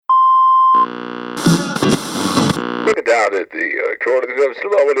Look it down at the corner of the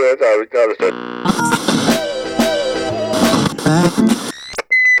slow with the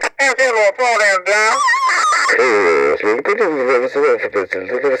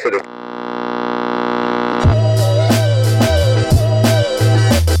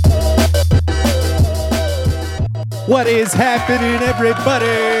What is happening, everybody?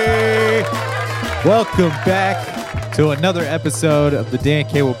 Welcome back to another episode of the Dan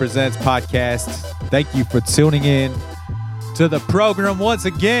Cable Presents podcast. Thank you for tuning in to the program once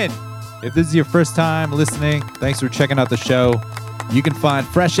again. If this is your first time listening, thanks for checking out the show. You can find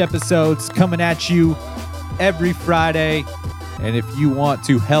fresh episodes coming at you every Friday. And if you want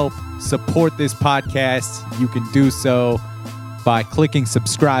to help support this podcast, you can do so by clicking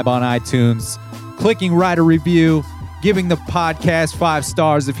subscribe on iTunes, clicking write a review, giving the podcast 5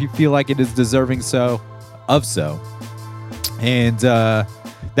 stars if you feel like it is deserving so. And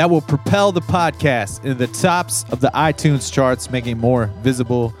that will propel the podcast in the tops of the iTunes charts, making it more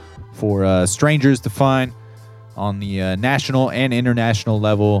visible for strangers to find on the national and international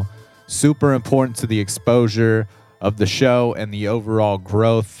level. Super important to the exposure of the show and the overall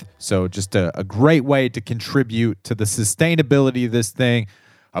growth. So just a great way to contribute to the sustainability of this thing.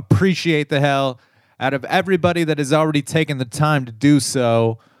 Appreciate the hell out of everybody that has already taken the time to do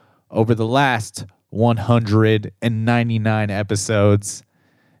so over the last 199 episodes.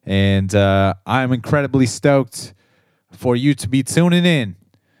 And I'm incredibly stoked for you to be tuning in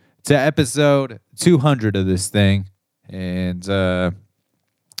to episode 200 of this thing. And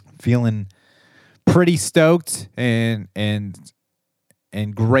feeling pretty stoked and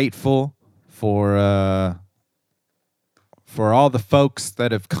grateful for all the folks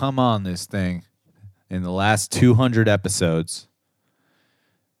that have come on this thing in the last 200 episodes.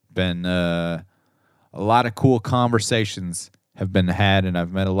 Been a lot of cool conversations have been had, and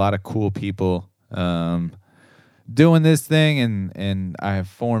I've met a lot of cool people doing this thing, and I have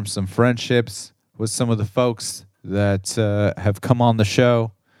formed some friendships with some of the folks that have come on the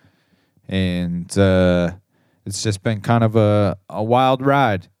show, and it's just been kind of a wild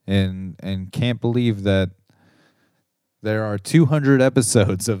ride, and can't believe that there are 200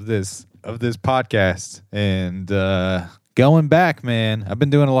 episodes of this podcast. And going back, man, I've been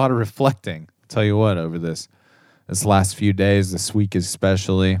doing a lot of reflecting. I'll tell you what, over this last few days, this week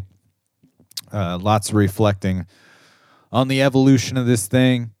especially, lots of reflecting on the evolution of this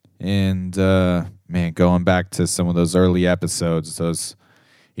thing. And man, going back to some of those early episodes, those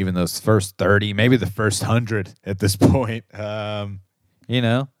first 30, maybe the first 100 at this point,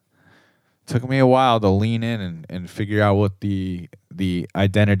 took me a while to lean in and figure out what the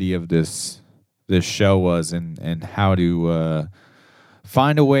identity of this show was, and how to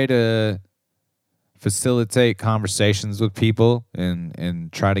find a way to facilitate conversations with people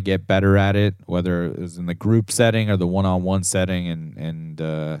and try to get better at it, whether it was in the group setting or the one-on-one setting, and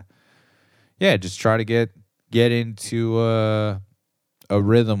just try to get into a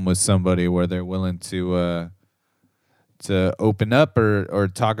rhythm with somebody where they're willing to open up or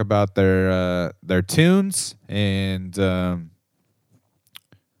talk about their tunes. And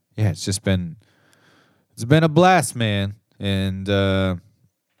it's been a blast, man. And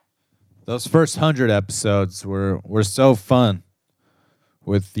those first 100 episodes were so fun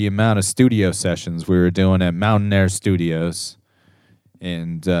with the amount of studio sessions we were doing at Mountain Air Studios,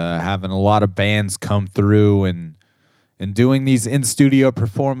 and having a lot of bands come through and doing these in-studio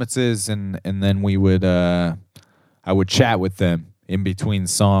performances, and then we would I would chat with them in between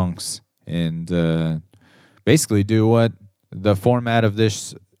songs, and basically do what the format of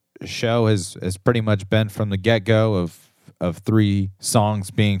this show has pretty much been from the get-go, of 3 songs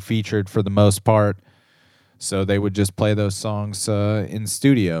being featured for the most part. So they would just play those songs in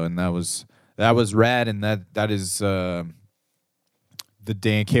studio, and that was rad. And that is the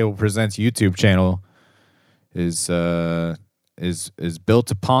Dan Cable Presents YouTube channel is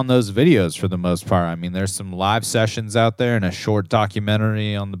built upon those videos for the most part. I mean, there's some live sessions out there and a short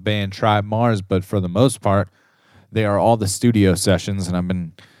documentary on the band Tribe Mars, but for the most part, they are all the studio sessions, and I've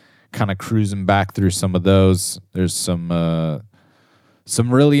been kind of cruising back through some of those. There's some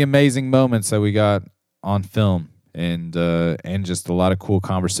really amazing moments that we got on film, and just a lot of cool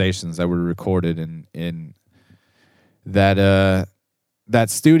conversations that were recorded in that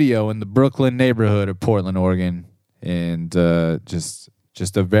studio in the Brooklyn neighborhood of Portland, Oregon. And just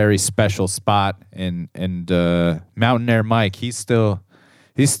a very special spot. And Mountain Air Mike, he's still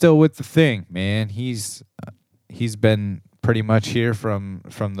with the thing, man. He's been pretty much here from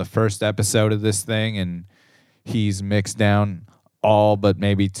the first episode of this thing, and he's mixed down all but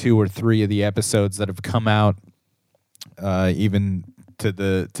maybe 2 or 3 of the episodes that have come out, even to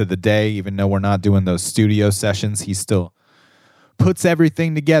the day. Even though we're not doing those studio sessions, he still puts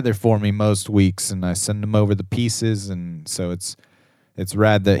everything together for me most weeks, and I send him over the pieces. And so it's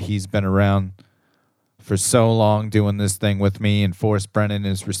rad that he's been around for so long doing this thing with me. And Forrest Brennan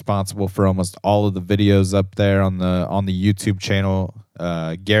is responsible for almost all of the videos up there on the YouTube channel.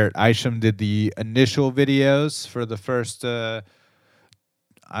 Garrett Isham did the initial videos for the first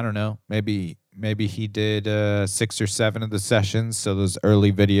I don't know, maybe he did 6 or 7 of the sessions. So those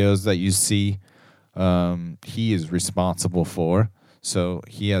early videos that you see, he is responsible for. So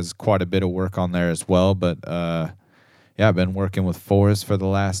he has quite a bit of work on there as well. But yeah, I've been working with Forrest for the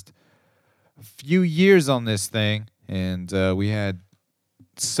last few years on this thing, and we had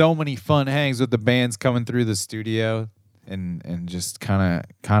so many fun hangs with the bands coming through the studio and just kind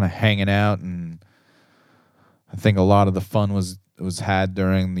of hanging out. And I think a lot of the fun was had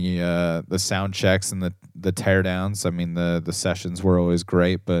during the sound checks and the teardowns. I mean, the sessions were always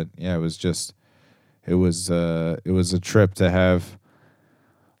great, but yeah, it was a trip to have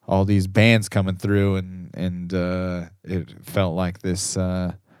all these bands coming through, and it felt like this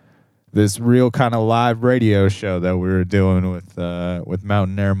real kind of live radio show that we were doing with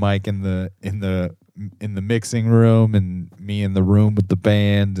Mountain Air Mike in the mixing room, and me in the room with the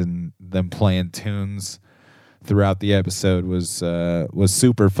band, and them playing tunes throughout the episode was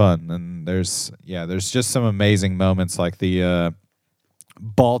super fun. And there's just some amazing moments, like the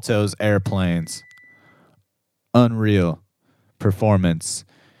Balto's Airplanes, unreal performance,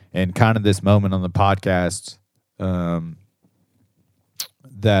 and kind of this moment on the podcast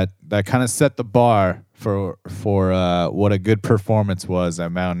that kind of set the bar for what a good performance was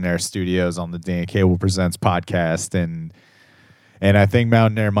at Mountain Air Studios on the Dan Cable Presents podcast. And I think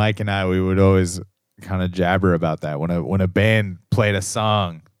Mountain Air Mike and I, we would always kind of jabber about that when a band played a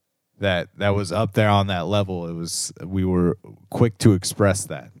song that was up there on that level. We were quick to express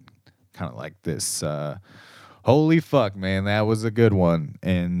that, kind of like this holy fuck, man, that was a good one.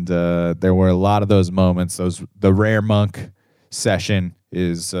 And there were a lot of those moments. The Rare Monk session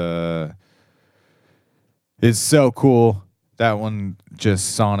is so cool. That one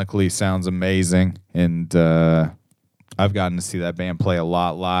just sonically sounds amazing, and I've gotten to see that band play a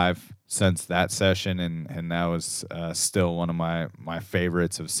lot live since that session, and that was still one of my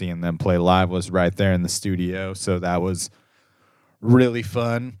favorites of seeing them play live, was right there in the studio. So that was really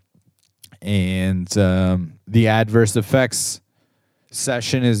fun. And the Adverse Effects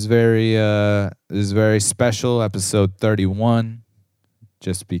session is very special, episode 31,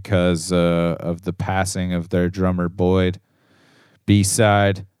 just because of the passing of their drummer Boyd.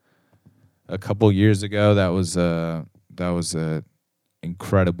 B-side a couple years ago. That was a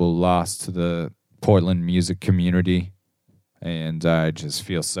incredible loss to the Portland music community, and I just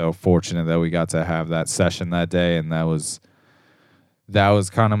feel so fortunate that we got to have that session that day. And that was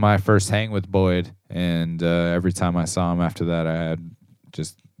kind of my first hang with Boyd, and every time I saw him after that, I had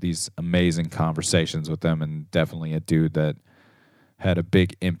just these amazing conversations with him, and definitely a dude that had a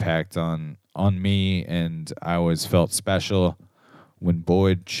big impact on me. And I always felt special when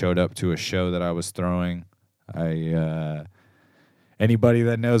Boyd showed up to a show that I was throwing. Anybody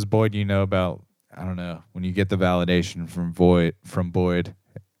that knows Boyd, you know about, I don't know, when you get the validation from Boyd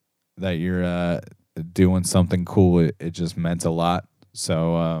that you're doing something cool, it just meant a lot.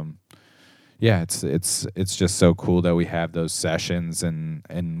 So yeah, it's just so cool that we have those sessions,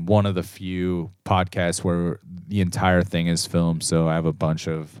 and one of the few podcasts where the entire thing is filmed. So I have a bunch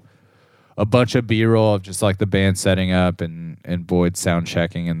of B-roll of just like the band setting up and Boyd sound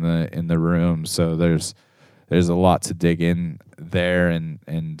checking in the room. So there's a lot to dig in there,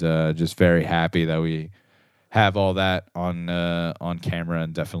 and just very happy that we have all that on camera.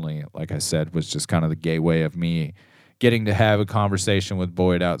 And definitely, like I said, was just kind of the gateway of me getting to have a conversation with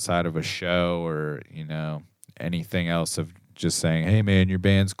Boyd outside of a show, or anything else, of just saying, hey man, your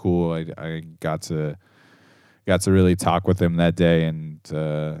band's cool. I got to really talk with him that day, and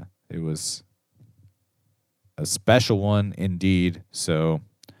it was a special one indeed. So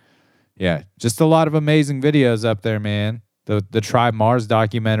yeah, just a lot of amazing videos up there, man. The Tribe Mars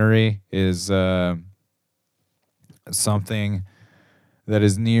documentary is something that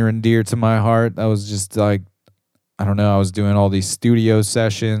is near and dear to my heart. That was just like, I don't know, I was doing all these studio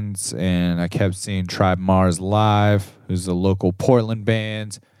sessions, and I kept seeing Tribe Mars live, who's a local Portland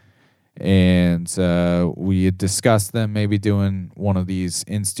band, and we had discussed them maybe doing one of these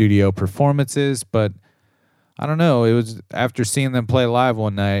in-studio performances, but I don't know, it was after seeing them play live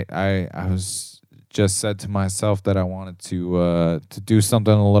one night, I was just said to myself that I wanted to do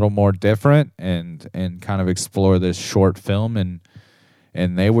something a little more different and kind of explore this short film,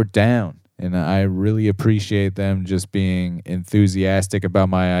 and they were down. And I really appreciate them just being enthusiastic about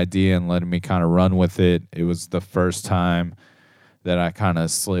my idea and letting me kind of run with it. It was the first time that I kind of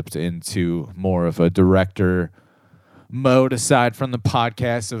slipped into more of a director mode aside from the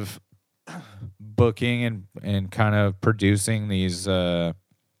podcast of booking and kind of producing these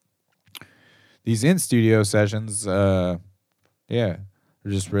in-studio sessions. Yeah,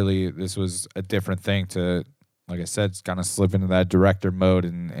 just really, this was a different thing to, like I said, kind of slip into that director mode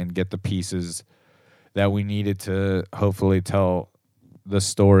and get the pieces that we needed to hopefully tell the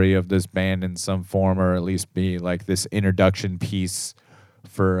story of this band in some form, or at least be like this introduction piece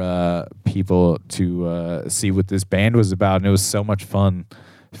for people to see what this band was about. And it was so much fun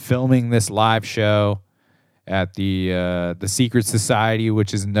filming this live show at the Secret Society,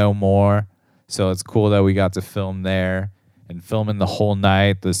 which is no more. So it's cool that we got to film there and filming the whole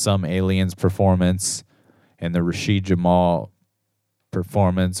night, the Some Aliens performance and the Rashid Jamal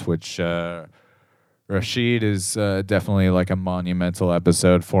performance, which Rashid is definitely like a monumental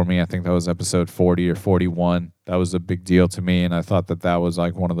episode for me. I think that was episode 40 or 41. That was a big deal to me, and I thought that was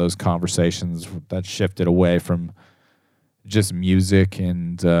like one of those conversations that shifted away from just music,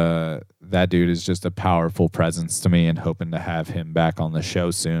 and that dude is just a powerful presence to me, and hoping to have him back on the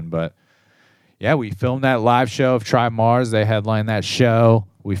show soon. But yeah, we filmed that live show of Try Mars. They headlined that show.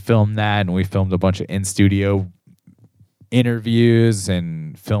 We filmed that, and we filmed a bunch of in-studio interviews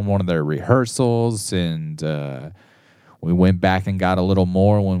and filmed one of their rehearsals. And we went back and got a little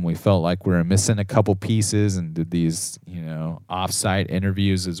more when we felt like we were missing a couple pieces, and did these, off-site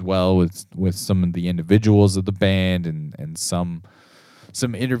interviews as well with some of the individuals of the band, and some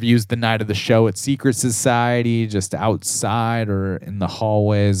interviews the night of the show at Secret Society, just outside or in the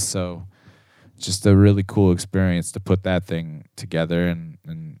hallways. So just a really cool experience to put that thing together, and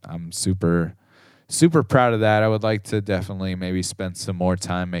I'm super proud of that. I would like to definitely maybe spend some more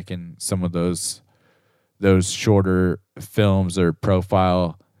time making some of those shorter films or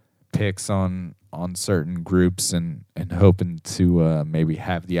profile pics on certain groups, and hoping to maybe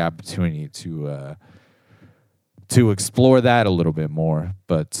have the opportunity to explore that a little bit more.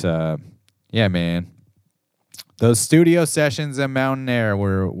 But yeah, man. Those studio sessions at Mountain Air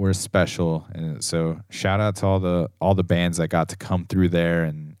were special, and so shout out to all the bands that got to come through there,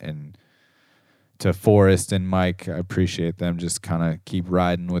 and to Forrest and Mike. I appreciate them just kind of keep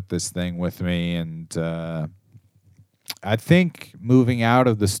riding with this thing with me, and I think moving out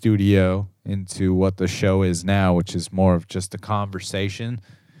of the studio into what the show is now, which is more of just a conversation,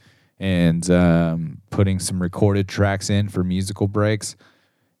 and putting some recorded tracks in for musical breaks,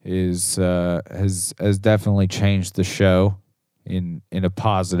 has definitely changed the show in a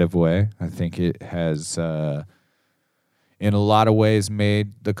positive way. I think it has in a lot of ways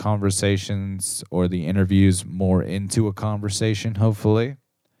made the conversations or the interviews more into a conversation, hopefully.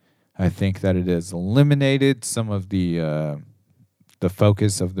 I think that it has eliminated some of the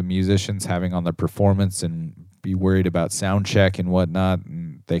focus of the musicians having on the performance and be worried about sound check and whatnot,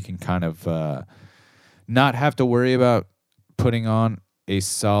 and they can kind of not have to worry about putting on a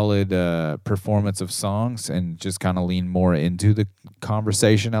solid performance of songs, and just kind of lean more into the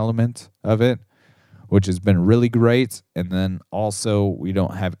conversation element of it, which has been really great. And then also, we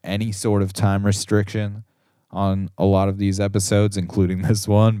don't have any sort of time restriction on a lot of these episodes, including this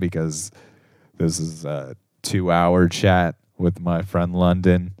one, because this is a 2-hour chat with my friend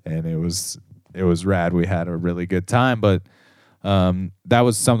London, and it was rad. We had a really good time, but that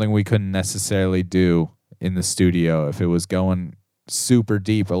was something we couldn't necessarily do in the studio. If it was going super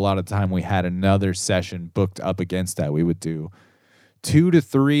deep, a lot of time we had another session booked up against that. We would do 2 to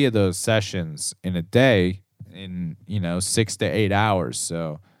 3 of those sessions in a day in 6 to 8 hours.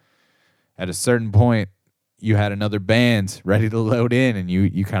 So at a certain point, you had another band ready to load in, and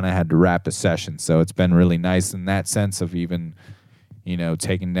you kind of had to wrap a session. So it's been really nice in that sense of even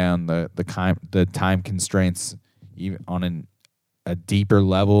taking down the time constraints even on a deeper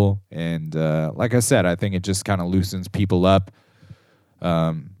level. And like I said, I think it just kind of loosens people up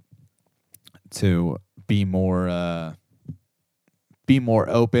to be more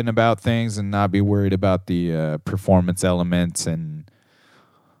open about things and not be worried about the performance elements. And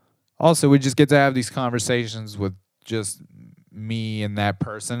also, we just get to have these conversations with just me and that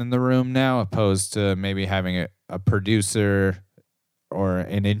person in the room now, opposed to maybe having a producer or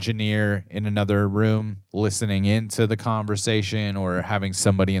an engineer in another room listening into the conversation, or having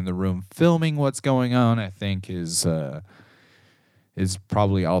somebody in the room filming what's going on. I think is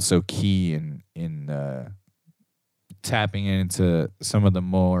probably also key in tapping into some of the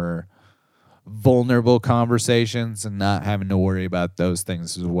more vulnerable conversations and not having to worry about those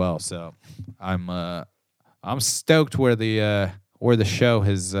things as well. So I'm stoked where the show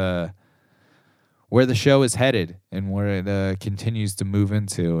has where the show is headed and where it continues to move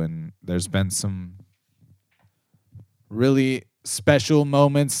into. And there's been some really special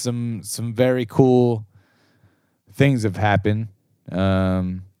moments, some very cool things have happened.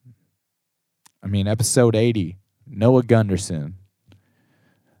 Episode 80, Noah Gunderson.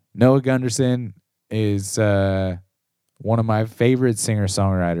 Noah Gunderson is one of my favorite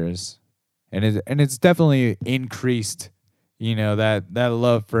singer-songwriters, and it's definitely increased. That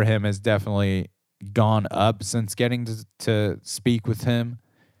love for him has definitely gone up since getting to speak with him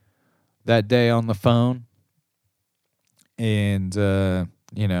that day on the phone. And,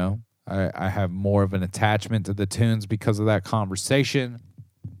 I have more of an attachment to the tunes because of that conversation.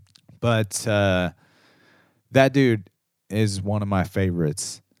 But that dude is one of my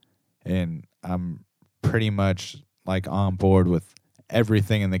favorites. And I'm pretty much like on board with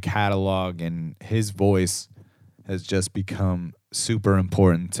everything in the catalog, and his voice has just become super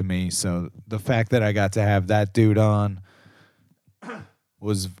important to me. So the fact that I got to have that dude on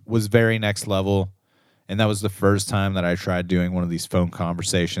was very next level. And that was the first time that I tried doing one of these phone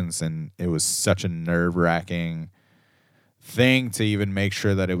conversations, and it was such a nerve-wracking thing to even make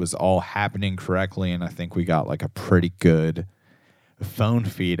sure that it was all happening correctly. And I think we got like a pretty good phone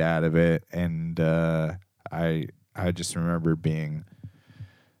feed out of it. And I just remember being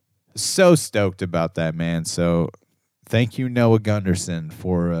so stoked about that, man. So thank you, Noah Gunderson,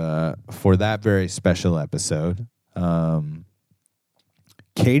 for that very special episode.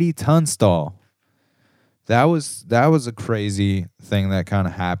 Katie Tunstall. That was a crazy thing that kind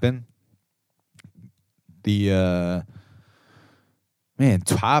of happened. The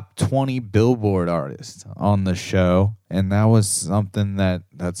top 20 Billboard artist on the show, and that was something that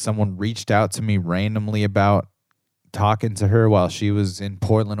someone reached out to me randomly about, talking to her while she was in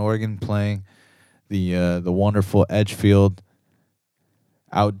Portland, Oregon, playing the wonderful Edgefield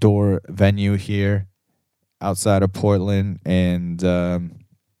outdoor venue here outside of Portland. And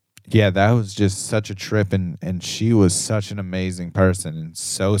that was just such a trip, and she was such an amazing person and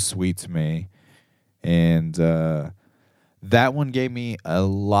so sweet to me. And that one gave me a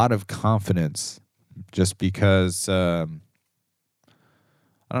lot of confidence, just because I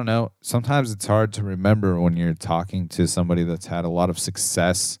don't know, sometimes it's hard to remember when you're talking to somebody that's had a lot of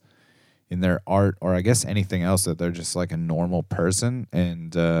success in their art, or I guess anything else, that they're just like a normal person.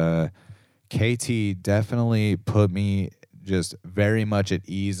 And KT definitely put me just very much at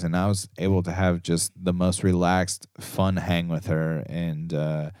ease, and I was able to have just the most relaxed, fun hang with her. And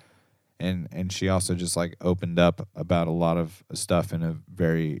she also just like opened up about a lot of stuff in a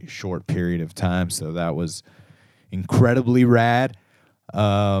very short period of time. So that was incredibly rad.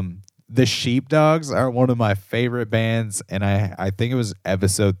 The Sheepdogs are one of my favorite bands, and I think it was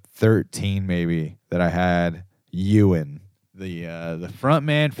episode 13 maybe that I had Ewan, the front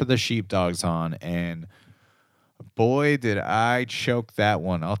man for the Sheepdogs, on, and boy did I choke that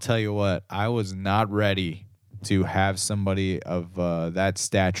one. I'll tell you what, I was not ready to have somebody of that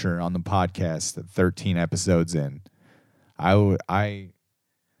stature on the podcast 13 episodes in. I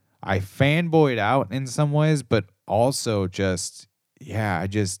fanboyed out in some ways, but also just, I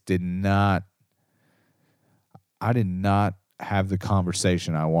did not have the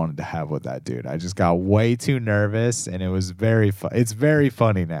conversation I wanted to have with that dude. I just got way too nervous, and it was very it's very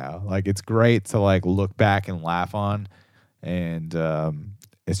funny now. Like, it's great to like look back and laugh on, and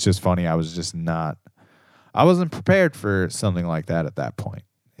it's just funny. I wasn't prepared for something like that at that point.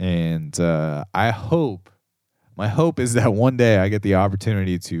 And my hope is that one day I get the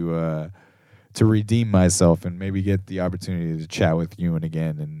opportunity to redeem myself and maybe get the opportunity to chat with Ewan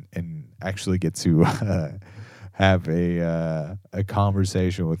again and actually get to have a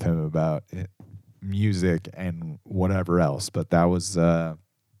conversation with him about music and whatever else. But that was a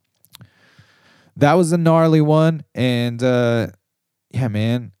gnarly one. And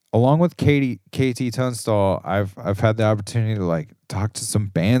man, along with KT Tunstall, I've had the opportunity to like talk to some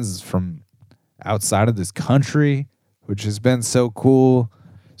bands from outside of this country, which has been so cool.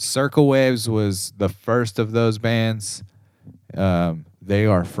 Circle Waves was the first of those bands. They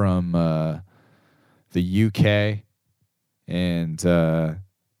are from the UK, and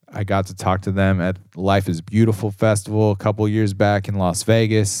I got to talk to them at Life is Beautiful Festival a couple years back in Las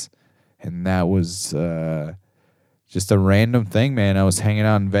Vegas, and that was just a random thing, man. I was hanging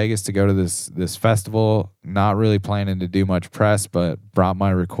out in Vegas to go to this festival, not really planning to do much press, but brought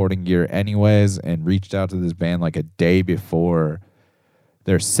my recording gear anyways, and reached out to this band like a day before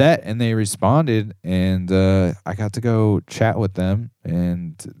their set, and they responded, and I got to go chat with them,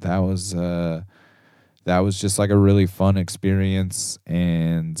 and that was just like a really fun experience.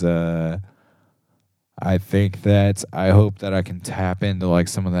 And I think that I hope that I can tap into like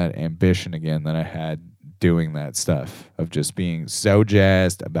some of that ambition again that I had doing that stuff of just being so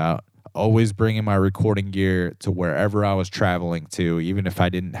jazzed about always bringing my recording gear to wherever I was traveling to, even if I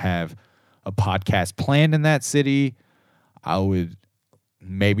didn't have a podcast planned in that city. I would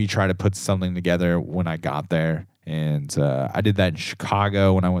maybe try to put something together when I got there. And I did that in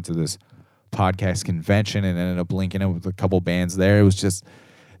Chicago when I went to this podcast convention and ended up linking up with a couple bands there.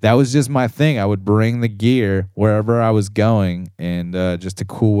 That was just my thing. I would bring the gear wherever I was going, and just a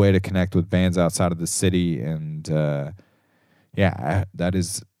cool way to connect with bands outside of the city. And that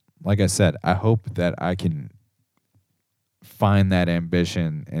is, like I said, I hope that I can find that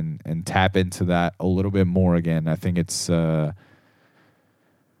ambition and tap into that a little bit more again. I think it's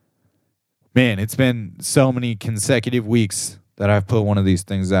it's been so many consecutive weeks that I've put one of these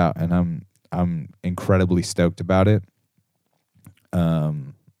things out, and I'm incredibly stoked about it.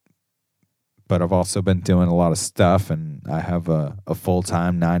 But I've also been doing a lot of stuff, and I have a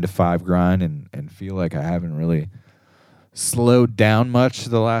full-time 9-to-5 grind, and feel like I haven't really slowed down much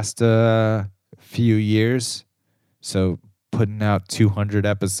the last few years. So putting out 200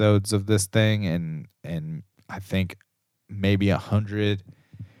 episodes of this thing, and I think maybe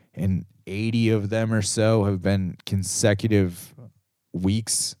 180 of them or so have been consecutive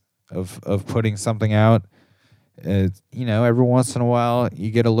weeks of putting something out. Every once in a while you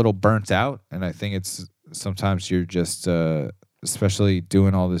get a little burnt out, and I think it's sometimes you're just especially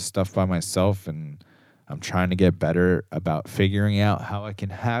doing all this stuff by myself, and I'm trying to get better about figuring out how I can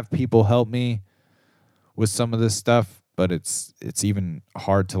have people help me with some of this stuff, but it's even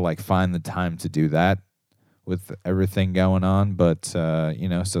hard to like find the time to do that with everything going on. But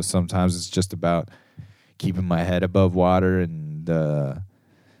so sometimes it's just about keeping my head above water and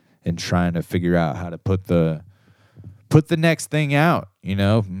trying to figure out how to put the next thing out,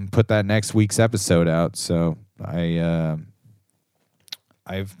 put that next week's episode out. So I've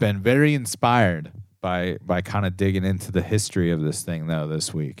been very inspired by kind of digging into the history of this thing though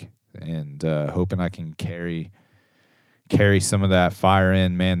this week, and hoping I can carry some of that fire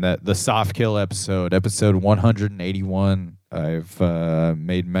in, man. That the Soft Kill episode 181. I've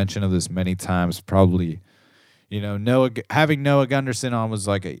made mention of this many times. Probably, having Noah Gunderson on was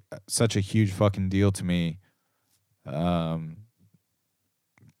like such a huge fucking deal to me.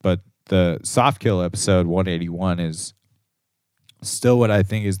 But the Soft Kill episode 181 is still what I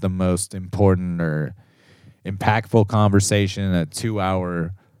think is the most important or impactful conversation, a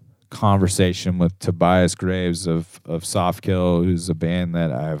 2-hour conversation with Tobias Graves of Soft Kill, who's a band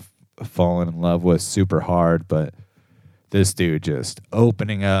that I've fallen in love with super hard. But this dude just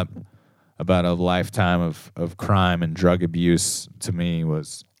opening up about a lifetime of crime and drug abuse to me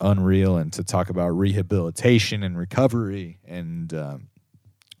was unreal. And to talk about rehabilitation and recovery and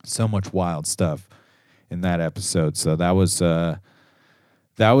so much wild stuff in that episode. So that was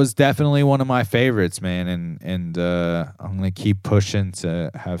definitely one of my favorites, man. And I'm gonna keep pushing to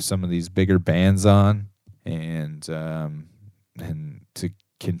have some of these bigger bands on, and to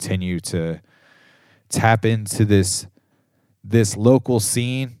continue to tap into this local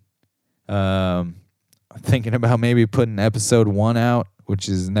scene. Thinking about maybe putting episode 1 out, which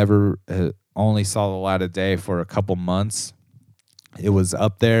is never only saw the light of day for a couple months. It was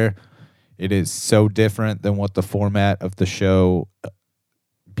up there. It is so different than what the format of the show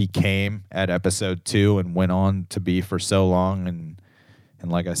became at episode 2 and went on to be for so long. And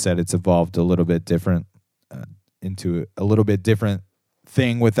like I said, it's evolved a little bit different into a little bit different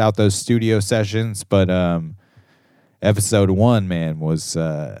thing without those studio sessions. But episode 1, man, was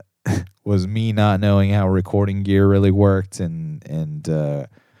me not knowing how recording gear really worked, and a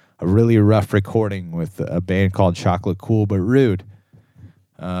really rough recording with a band called Chocolate Cool But Rude.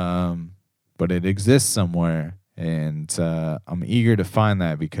 But it exists somewhere, and I'm eager to find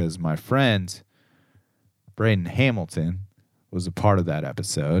that because my friend Braden Hamilton was a part of that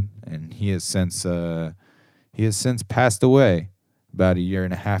episode, and he has since passed away about 1.5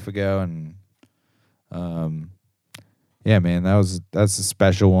 years ago. And yeah, man, that's a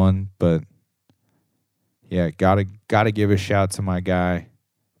special one. But yeah, gotta give a shout to my guy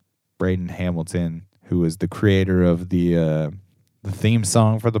Braden Hamilton, who is the creator of the theme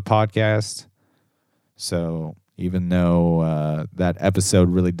song for the podcast. So even though that episode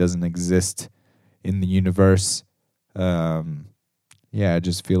really doesn't exist in the universe, I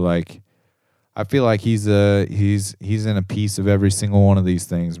just feel like he's in a piece of every single one of these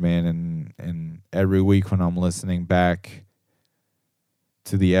things, man. And every week when I'm listening back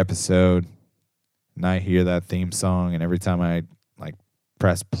to the episode and I hear that theme song, and every time I like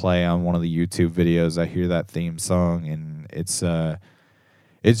press play on one of the YouTube videos, I hear that theme song, and it's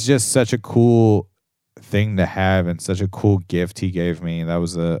just such a cool thing to have and such a cool gift he gave me. That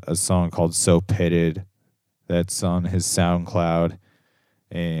was a song called So Pitted that's on his SoundCloud.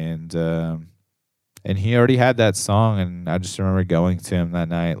 And he already had that song, and I just remember going to him that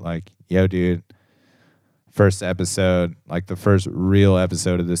night like, yo, dude, first episode, like the first real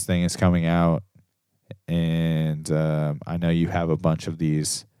episode of this thing is coming out, and I know you have a bunch of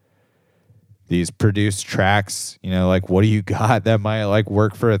these produced tracks, you know, like what do you got that might like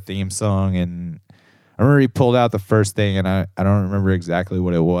work for a theme song? And I remember he pulled out the first thing, and I don't remember exactly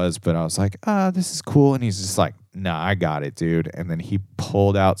what it was, but I was like, this is cool. And he's just like, nah, I got it, dude. And then he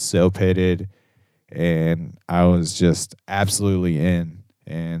pulled out So Pitted, and I was just absolutely in.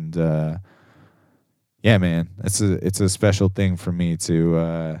 And yeah, man, it's a special thing for me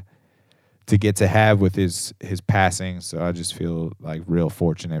to get to have with his passing. So I just feel like real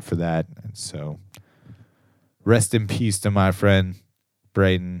fortunate for that. And so rest in peace to my friend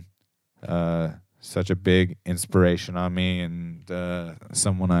Braden. Such a big inspiration on me, and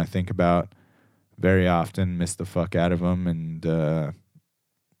someone I think about very often. Miss the fuck out of him, and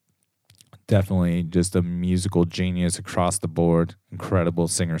definitely just a musical genius across the board. Incredible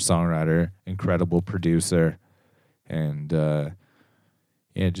singer-songwriter, incredible producer, and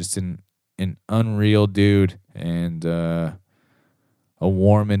yeah, just an unreal dude, and a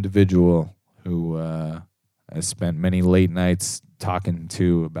warm individual who I spent many late nights talking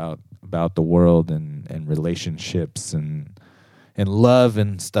to about the world and relationships and love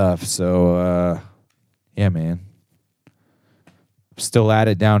and stuff. So yeah, man, still at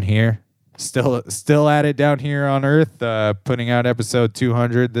it down here. Still at it down here on Earth, putting out episode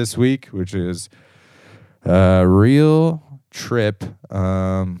 200 this week, which is a real trip.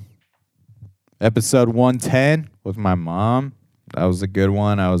 Episode 110 with my mom. That was a good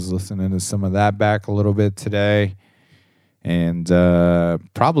one. I was listening to some of that back a little bit today. And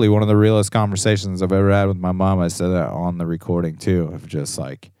probably one of the realest conversations I've ever had with my mom. I said that on the recording too, of just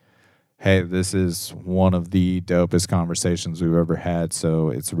like, hey, this is one of the dopest conversations we've ever had. So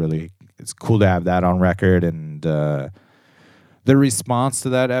it's cool to have that on record. And the response to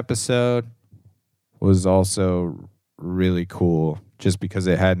that episode was also really cool, just because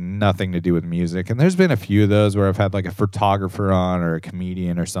it had nothing to do with music. And there's been a few of those where I've had like a photographer on or a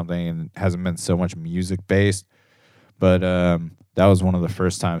comedian or something, and it hasn't been so much music based. But that was one of the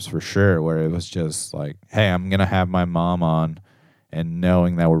first times for sure where it was just like, hey, I'm going to have my mom on, and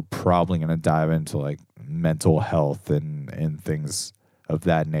knowing that we're probably going to dive into like mental health and things of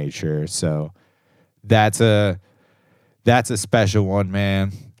that nature. So that's a special one,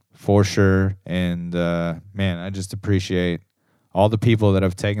 man, for sure. And man, I just appreciate all the people that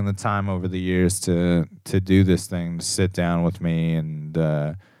have taken the time over the years to do this thing, to sit down with me and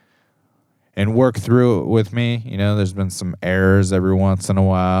work through it with me. You know, there's been some errors every once in a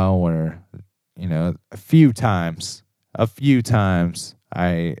while where, you know, a few times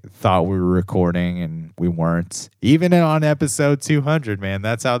I thought we were recording and we weren't. Even on episode 200, man,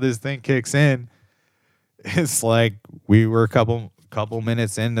 that's how this thing kicks in. It's like we were a couple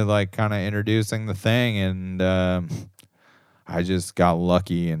minutes into like kind of introducing the thing, and I just got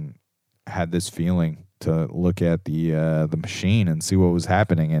lucky and had this feeling to look at the machine and see what was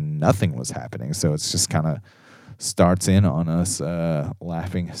happening, and nothing was happening. So it's just kind of starts in on us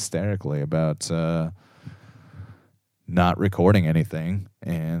laughing hysterically about not recording anything.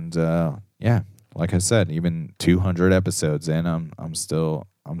 And yeah, like I said, even 200 episodes in, I'm still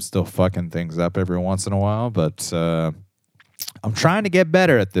fucking things up every once in a while, but I'm trying to get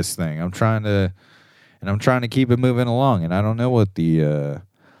better at this thing. I'm trying to keep it moving along, and I don't know what the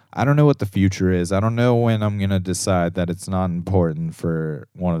future is. I don't know when I'm going to decide that it's not important for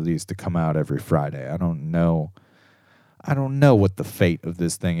one of these to come out every Friday. I don't know what the fate of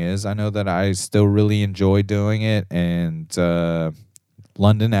this thing is. I know that I still really enjoy doing it, and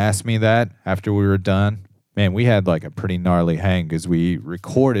London asked me that after we were done. Man, we had like a pretty gnarly hang because we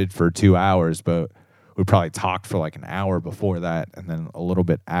recorded for 2 hours, but we probably talked for like an hour before that, and then a little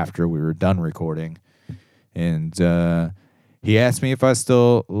bit after we were done recording. And he asked me if I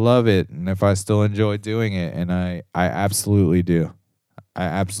still love it and if I still enjoy doing it, and I absolutely do. I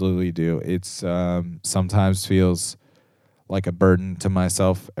absolutely do. It's sometimes feels like a burden to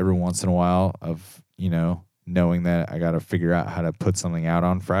myself every once in a while of, you know, knowing that I got to figure out how to put something out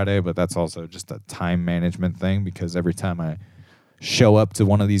on Friday, but that's also just a time management thing, because every time I show up to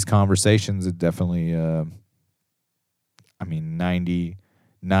one of these conversations, it definitely, 99%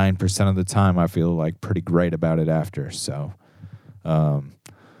 of the time I feel like pretty great about it after. So I'm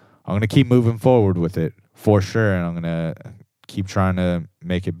going to keep moving forward with it for sure, and I'm going to keep trying to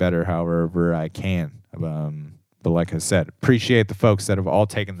make it better however I can. But like I said, appreciate the folks that have all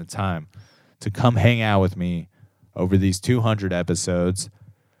taken the time to come hang out with me over these 200 episodes.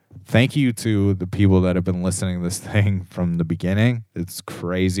 Thank you to the people that have been listening to this thing from the beginning. It's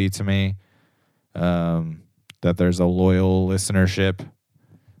crazy to me that there's a loyal listenership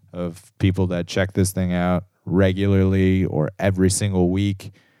of people that check this thing out regularly or every single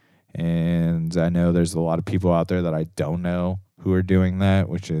week. And I know there's a lot of people out there that I don't know who are doing that,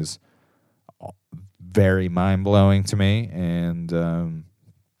 which is very mind-blowing to me. And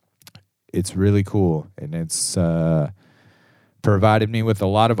it's really cool. And it's provided me with a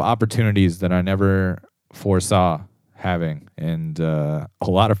lot of opportunities that I never foresaw having. And a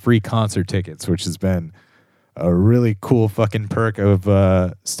lot of free concert tickets, which has been a really cool fucking perk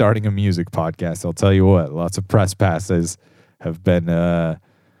of starting a music podcast. I'll tell you what, lots of press passes have been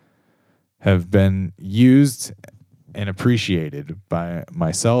used and appreciated by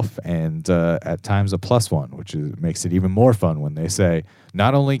myself, and at times a +1, which makes it even more fun when they say,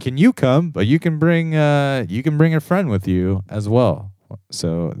 not only can you come, but you can bring a friend with you as well.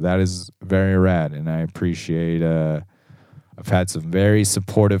 So that is very rad, and I appreciate. I've had some very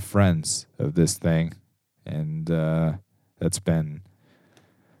supportive friends of this thing, and it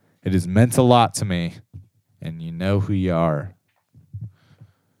has meant a lot to me, and you know who you are.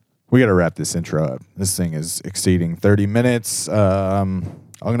 We got to wrap this intro up. This thing is exceeding 30 minutes. I'm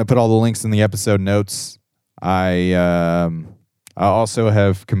going to put all the links in the episode notes. I also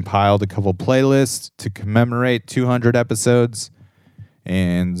have compiled a couple playlists to commemorate 200 episodes,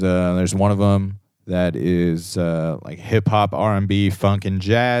 and there's one of them that is like hip-hop, R&B, funk, and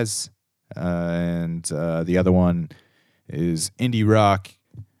jazz, and the other one is indie rock,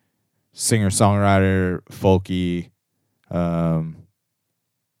 singer-songwriter, folky,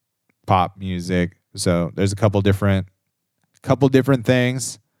 pop music. So there's a couple different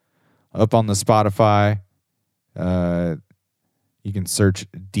things up on the Spotify. You can search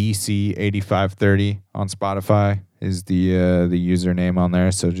DC8530 on Spotify is the username on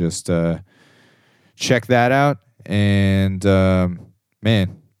there. So just check that out. And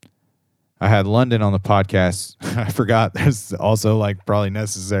man, I had London on the podcast. I forgot there's also like probably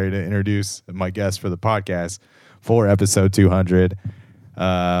necessary to introduce my guest for the podcast for episode 200.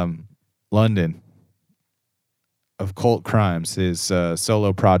 London of Cult Crimes, his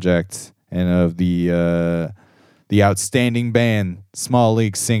solo project, and of the outstanding band Small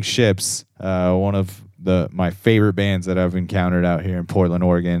Leaks Sink Ships, one of my favorite bands that I've encountered out here in Portland,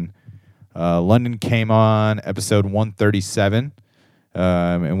 Oregon. London came on episode 137,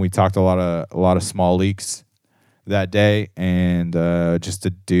 and we talked a lot of Small Leaks that day, and just a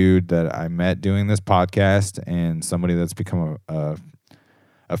dude that I met doing this podcast, and somebody that's become a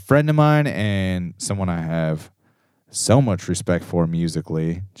friend of mine, and someone I have so much respect for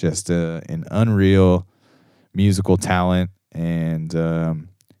musically. Just an unreal musical talent, and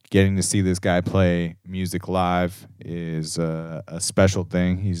getting to see this guy play music live is a special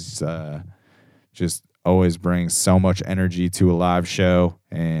thing. He's just always brings so much energy to a live show,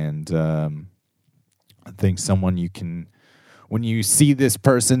 and I think someone you can, when you see this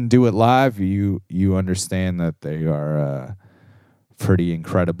person do it live, you understand that they are pretty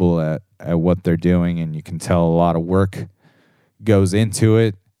incredible at what they're doing, and you can tell a lot of work goes into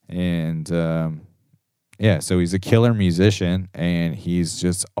it. And so he's a killer musician, and he's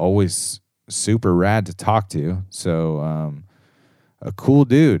just always super rad to talk to. So a cool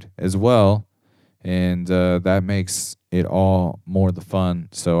dude as well, and that makes it all more the fun.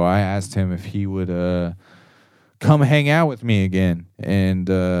 So I asked him if he would come hang out with me again,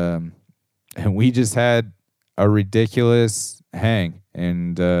 and we just had a ridiculous hang,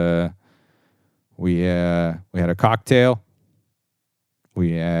 and we had a cocktail.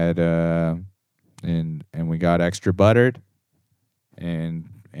 We had and we got extra buttered, and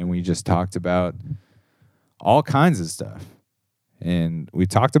we just talked about all kinds of stuff. And we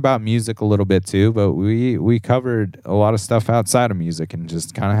talked about music a little bit too, but we covered a lot of stuff outside of music, and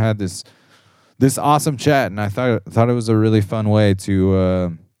just kind of had this awesome chat. And I thought it was a really fun way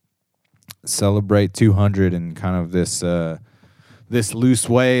to celebrate 200 in kind of this loose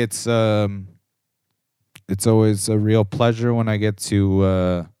way. It's always a real pleasure when I get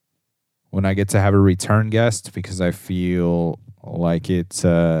to have a return guest, because I feel like it's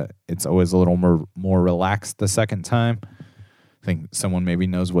always a little more relaxed the second time. I think someone maybe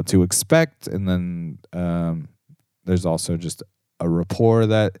knows what to expect, and then there's also just a rapport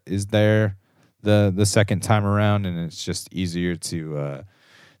that is there the second time around, and it's just easier to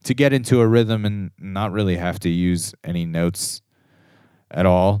get into a rhythm and not really have to use any notes at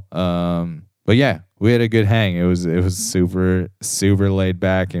all. But yeah, we had a good hang. It was super, super laid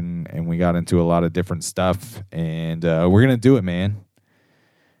back, and we got into a lot of different stuff, and we're gonna do it, man.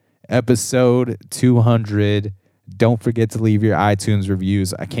 episode 200. Don't forget to leave your iTunes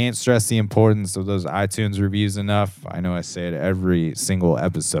reviews. I can't stress the importance of those iTunes reviews enough. I know I say it every single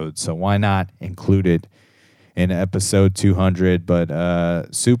episode, so why not include it in episode 200?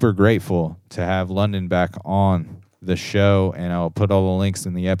 But super grateful to have London back on the show, and I'll put all the links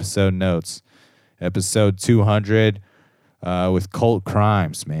in the episode notes. Episode 200 with Cult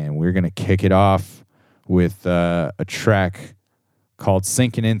Crimes, man. We're going to kick it off with a track called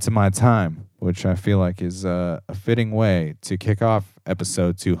Sinking Into My Time, which I feel like is a fitting way to kick off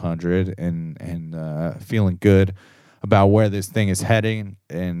episode 200 and feeling good about where this thing is heading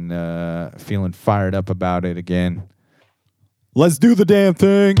and feeling fired up about it again. Let's do the damn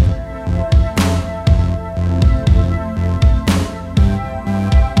thing.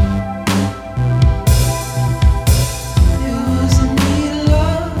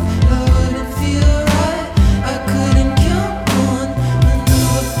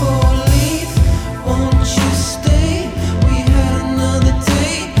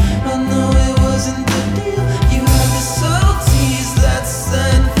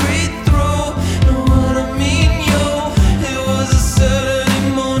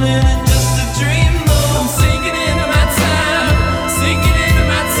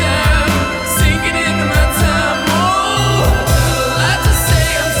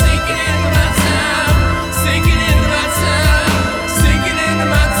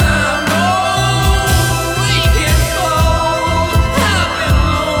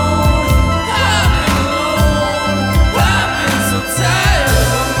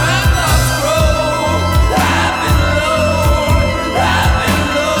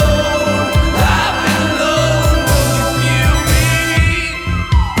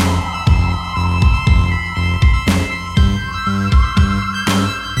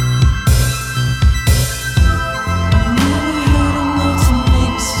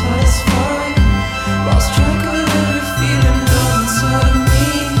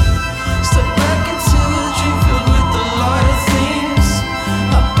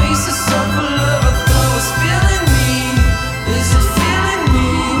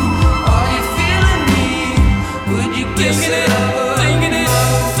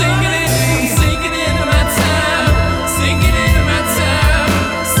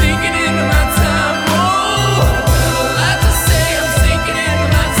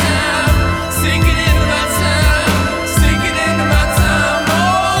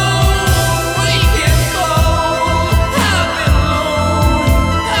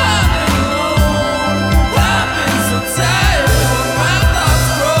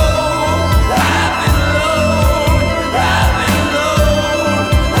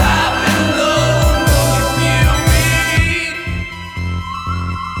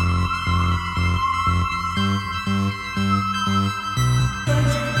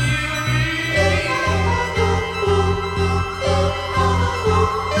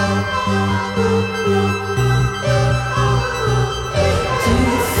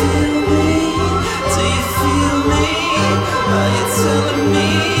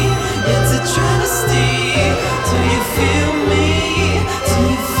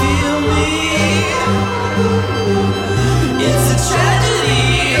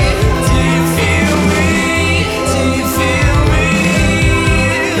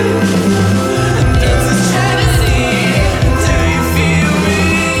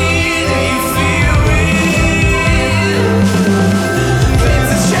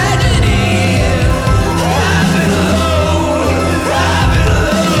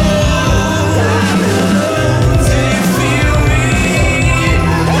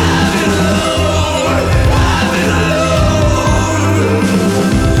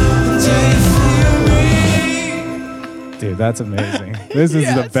 That's amazing. This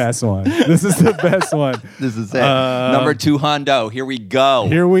is the best one. This is the best one. This is it. Number 200. Here we go.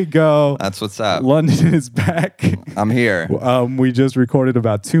 Here we go. That's what's up. London is back. I'm here. We just recorded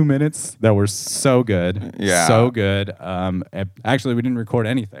about 2 minutes that were so good. Yeah. So good. Actually, we didn't record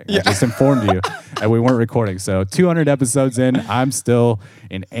anything. I just informed you that we weren't recording. So 200 episodes in, I'm still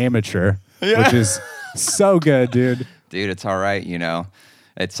an amateur, which is so good, dude. Dude, it's all right, you know.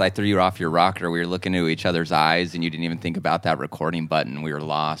 I threw you off your rocker. We were looking into each other's eyes, and you didn't even think about that recording button. We were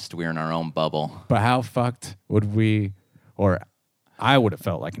lost. We were in our own bubble. But how fucked would we, or I would have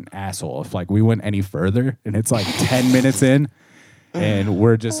felt like an asshole if like we went any further, and it's like 10 minutes in, and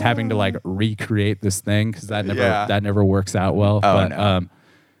we're just having to like recreate this thing because that never works out well. Oh, no.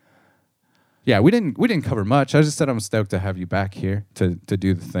 Yeah, we didn't cover much. I just said I'm stoked to have you back here to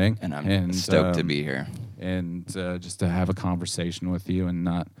do the thing, And I'm stoked to be here. And just to have a conversation with you and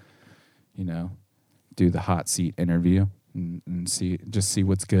not, do the hot seat interview. and see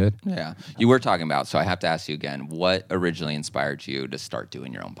what's good. Yeah. You were talking about, so I have to ask you again, what originally inspired you to start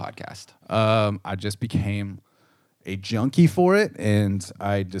doing your own podcast? I just became a junkie for it, and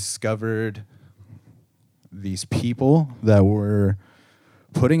I discovered these people that were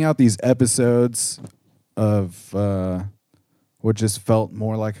putting out these episodes of what just felt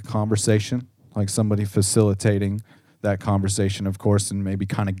more like a conversation, like somebody facilitating that conversation, of course, and maybe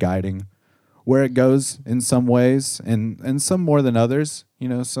kind of guiding where it goes in some ways, and some more than others. You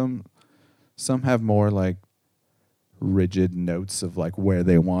know, some have more like rigid notes of like where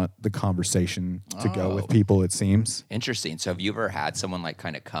they want the conversation to go with people, it seems. Interesting. So have you ever had someone like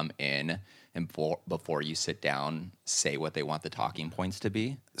kind of come in and before you sit down, say what they want the talking points to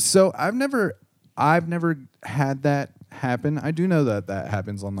be? So I've never had that happen. I do know that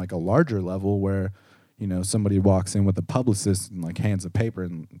happens on like a larger level where, you know, somebody walks in with a publicist and like hands a paper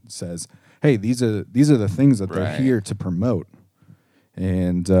and says, "Hey, these are the things that they're here to promote."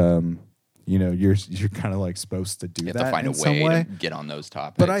 And you know, you're kind of like supposed to do You that have to find in a some way to get on those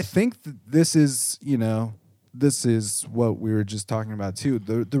topics. But I think that this is, you know, this is what we were just talking about too.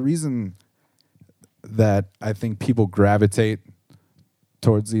 The reason that I think people gravitate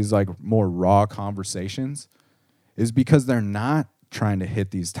towards these like more raw conversations is because they're not trying to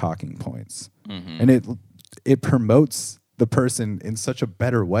hit these talking points. Mm-hmm. And it promotes the person in such a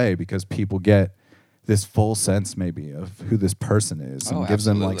better way because people get this full sense maybe of who this person is and gives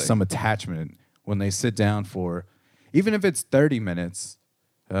them like some attachment when they sit down for, even if it's 30 minutes,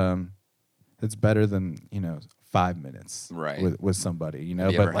 it's better than, you know, 5 minutes with somebody, you know.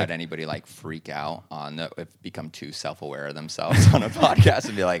 Have you ever like, had anybody like freak out on become too self-aware of themselves on a podcast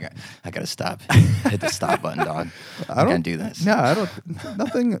and be like, I gotta stop, hit the stop button, dog. I can't do this. No, I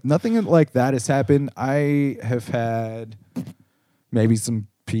don't. Nothing like that has happened. I have had maybe some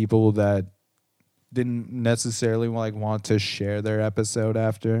people that didn't necessarily like want to share their episode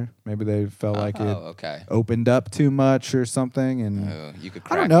after. Maybe they felt like it opened up too much or something. And you could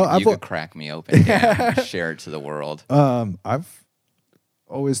crack I don't know. You could crack me open and share it to the world. I've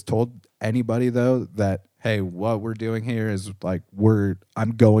always told anybody though that, hey, what we're doing here is like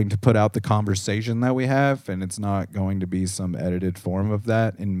I'm going to put out the conversation that we have, and it's not going to be some edited form of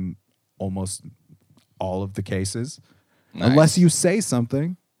that in almost all of the cases. Nice. Unless you say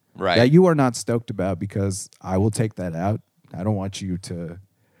something that you are not stoked about, because I will take that out. I don't want you to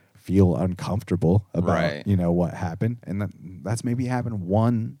feel uncomfortable about you know what happened, and that's maybe happened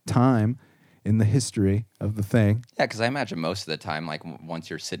one time in the history of the thing. Yeah, because I imagine most of the time, like once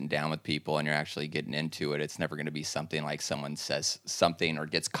you're sitting down with people and you're actually getting into it, it's never going to be something like someone says something or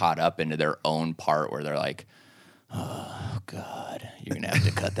gets caught up into their own part where they're like, "Oh God, you're gonna have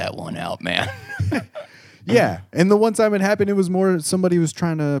to cut that one out, man." Yeah, and the one time it happened, it was more somebody was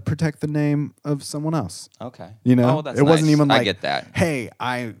trying to protect the name of someone else. Okay. You know, that's it wasn't nice. even like, I get that. Hey,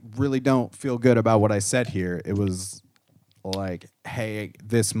 I really don't feel good about what I said here. It was like, hey,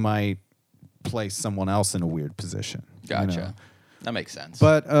 this might place someone else in a weird position. Gotcha. You know? That makes sense.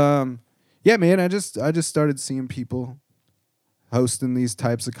 But yeah, man, I just started seeing people hosting these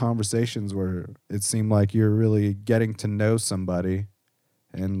types of conversations where it seemed like you're really getting to know somebody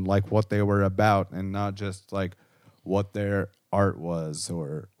and like what they were about, and not just like what their art was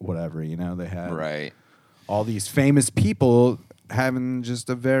or whatever. You know, they had all these famous people having just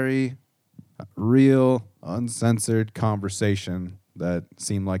a very real, uncensored conversation that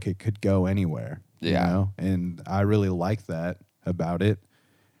seemed like it could go anywhere. You know? And I really like that about it.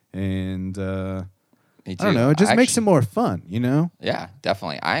 And I don't know, it just makes it more fun, you know? Yeah,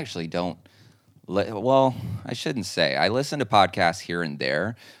 definitely. I actually don't. Well, I shouldn't say. I listen to podcasts here and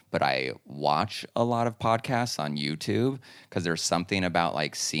there, but I watch a lot of podcasts on YouTube because there's something about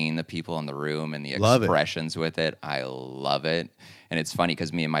like seeing the people in the room and the expressions with it. I love it. And it's funny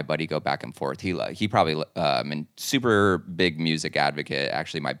because me and my buddy go back and forth. He probably super big music advocate,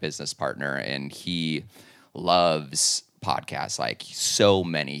 actually my business partner, and he loves podcasts, like so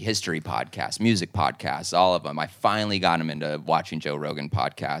many history podcasts, music podcasts, all of them. I finally got him into watching Joe Rogan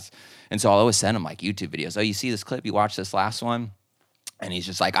podcasts. And so I'll always send him like YouTube videos. Oh, you see this clip? You watch this last one? And he's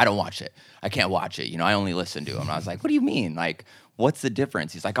just like, I don't watch it. I can't watch it. You know, I only listen to him. And I was like, what do you mean? Like, what's the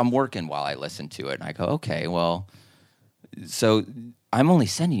difference? He's like, I'm working while I listen to it. And I go, okay, well, so I'm only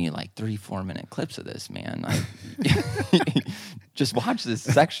sending you like 3-4 minute clips of this, man. Just watch this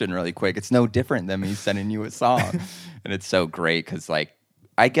section really quick. It's no different than me sending you a song. And it's so great because, like,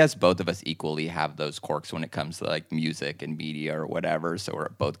 I guess both of us equally have those quirks when it comes to like music and media or whatever. So we're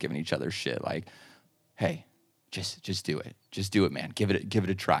both giving each other shit like, hey, just do it. Just do it, man. Give it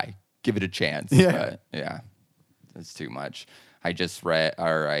a try. Give it a chance. Yeah. But, yeah, that's too much. I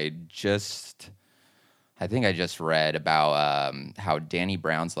I think I just read about how Danny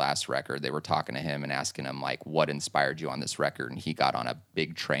Brown's last record, they were talking to him and asking him, like, what inspired you on this record? And he got on a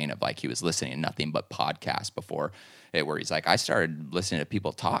big train of, like, he was listening to nothing but podcasts before it, where he's like, I started listening to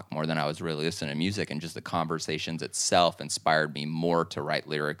people talk more than I was really listening to music, and just the conversations itself inspired me more to write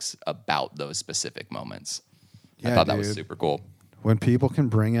lyrics about those specific moments. I Yeah, thought that was dude. super cool. When people can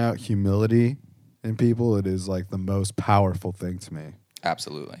bring out humility in people, it is like the most powerful thing to me.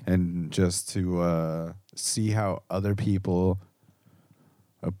 Absolutely. And just to see how other people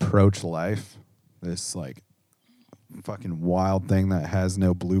approach life, this like fucking wild thing that has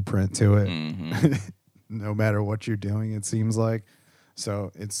no blueprint to it, no matter what you're doing, it seems like.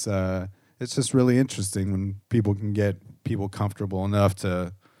 So it's just really interesting when people can get people comfortable enough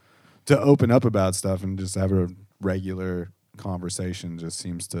to open up about stuff and just have a regular conversation. Just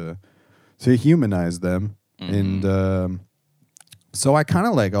seems to humanize them. And so I kind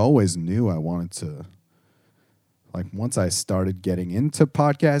of like always knew I wanted to, like, once I started getting into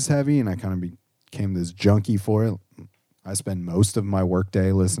podcast heavy and I kind of became this junkie for it, I spend most of my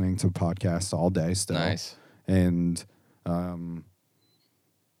workday listening to podcasts all day still. Nice. And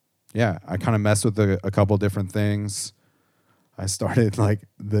yeah, I kind of messed with a couple different things. I started like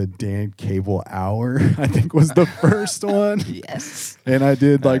the Dan Cable Hour, I think was the first one. Yes. And I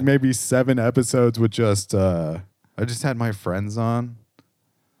did like maybe 7 episodes with just, I just had my friends on.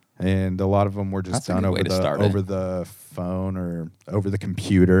 And a lot of them were just That's a done good over way to start it. over the phone or over the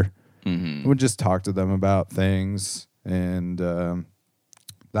computer. I would just talk to them about things. And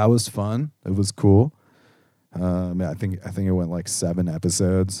that was fun. It was cool. I think it went like 7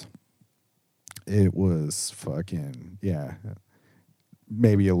 episodes. It was fucking, yeah,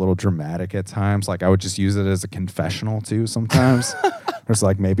 maybe a little dramatic at times. Like I would just use it as a confessional too sometimes. It's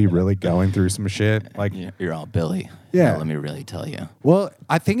like maybe really going through some shit. Like, You're all Billy. Yeah. Now let me really tell you. well,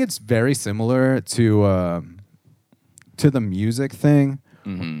 I think it's very similar to the music thing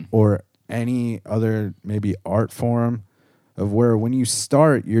or any other maybe art form of where when you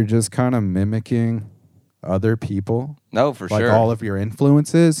start, you're just kind of mimicking other people. No, for like sure. all of your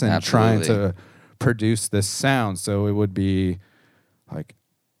influences and trying Absolutely. to produce this sound. So it would be like,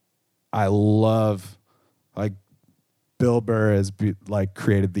 I love like Bill Burr has like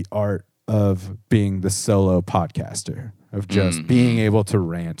created the art of being the solo podcaster, of just being able to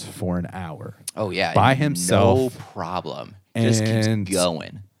rant for an hour. Oh, yeah. By No himself. problem. Just And- keeps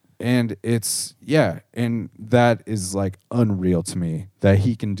going. And it's, yeah, and that is like unreal to me that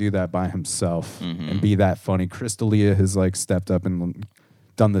he can do that by himself and be that funny. Chris D'Elia has like stepped up and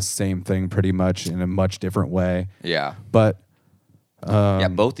done the same thing pretty much in a much different way. Yeah. But Yeah,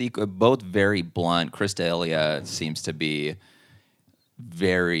 both very blunt. Chris D'Elia seems to be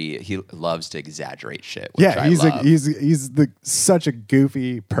he loves to exaggerate shit. Which yeah, I love. he's such a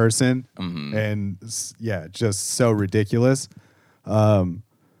goofy person and yeah, just so ridiculous.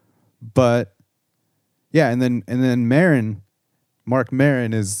 But yeah, and then Mark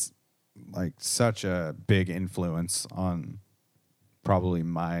Maron is like such a big influence on probably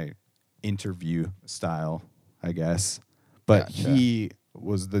my interview style, I guess. But Gotcha. he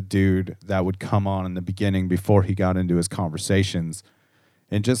was the dude that would come on in the beginning before he got into his conversations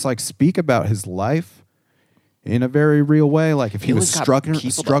and just like speak about his life in a very real way. Like if he was always got people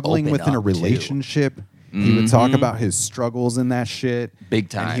to struggling open within a up, too. relationship, he would talk about his struggles in that shit.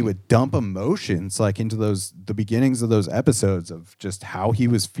 Big And he time. would dump emotions like into the beginnings of those episodes of just how he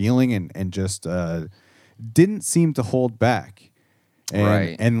was feeling and just didn't seem to hold back. And,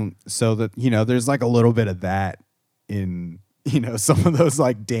 Right. And so that, there's like a little bit of that in, some of those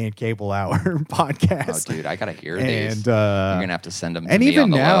like Dan Cable Hour Oh, podcasts. dude, I gotta hear And, these. You're gonna have to send them to And me even on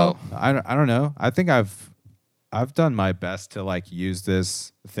the now, low. I don't know. I think I've done my best to like use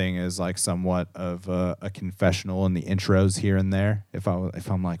this thing as like somewhat of a confessional in the intros here and there. If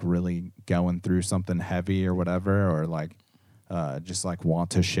I'm like really going through something heavy or whatever, or like just like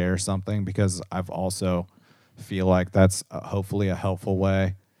want to share something, because I've also feel like that's hopefully a helpful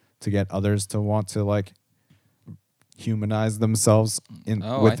way to get others to want to like humanize themselves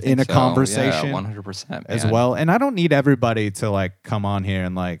within a conversation. Yeah, 100%. As man. well. And I don't need everybody to like come on here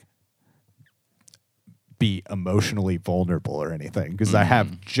and like be emotionally vulnerable or anything, because I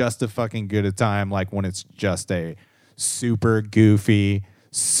have just a fucking good a time like when it's just a super goofy,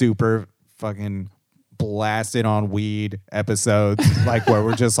 super fucking blasted on weed episodes like where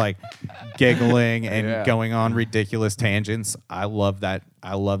we're just like giggling and going on ridiculous tangents. I love that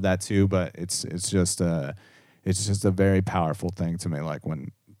too, but it's just a very powerful thing to me, like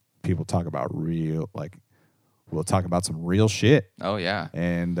when people talk about real, like we'll talk about some real shit. Oh yeah.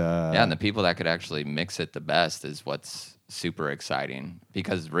 And Yeah, and the people that could actually mix it the best is what's super exciting,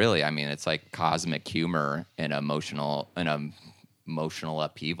 because really, I mean, it's like cosmic humor and emotional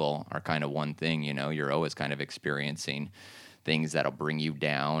upheaval are kind of one thing. You know, you're always kind of experiencing things that'll bring you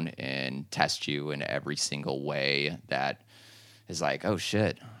down and test you in every single way that is like, oh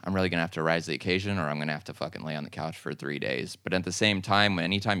shit, I'm really gonna have to rise to the occasion, or I'm gonna have to fucking lay on the couch for 3 days. But at the same time,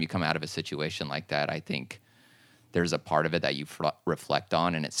 anytime you come out of a situation like that, I think there's a part of it that you reflect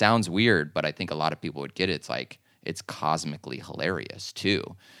on, and it sounds weird, but I think a lot of people would get it. It's like, it's cosmically hilarious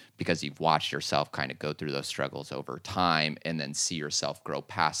too, because you've watched yourself kind of go through those struggles over time and then see yourself grow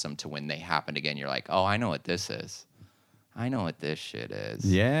past them to when they happen again. You're like, oh, I know what this is. I know what this shit is.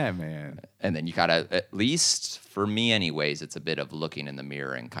 yeah, man. And then you gotta, at least for me anyways, it's a bit of looking in the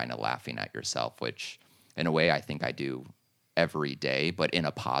mirror and kind of laughing at yourself, which in a way I think I do every day, but in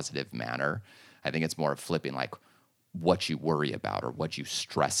a positive manner. I think it's more of flipping like what you worry about or what you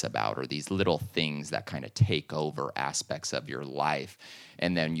stress about, or these little things that kind of take over aspects of your life.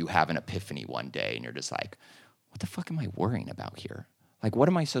 And then you have an epiphany one day and you're just like, what the fuck am I worrying about here? Like, what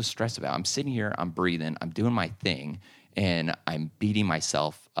am I so stressed about? I'm sitting here, I'm breathing, I'm doing my thing, and I'm beating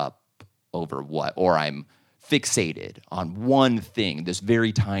myself up over what? Or I'm fixated on one thing, this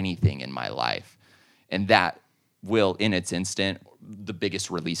very tiny thing in my life. And that will, in its instant, the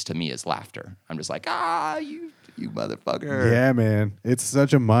biggest release to me is laughter. I'm just like, you motherfucker. Yeah, man. It's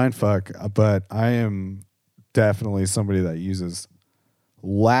such a mind fuck, but I am definitely somebody that uses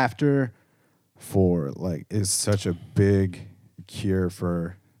laughter for, like, is such a big cure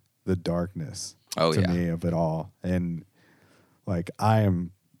for the darkness to me of it all. And like, I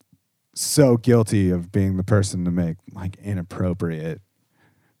am so guilty of being the person to make like inappropriate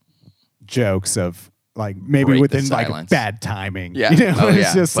jokes of like maybe Break the within like silence. bad timing. Yeah. You know, Oh, it's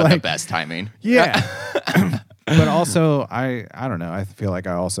yeah. just but like the best timing. yeah. But also I don't know. I feel like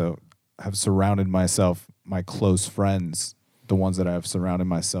I also have surrounded myself, my close friends, the ones that I've surrounded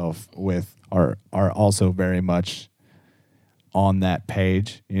myself with are also very much on that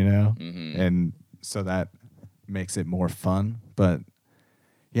page, you know? Mm-hmm. And so that makes it more fun. But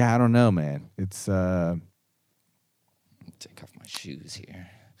yeah, I don't know, man. It's Take off my shoes here.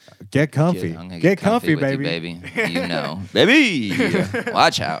 get comfy. I'm gonna Get comfy, with you, baby. You know. Baby.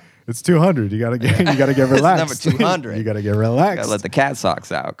 Watch out. It's 200. You gotta get relaxed. number 200. You gotta get relaxed. Gotta let the cat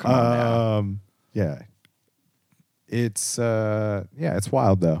socks out. Come on now. Yeah. It's it's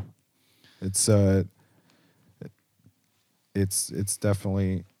wild though. It's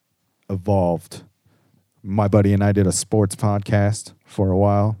definitely evolved. My buddy and I did a sports podcast for a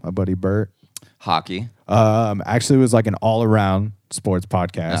while. My buddy Bert. Hockey. Actually, it was like an all-around sports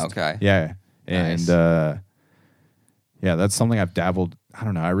podcast. Oh, okay. Yeah, and Nice. yeah, that's something I've dabbled. I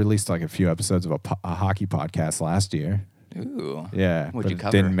don't know. I released like a few episodes of a hockey podcast last year. Ooh. Yeah, What'd but you it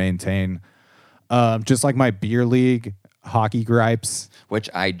cover? didn't maintain. Just like my beer league hockey gripes. Which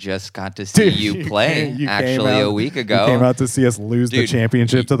I just got to see you play you came actually out- a week ago. You came out to see us lose the Dude,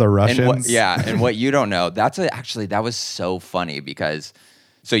 championship to the Russians. And what you don't know, that was so funny because,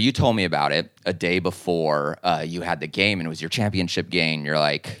 so you told me about it a day before you had the game, and it was your championship game. You're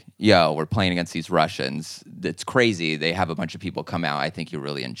like, yo, we're playing against these Russians. It's crazy. They have a bunch of people come out. I think you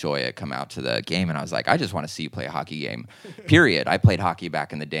really enjoy it. Come out to the game. And I was like, I just want to see you play a hockey game, period. I played hockey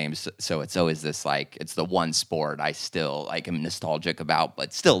back in the day, so it's always this like, it's the one sport I still like am nostalgic about,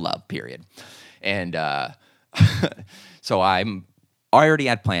 but still love, period. And so I already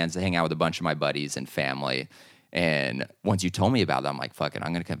had plans to hang out with a bunch of my buddies and family. And once you told me about it, I'm like, fuck it,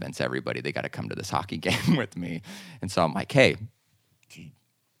 I'm going to convince everybody they got to come to this hockey game with me. And so I'm like, hey,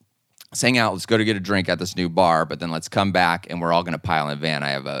 let's hang out. Let's go to get a drink at this new bar, but then let's come back and we're all going to pile in a van.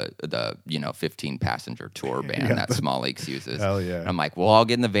 I have the 15 passenger tour van that Small Lakes uses. Hell yeah. And I'm like, we'll all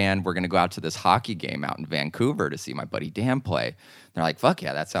get in the van. We're going to go out to this hockey game out in Vancouver to see my buddy Dan play. They're like, fuck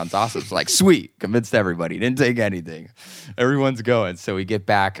yeah, that sounds awesome. It's like, sweet, convinced everybody. Didn't take anything. Everyone's going. So we get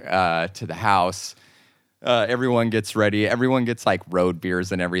back to the house. Everyone gets ready. Everyone gets like road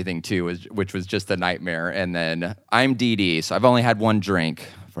beers and everything too, which was just a nightmare. And then I'm DD, so I've only had one drink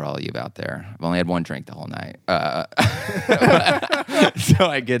for all of you out there. I've only had one drink the whole night. So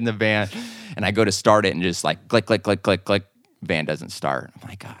I get in the van and I go to start it and just like click, click, click, click, click. Van doesn't start. I'm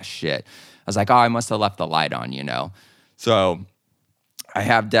like, oh shit. I was like, oh, I must have left the light on, you know? So I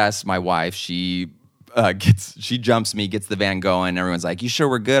have Des, my wife. She jumps me, gets the van going. Everyone's like, you sure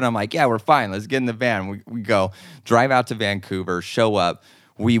we're good? I'm like, yeah, we're fine. Let's get in the van. We go, drive out to Vancouver, show up.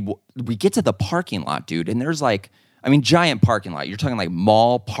 We get to the parking lot, dude, and there's like I mean, giant parking lot. You're talking like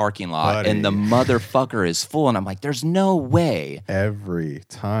mall parking lot, and the Buddy. motherfucker is full. And I'm like, there's no way. Every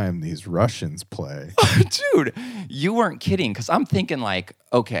time these Russians play, Dude, you weren't kidding. Because I'm thinking like,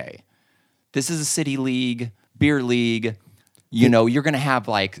 okay, this is a city league, beer league. You know, you're going to have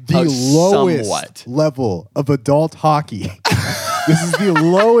like the a lowest somewhat. level of adult hockey. This is the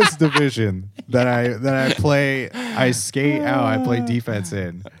lowest division that I play. I skate out. I play defense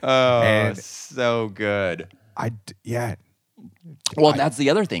in. Oh, And so good. yeah. Well, that's the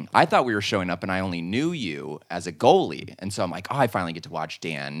other thing. I thought we were showing up and I only knew you as a goalie. And so I'm like, oh, I finally get to watch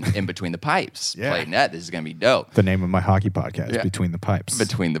Dan in between the pipes Yeah. play net. This is going to be dope. The name of my hockey podcast, Yeah. Between the Pipes.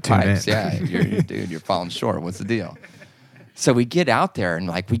 Between the Tune pipes. in. Yeah. Dude, you're falling short. What's the deal? So we get out there and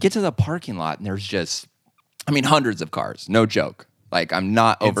like we get to the parking lot and there's just, I mean, hundreds of cars. No joke. Like I'm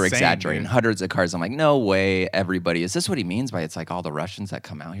not over exaggerating. dude. Hundreds of cars. I'm like, no way, everybody. Is this what he means by it's like all the Russians that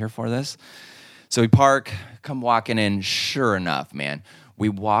come out here for this? So we park, come walking in. Sure enough, man, we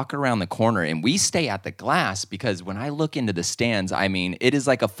walk around the corner and we stay at the glass because when I look into the stands, I mean, it is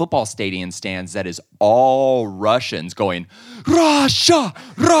like a football stadium stands that is all Russians going, Russia,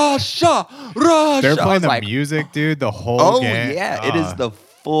 Russia, Russia. They're I playing was the like, music, dude. The whole oh, game. yeah. It is the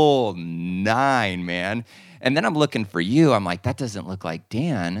full 9, man. And then I'm looking for you. I'm like, that doesn't look like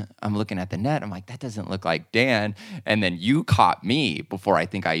Dan. I'm looking at the net. I'm like, that doesn't look like Dan. And then you caught me before I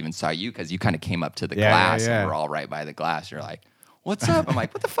think I even saw you because you kind of came up to the glass yeah. and we're all right by the glass. You're like, what's up? I'm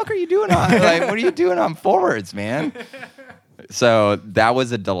like, what the fuck are you doing on? Like, what are you doing on forwards, man? So that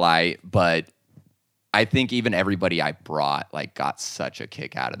was a delight. But I think even everybody I brought like got such a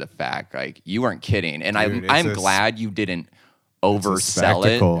kick out of the fact like you weren't kidding. And Dude, it's I'm a glad you didn't oversell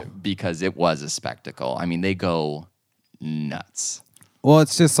spectacle. it because it was a spectacle. I mean, they go nuts. Well,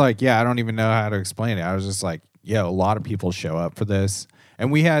 it's just like, yeah, I don't even know how to explain it. I was just like, yeah, a lot of people show up for this.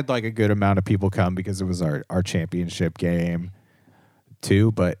 And we had like a good amount of people come because it was our championship game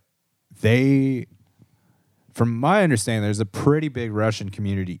too. But they, from my understanding, there's a pretty big Russian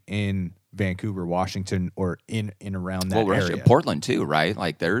community in Vancouver, Washington, or in and around that area. Portland too, right?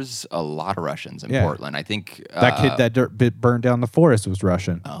 Like there's a lot of Russians in Yeah. Portland. I think That kid that burned down the forest was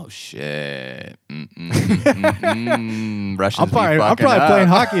Russian. Oh shit! Russians. I'm probably playing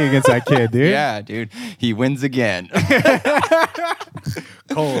hockey against that kid, dude. Yeah, dude. He wins again.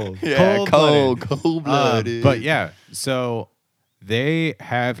 Cold. Yeah, Cold-blooded. cold-blooded. But yeah, so they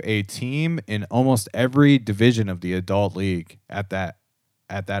have a team in almost every division of the adult league at that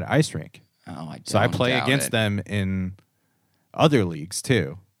ice rink. Oh, So I don't play doubt against it. them in other leagues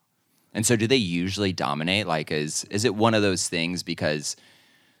too. And so do they usually dominate? Like is it one of those things because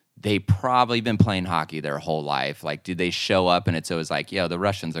they probably been playing hockey their whole life? Like do they show up and it's always like, yo, the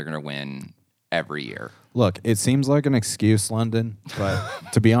Russians are going to win every year? Look, it seems like an excuse, London,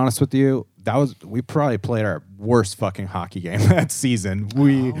 but to be honest with you, we probably played our worst fucking hockey game that season. Oh,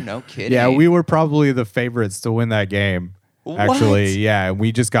 no kidding. Yeah, we were probably the favorites to win that game. Actually, What? yeah,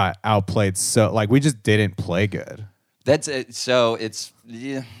 we just got outplayed. So, like, we just didn't play good That's it. So it's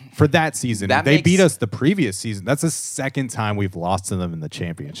yeah. for that season. That They makes- beat us the previous season. That's the second time we've lost to them in the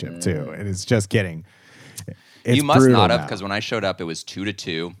championship too, and it's just getting. It's You must brutal not have now. because when I showed up, it was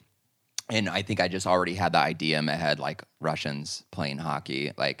 2-2. And I think I just already had the idea in my head, like Russians playing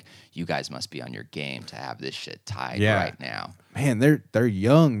hockey. Like you guys must be on your game to have this shit tied Yeah. right now. Man, they're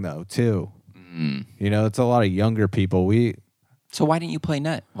young though too. You know, it's a lot of younger people. So why didn't you play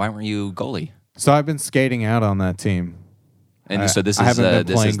net? Why weren't you goalie? So I've been skating out on that team. And I- so this I is haven't been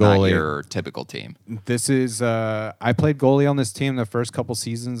this playing is not goalie. your typical team. This is I played goalie on this team the first couple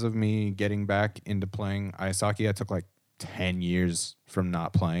seasons of me getting back into playing ice hockey. I took like 10 years from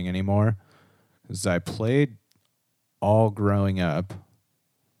not playing anymore. Because I played all growing up.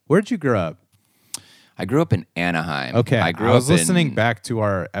 Where'd you grow up? I grew up in Anaheim. Okay. I grew was up listening in, back to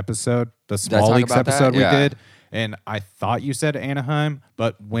our episode, the I Small talk Leagues about that? episode we Yeah. did. And I thought you said Anaheim,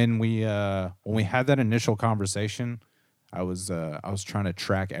 but when we had that initial conversation, I was trying to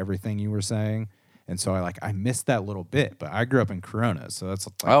track everything you were saying. And so I missed that little bit, but I grew up in Corona, so that's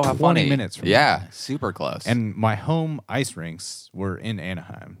like Oh, how 20 funny. minutes from Yeah, here. super close. And my home ice rinks were in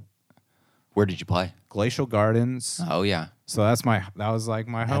Anaheim. where did you play? Glacial Gardens. Oh yeah. So that was like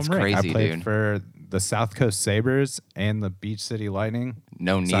my home That's rink. crazy, I played dude. for the South Coast Sabres and the Beach City Lightning.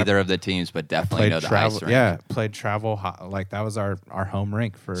 No, So I neither of the teams, but definitely know the travel. ice rink. Yeah, played travel. Like that was our home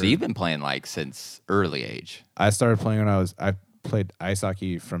rink for. So you've been playing like since early age. I started playing when I played ice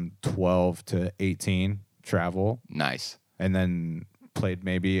hockey from 12 to 18. Travel, Nice. and then played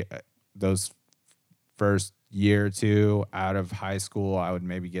maybe those first year or two out of high school. I would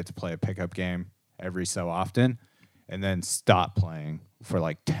maybe get to play a pickup game every so often, and then stop playing for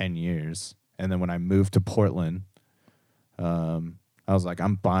like 10 years. And then when I moved to Portland I was like,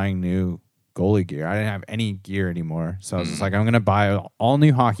 I'm buying new goalie gear. I didn't have any gear anymore. So I was just like, I'm going to buy all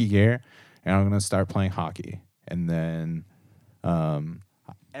new hockey gear and I'm going to start playing hockey. And then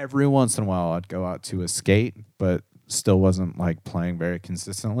every once in a while I'd go out to a skate, but still wasn't like playing very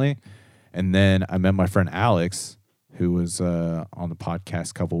consistently. And then I met my friend Alex, who was on the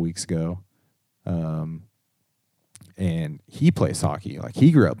podcast a couple weeks ago. And he plays hockey. Like,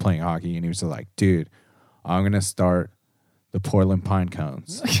 he grew up playing hockey, and he was just like, dude, I'm going to start the Portland Pine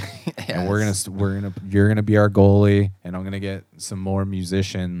Cones. And you're going to be our goalie, and I'm going to get some more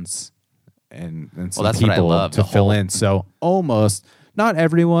musicians and some that's what I people love, to fill in. So almost, not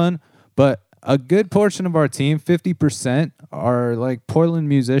everyone, but a good portion of our team, 50%, are like Portland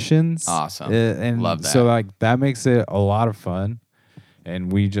musicians. Awesome. And Love that. So like that makes it a lot of fun,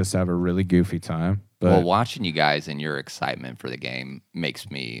 and we just have a really goofy time. But Well, watching you guys and your excitement for the game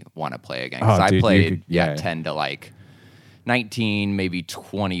makes me want to play again. Because Oh, I dude, you played, could- yeah. 10 to like 19, maybe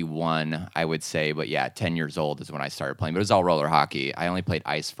 21, I would say. But yeah, 10 years old is when I started playing. But it was all roller hockey. I only played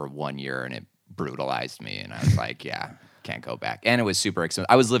ice for 1 year, and it brutalized me. And I was like, yeah, can't go back. And it was super expensive.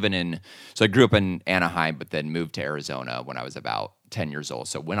 I was so I grew up in Anaheim, but then moved to Arizona when I was about 10 years old.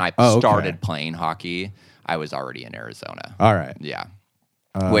 So when I started playing hockey, I was already in Arizona. all right. Yeah.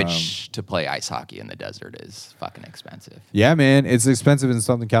 Which to play ice hockey in the desert is fucking expensive. Yeah, man, it's expensive in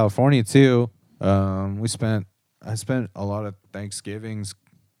Southern California too. I spent a lot of Thanksgivings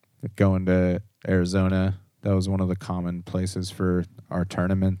going to Arizona. That was one of the common places for our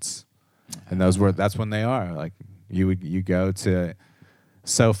tournaments, and that's when they are. Like you go to,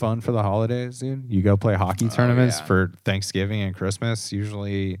 so fun for the holidays, dude. You go play hockey tournaments yeah. for Thanksgiving and Christmas,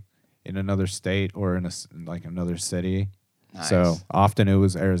 usually in another state or in another city. Nice. So often it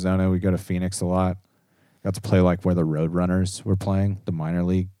was Arizona. We go to Phoenix a lot. Got to play like where the Roadrunners were playing, the minor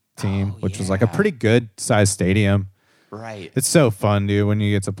league team, which was like a yeah. pretty good sized stadium. Right. It's so fun, dude, when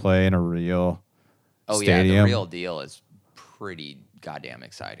you get to play in a real Oh stadium. yeah, the real deal is pretty goddamn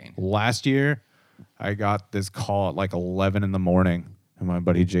exciting. Last year, I got this call at like 11 in the morning, and my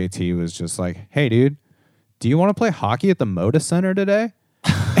buddy JT was just like, "Hey, dude, do you want to play hockey at the Moda Center today?"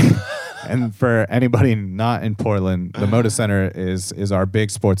 And for anybody not in Portland, the Moda Center is our big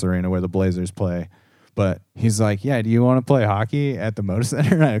sports arena where the Blazers play. But he's like, "Yeah, do you want to play hockey at the Moda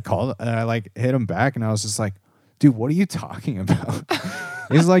Center?" And I called, and I like hit him back, and I was just like, "Dude, what are you talking about?"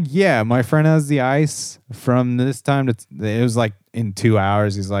 He's like, "Yeah, my friend has the ice from this time to it was like in 2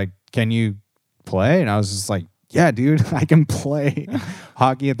 hours." He's like, "Can you play?" And I was just like, "Yeah, dude, I can play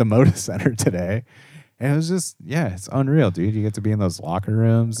hockey at the Moda Center today." And it was just, yeah, it's unreal, dude. You get to be in those locker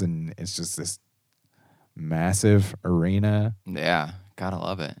rooms, and it's just this massive arena. Yeah, gotta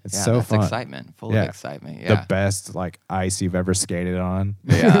love it. It's yeah, so that's fun. excitement, full Yeah. of excitement. Yeah, The best like ice you've ever skated on.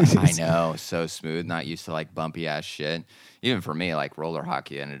 yeah, I know, so smooth. Not used to like bumpy ass shit. Even for me, like roller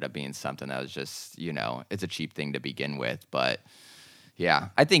hockey ended up being something that was just, it's a cheap thing to begin with, but yeah,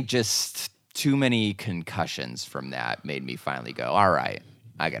 I think just too many concussions from that made me finally go, all right,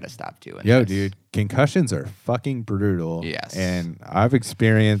 I gotta stop doing Yo, this. dude, concussions are fucking brutal. Yes. And I've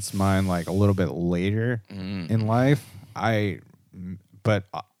experienced mine like a little bit later in life. But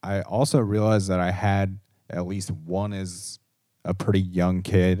I also realized that I had at least one as a pretty young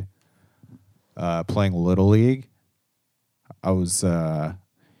kid playing Little League. I was,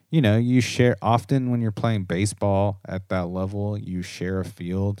 you share often when you're playing baseball at that level, you share a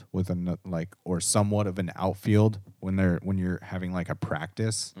field with or somewhat of an outfield when you're having like a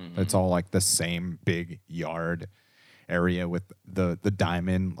practice. It's all like the same big yard area with the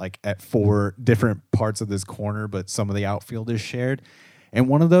diamond like at 4 different parts of this corner, but some of the outfield is shared. And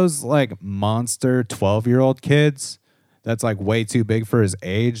one of those like monster 12-year-old kids that's like way too big for his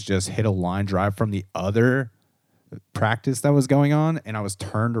age just hit a line drive from the other practice that was going on, and I was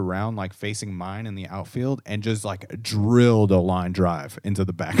turned around like facing mine in the outfield and just like drilled a line drive into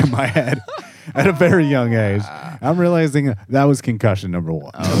the back of my head at a very young age. I'm realizing that was concussion number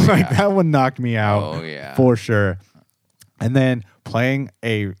 1. Like that one knocked me out for sure. And then playing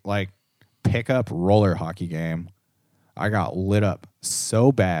a like pickup roller hockey game, I got lit up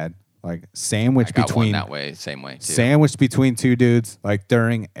so bad, like sandwiched I got between one that way, same way too. sandwiched between 2 dudes, like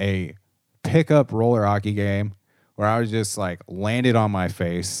during a pickup roller hockey game, where I was just like landed on my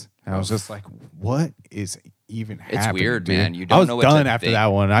face. And I was just like, what is even happening? It's weird, dude? man. You don't I was know what to done after think. that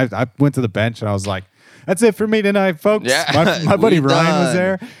one. I went to the bench and I was like, that's it for me tonight, folks. Yeah, My buddy we Ryan was done.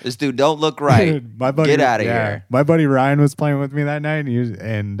 there. This dude don't look right. Get out of here. My buddy Ryan was playing with me that night,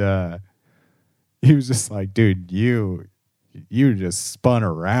 and he was just like, dude, you you just spun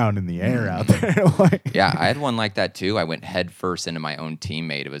around in the air out there. Like, Yeah, I had one like that too. I went head first into my own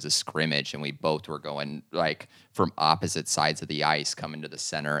teammate. It was a scrimmage, and we both were going like from opposite sides of the ice, coming to the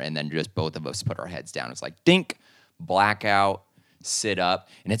center, and then just both of us put our heads down. It's like dink, blackout, sit up,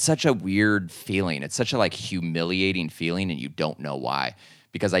 and it's such a weird feeling. It's such a like humiliating feeling, and you don't know why.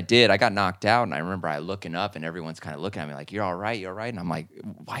 Because I got knocked out, and I remember I looking up, and everyone's kind of looking at me like, "You're all right, you're all right." And I'm like,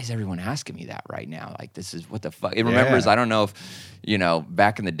 "Why is everyone asking me that right now? Like, this is what the fuck." It remembers. I don't know if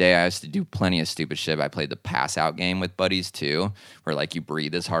back in the day, I used to do plenty of stupid shit. I played the pass out game with buddies too, where like you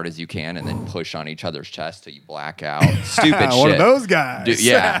breathe as hard as you can and then push on each other's chest till you black out. Stupid shit. One of those guys.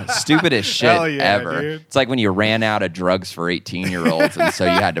 Yeah, stupidest shit Hell yeah, ever. dude. It's like when you ran out of drugs for 18-year-olds, and so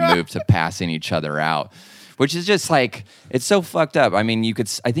you had to move to passing each other out. Which is just like, it's so fucked up. I mean,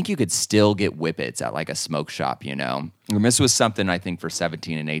 I think you could still get whippets at like a smoke shop, And this was something I think for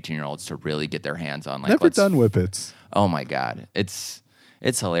 17 and 18-year-olds to really get their hands on. Like, Never done whippets. Oh my God. It's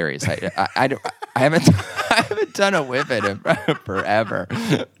hilarious. I haven't done a whippet in forever.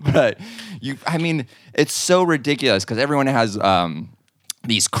 But it's so ridiculous because everyone has,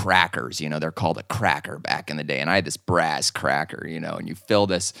 these crackers, they're called a cracker back in the day. And I had this brass cracker, and you fill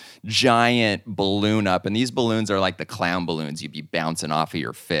this giant balloon up. And these balloons are like the clown balloons you'd be bouncing off of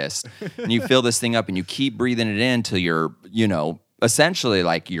your fist. And you fill this thing up and you keep breathing it in till you're, essentially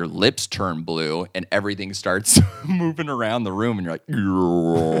like your lips turn blue and everything starts moving around the room. And you're like,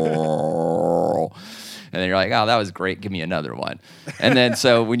 and then you're like, oh, that was great. Give me another one. And then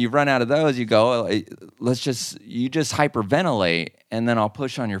so when you run out of those, you go, you just hyperventilate, and then I'll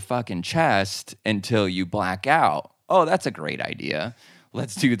push on your fucking chest until you black out. Oh, that's a great idea.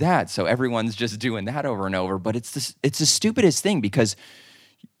 Let's do that. So everyone's just doing that over and over. But it's the stupidest thing because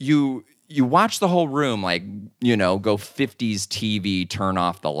you watch the whole room like, go 50s TV, turn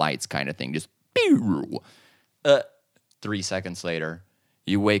off the lights kind of thing. Just 3 seconds later,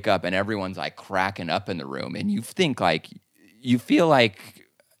 you wake up and everyone's like cracking up in the room, and you feel like,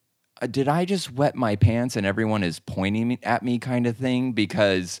 did I just wet my pants and everyone is pointing at me kind of thing?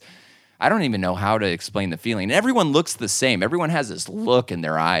 Because I don't even know how to explain the feeling. And everyone looks the same. Everyone has this look in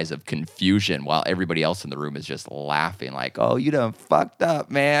their eyes of confusion while everybody else in the room is just laughing like, oh, you done fucked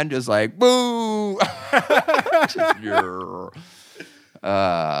up, man. Just like, boo.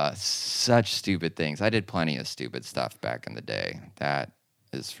 Such stupid things. I did plenty of stupid stuff back in the day. That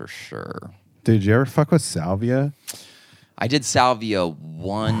is for sure. Did you ever fuck with salvia? I did salvia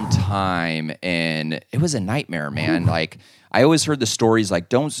one time, and it was a nightmare, man. Like I always heard the stories like,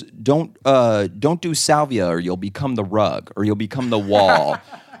 don't do salvia or you'll become the rug or you'll become the wall.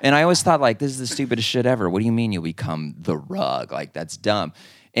 And I always thought like, this is the stupidest shit ever. What do you mean you'll become the rug? Like that's dumb.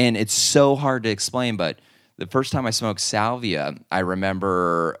 And it's so hard to explain. But the first time I smoked salvia, I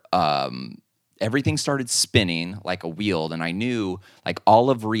remember everything started spinning like a wheel, and I knew like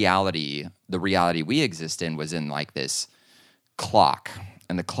all of reality, the reality we exist in, was in like this clock,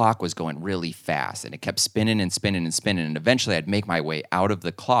 and the clock was going really fast, and it kept spinning and spinning and spinning, and eventually I'd make my way out of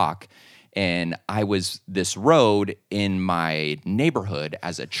the clock, and I was this road in my neighborhood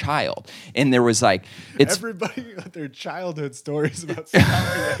as a child, and there was like Everybody got their childhood stories about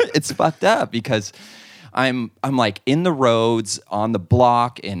salvia. It's fucked up because I'm like in the roads on the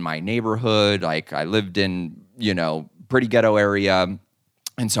block in my neighborhood. Like I lived in, pretty ghetto area.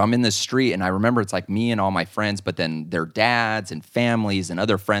 And so I'm in this street, and I remember it's like me and all my friends, but then their dads and families and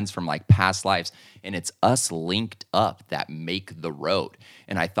other friends from like past lives. And it's us linked up that make the road.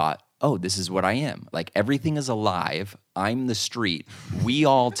 And I thought, oh, this is what I am. Like everything is alive. I'm the street. We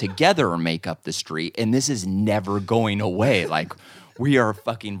all together make up the street. And this is never going away. Like, we are a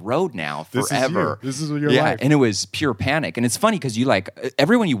fucking road now forever. This is your yeah, life. and it was pure panic. And it's funny because you like,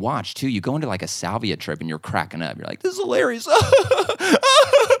 everyone you watch too, you go into like a salvia trip and you're cracking up. You're like, this is hilarious.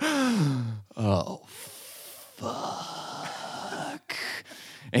 Oh, fuck.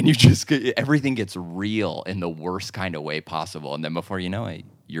 And you just get, everything gets real in the worst kind of way possible. And then before you know it,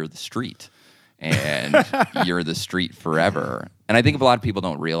 you're the street. And you're the street forever. And I think a lot of people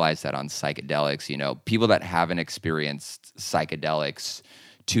don't realize that on psychedelics, people that haven't experienced psychedelics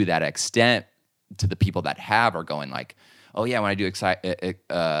to that extent, to the people that have, are going like, oh yeah, when I do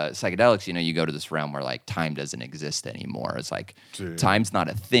psychedelics, you go to this realm where like time doesn't exist anymore. It's like time's not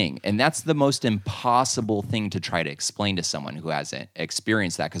a thing. And that's the most impossible thing to try to explain to someone who hasn't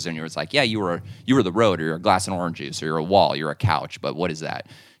experienced that. Because then you're like, yeah, you were the road, or you're a glass of orange juice, or you're a wall, you're a couch. But what is that?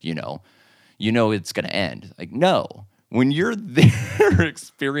 It's going to end. Like, no. When you're there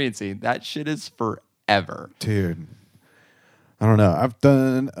experiencing, that shit is forever. Dude, I don't know. I've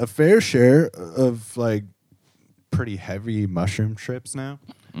done a fair share of like pretty heavy mushroom trips now.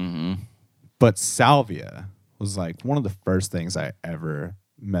 Mm-hmm. But salvia, was like one of the first things I ever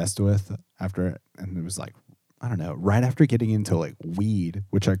messed with after, and it was like, I don't know, right after getting into like weed,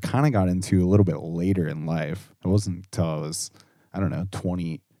 which I kind of got into a little bit later in life. It wasn't until I was, I don't know,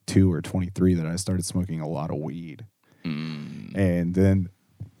 22 or 23 that I started smoking a lot of weed. And then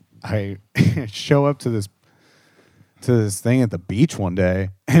I show up to this thing at the beach one day,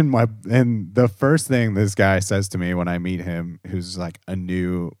 and the first thing this guy says to me when I meet him, who's like a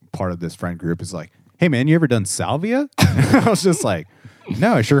new part of this friend group, is like, "Hey man, you ever done salvia?" I was just like,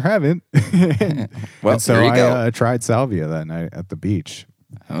 "No, I sure haven't." Well, and so there you go. I tried salvia that night at the beach.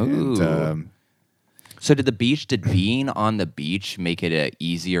 Ooh. And, So did being on the beach make it an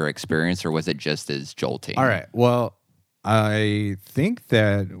easier experience, or was it just as jolting? all right, well, I think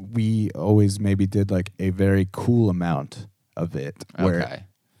that we always maybe did like a very cool amount of it. Where Okay.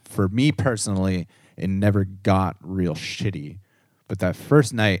 for me personally, it never got real shitty. But that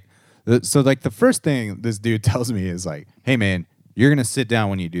first night, so like the first thing this dude tells me is like, "Hey man, you're gonna sit down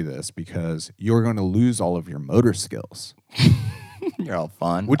when you do this because you're gonna lose all of your motor skills," You're all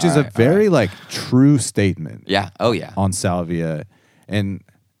fun. which All is a right, very all right. like true statement. Yeah. Oh, yeah. On salvia, and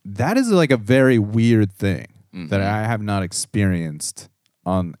that is like a very weird thing that I have not experienced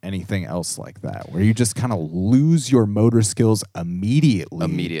on anything else like that, where you just kind of lose your motor skills immediately.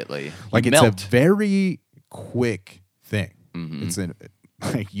 Immediately. Like You it's melt. a very quick thing. It's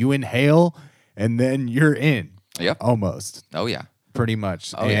like you inhale and then you're in. Yep. Almost, Oh, yeah. pretty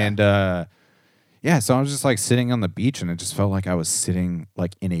much. Oh, yeah. And yeah, so I was just like sitting on the beach, and it just felt like I was sitting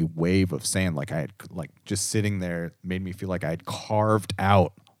like in a wave of sand. Like I had like just sitting there made me feel like I had carved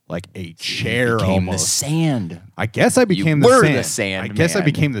out like a chair Became the almost. sand. I guess I became were the the sand. sand I guess I man.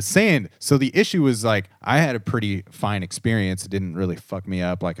 became the sand. So the issue was like I had a pretty fine experience. It didn't really fuck me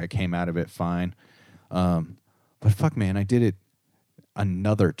up. Like I came out of it fine. But fuck, man, I did it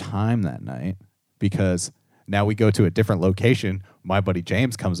another time that night because now we go to a different location. My buddy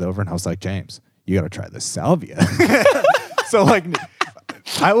James comes over, and I was like, "James, you got to try this salvia." So like,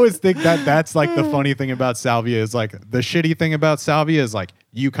 I always think that that's like the funny thing about salvia is like the shitty thing about salvia is like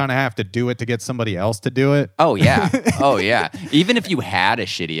you kind of have to do it to get somebody else to do it. Oh yeah, oh yeah. Even if you had a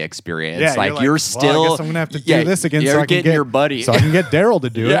shitty experience, like you're well, still. I guess I'm gonna have to yeah, do this again. You're So I can getting get your buddy. so I can get Daryl to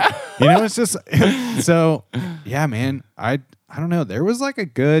do Yeah. it. You know, it's just so. Yeah, man. I don't know. There was like a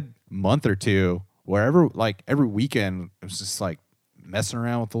good month or two wherever like every weekend it was just like messing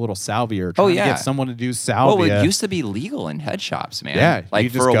around with a little salvia or trying to yeah. get someone to do salvia. Well, it used to be legal in head shops, man. Yeah, like you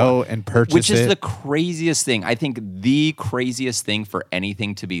just for a go while. and purchase which is it. the craziest thing. I think the craziest thing for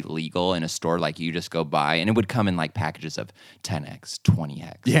anything to be legal in a store, like you just go buy, and it would come in like packages of 10x,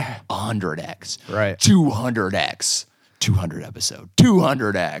 20x, Yeah. 100x, Right. 200x, 200 episode,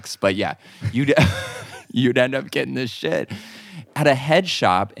 200x. But yeah, you'd end up getting this shit at a head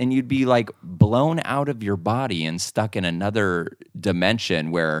shop, and you'd be like blown out of your body and stuck in another dimension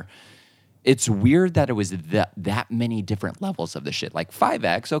where it's weird that it was that many different levels of the shit. Like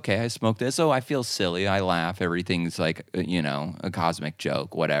 5X, okay, I smoke this. Oh, I feel silly. I laugh. Everything's like, a cosmic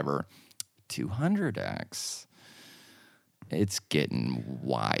joke, whatever. 200X, it's getting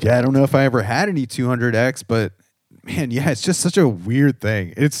wild. Yeah, I don't know if I ever had any 200X, but man, yeah, it's just such a weird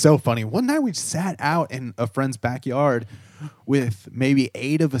thing. It's so funny. One night we sat out in a friend's backyard with maybe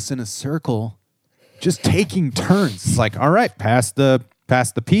 8 of us in a circle, just taking turns. It's like, all right, pass the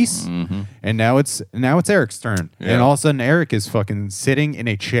piece, and now it's Eric's turn, Yeah. and all of a sudden Eric is fucking sitting in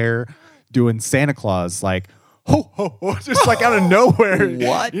a chair doing Santa Claus, like ho ho ho, just like out of nowhere.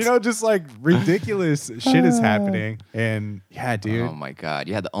 What? Just like ridiculous shit is happening, and yeah, dude. Oh my God.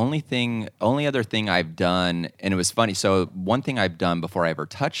 Yeah, the only other thing I've done, and it was funny. So one thing I've done before I ever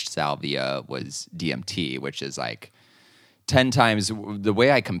touched salvia was DMT, which is like 10 times. The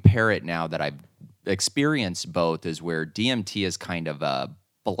way I compare it now that I've experienced both is where DMT is kind of a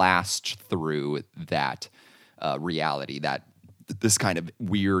blast through that reality, that this kind of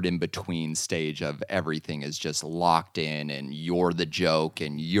weird in-between stage of everything is just locked in and you're the joke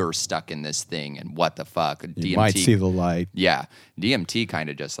and you're stuck in this thing and what the fuck. You might see the light. Yeah. DMT kind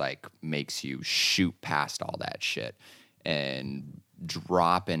of just like makes you shoot past all that shit and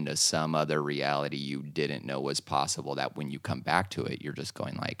drop into some other reality you didn't know was possible, that when you come back to it, you're just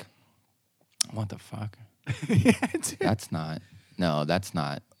going like, what the fuck? That's not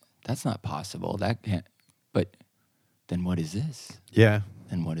possible. That can't, but then what is this? Yeah.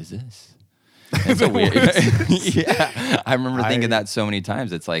 And what is this? It's a weird. Yeah, I remember thinking that so many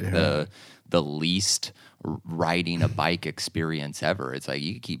times. It's like the least riding a bike experience ever. It's like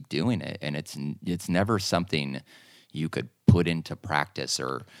you keep doing it, and it's never something you could put into practice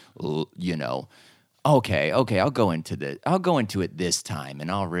or okay, I'll go into it this time,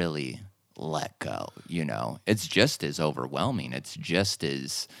 and I'll really let go. You know, it's just as overwhelming. It's just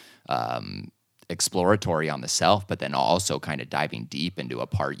as exploratory on the self, but then also kind of diving deep into a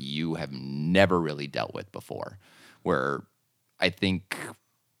part you have never really dealt with before. Where I think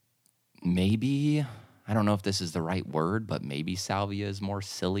maybe, I don't know if this is the right word, but maybe salvia is more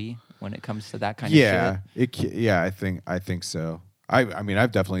silly when it comes to that kind of shit. I think so. I mean,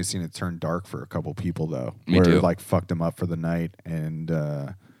 I've definitely seen it turn dark for a couple people though. Me where too. It like fucked them up for the night, and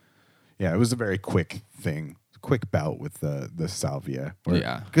yeah, it was a very quick thing, quick bout with the salvia.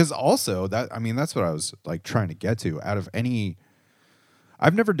 Yeah. Because also that, I mean, that's what I was like trying to get to. Out of any,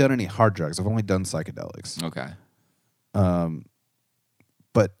 I've never done any hard drugs. I've only done psychedelics. Okay.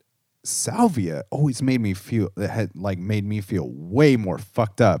 But salvia always made me feel, it had like made me feel way more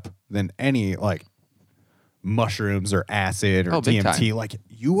fucked up than any like mushrooms or acid or big DMT. time. Like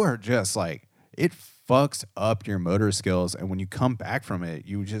you are just like, it fucks up your motor skills, and when you come back from it,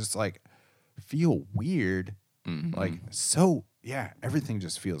 you just like feel weird. Like so, yeah, everything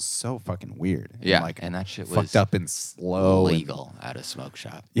just feels so fucking weird. Yeah, like and that shit was fucked up and slow. and- legal at a smoke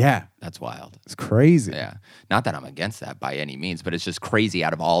shop. yeah, That's wild. it's crazy. Yeah. Not that I'm against that by any means, but it's just crazy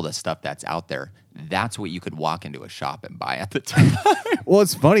out of all the stuff that's out there. That's what you could walk into a shop and buy at the time. Well,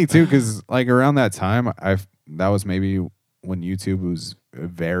 it's funny too because like around that time, that was maybe when YouTube was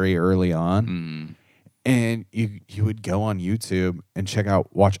very early on, and you would go on YouTube and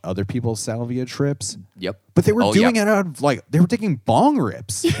watch other people's salvia trips. Yep. But they were Oh, doing yep. it out of like they were taking bong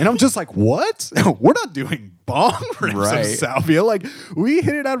rips, and I'm just like, what? We're not doing bong rips Right. of salvia. Like we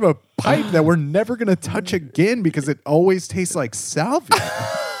hit it out of a pipe that we're never gonna touch again because it always tastes like salvia.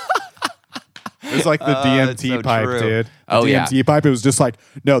 It was like the it's DMT so pipe, true. dude. The Oh, yeah. DMT pipe. It was just like,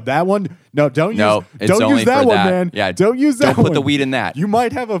 no, that one. No, don't No, use. it's Don't only use that for one, that. man. Yeah, don't use that don't one. put the weed in that. You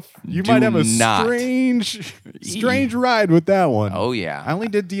might have a. You Do might have a not. strange ride with that one. Oh, yeah. I only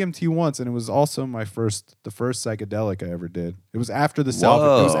did DMT once, and it was also the first psychedelic I ever did. It was after the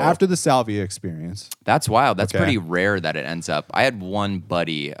salvia. It was Whoa. after the salvia experience. That's wild. That's Okay. pretty rare that it ends up. I had one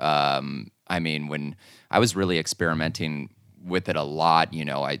buddy. I mean, when I was really experimenting with it a lot, you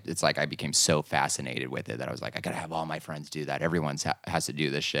know, it's like I became so fascinated with it that I was like, I gotta have all my friends do that. Everyone has to do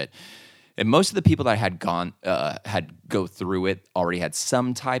this shit. And most of the people that had go through it already had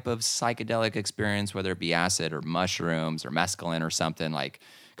some type of psychedelic experience, whether it be acid or mushrooms or mescaline or something like.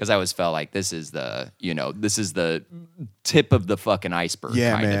 Because I always felt like this is the tip of the fucking iceberg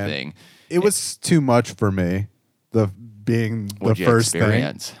kind of thing. It was too much for me. Being the What'd you first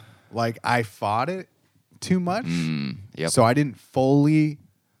experience? thing. Like I fought it too much. Yep. So I didn't fully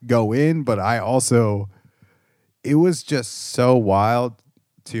go in, but it was just so wild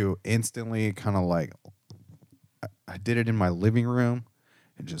to instantly kind of like, I did it in my living room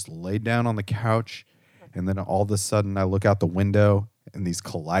and just laid down on the couch. And then all of a sudden I look out the window and these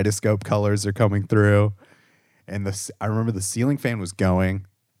kaleidoscope colors are coming through. And I remember the ceiling fan was going.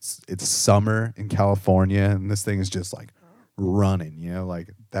 It's summer in California, and this thing is just like running, you know,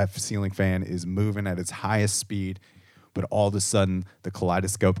 like that ceiling fan is moving at its highest speed, but all of a sudden the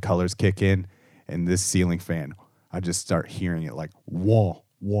kaleidoscope colors kick in, and this ceiling fan, I just start hearing it like wah,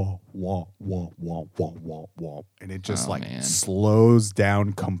 wah, wah, wah, wah, wah, wah, wah, and it just man. slows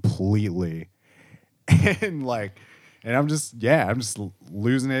down completely, and I'm just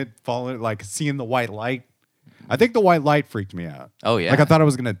losing it, following it, like seeing the white light. I think the white light freaked me out. Oh, yeah. Like I thought I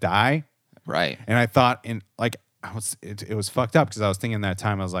was gonna die. Right. And I thought, it was fucked up because I was thinking that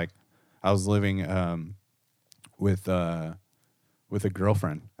time I was living with a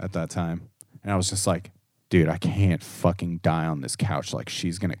girlfriend at that time, and I was just like, dude, I can't fucking die on this couch. Like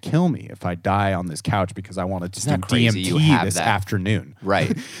she's gonna kill me if I die on this couch because I wanted to do Isn't that crazy you DMT have this that? afternoon.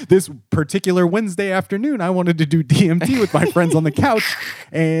 Right. This particular Wednesday afternoon, I wanted to do DMT with my friends on the couch,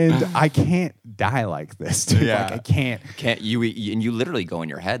 and I can't die like this, dude. Yeah. Like I can't. And you literally go in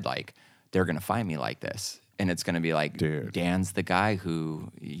your head like, they're gonna find me like this, and it's gonna be like, Dude. Dan's the guy who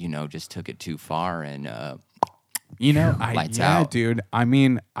just took it too far, and lights out. Dude. I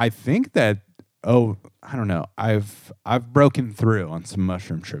mean, I think that. Oh, I don't know. I've broken through on some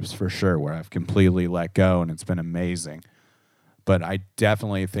mushroom trips for sure, where I've completely let go, and it's been amazing. But I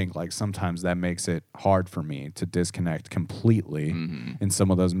definitely think like sometimes that makes it hard for me to disconnect completely in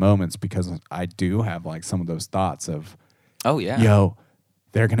some of those moments, because I do have like some of those thoughts of, oh yeah, yo,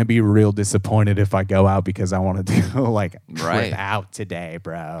 they're gonna be real disappointed if I go out because I want to do like Right. trip out today,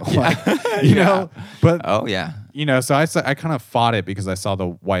 bro. Like, you know, but oh yeah, so I kind of fought it because I saw the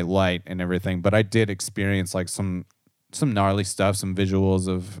white light and everything, but I did experience like some gnarly stuff, some visuals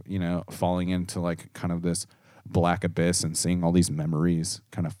of, falling into like kind of this black abyss and seeing all these memories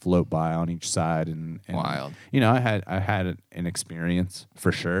kind of float by on each side, and Wild. I had an experience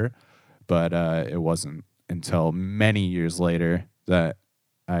for sure, but it wasn't until many years later that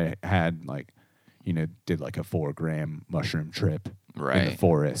I had did like a 4-gram mushroom trip in the Right.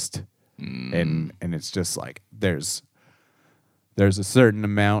 forest, and it's just like there's a certain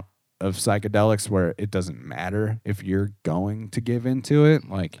amount of psychedelics where it doesn't matter if you're going to give into it,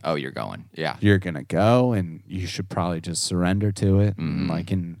 like Oh, you're going. Yeah. you're gonna go, and you should probably just surrender to it,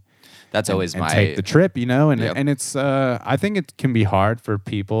 and That's always and my take the trip, and Yep. and it's I think it can be hard for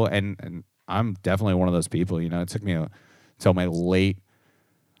people, and I'm definitely one of those people. It took me until my late,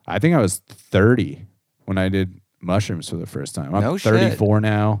 I think I was 30 when I did mushrooms for the first time. I'm No shit. 34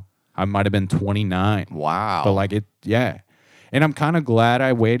 now. I might have been 29. Wow. But and I'm kind of glad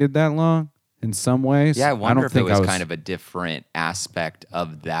I waited that long in some ways. Yeah, I wonder don't if it think was, I kind of a different aspect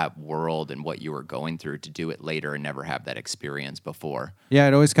of that world and what you were going through to do it later and never have that experience before. Yeah,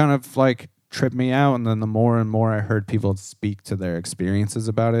 it always kind of like tripped me out. And then the more and more I heard people speak to their experiences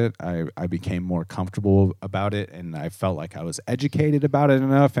about it, I became more comfortable about it. And I felt like I was educated about it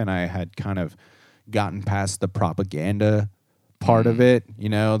enough. And I had kind of gotten past the propaganda part of it,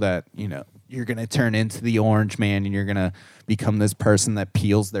 that, you're going to turn into the orange man and you're going to become this person that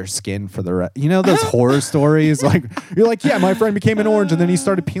peels their skin for the rest. Those horror stories, like you're like, yeah, my friend became an orange and then he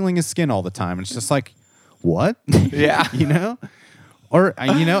started peeling his skin all the time. And it's just like, what? Yeah. Or,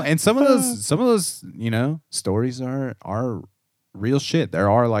 and some of those, stories are real shit. There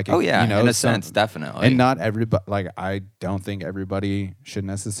are like, Oh yeah, in a some- sense, definitely. And not everybody, like, I don't think everybody should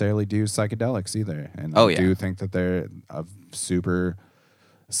necessarily do psychedelics either. And Oh, I yeah. do think that they're a super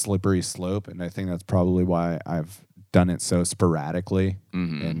slippery slope. And I think that's probably why I've done it so sporadically.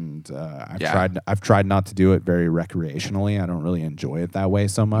 And Yeah. I've tried not to do it very recreationally. I don't really enjoy it that way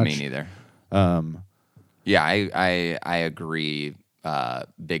so much. Me neither. Yeah, I agree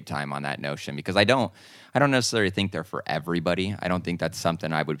big time on that notion because I don't necessarily think they're for everybody. I don't think that's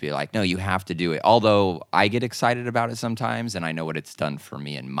something I would be like, no, you have to do it. Although I get excited about it sometimes, and I know what it's done for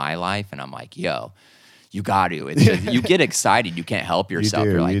me in my life, and I'm like, yo, you got to. It's just, you get excited, you can't help yourself. do,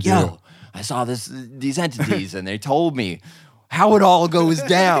 You're you like, do. yo, I saw these entities, and they told me how it all goes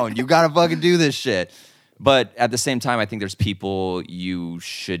down. You got to fucking do this shit. But at the same time, I think there's people you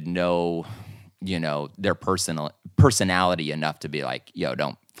should know, their personality enough to be like, yo,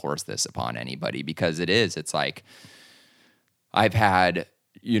 don't force this upon anybody because it's like I've had,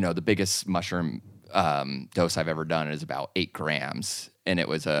 the biggest mushroom dose I've ever done is about 8 grams. And it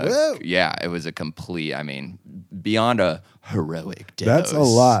was it was a complete, beyond a heroic dose. That's a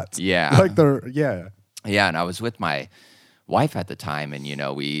lot. Yeah. Like Yeah, and I was with my wife at the time, and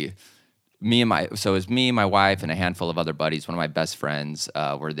it was me, my wife, and a handful of other buddies. One of my best friends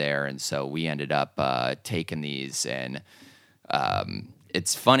were there, and so we ended up taking these. And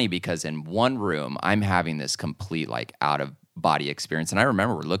it's funny because in one room, I'm having this complete out of body experience, and I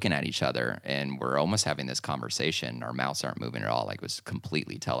remember we're looking at each other, and we're almost having this conversation. Our mouths aren't moving at all; it was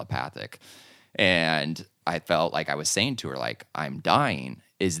completely telepathic. And I felt like I was saying to her, like, I'm dying.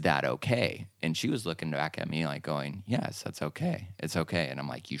 Is that okay? And she was looking back at me like going, yes, that's okay. It's okay. And I'm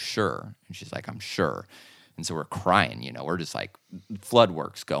like, you sure? And she's like, I'm sure. And so we're crying, we're just like flood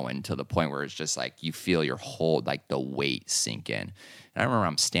works going to the point where it's just like you feel your whole, like the weight sink in. And I remember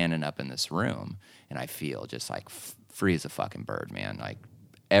I'm standing up in this room and I feel just like free as a fucking bird, man. Like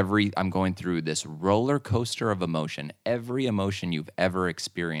I'm going through this roller coaster of emotion, every emotion you've ever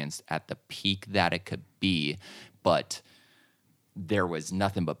experienced at the peak that it could be, but there was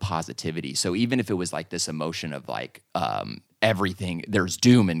nothing but positivity. So even if it was like this emotion of like everything, there's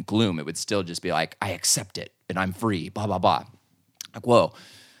doom and gloom, it would still just be like, I accept it and I'm free, blah, blah, blah. Like, whoa.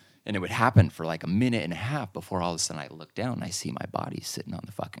 And it would happen for like a minute and a half before all of a sudden I look down and I see my body sitting on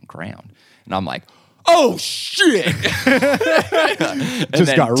the fucking ground. And I'm like, oh shit. And Just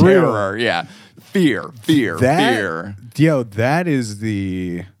then got real. terror, yeah. Fear. Yo, that is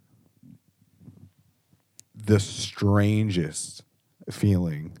the strangest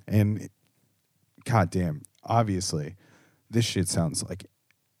feeling. And goddamn, obviously, this shit sounds like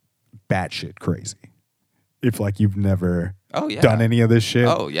batshit crazy. If like you've never done any of this shit,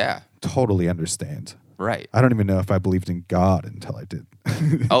 Oh yeah. totally understand. Right. I don't even know if I believed in God until I did.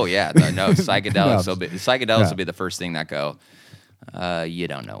 Oh yeah, no, psychedelics. No. Psychedelics Yeah. will be the first thing that go. You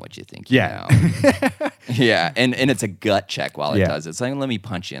don't know what you think. Yeah. You know. Yeah, and it's a gut check while it Yeah. does. It's like, let me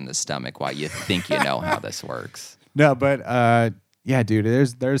punch you in the stomach while you think you know how this works. No, but yeah, dude,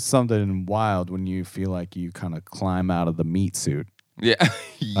 there's something wild when you feel like you kind of climb out of the meat suit. Yeah.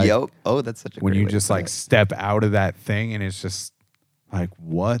 Yup. Oh, that's such a When great you way to just put like it. step out of that thing and it's just like,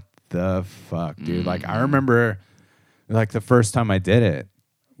 what the fuck, dude? Like I remember like the first time I did it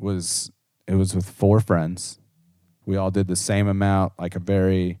was with 4 friends. We all did the same amount, like a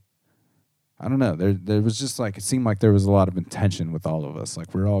very I don't know. There was just like, it seemed like there was a lot of intention with all of us.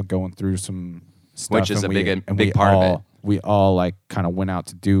 Like we're all going through some stuff, Which is and a big part of it. We all like kind of went out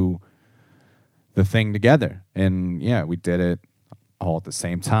to do the thing together, and yeah, we did it all at the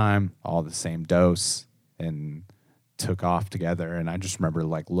same time, all the same dose, and took off together. And I just remember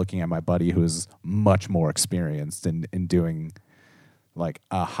like looking at my buddy who was much more experienced in doing like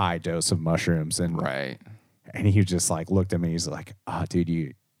a high dose of mushrooms, and Right. and he just like looked at me. He's like, "Oh, dude,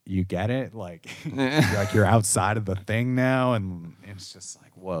 you get it? Like, like you're outside of the thing now." And it's just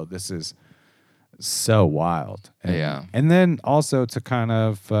like, whoa, this is so wild. And, Yeah. And then also to kind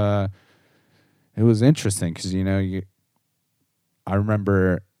of, it was interesting because I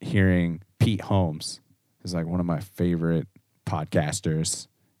remember hearing Pete Holmes is like one of my favorite podcasters.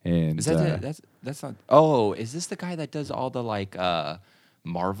 And Is that that's not? Oh, is this the guy that does all the like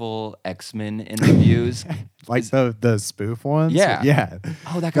Marvel X-Men interviews? like the spoof ones? Yeah. Yeah.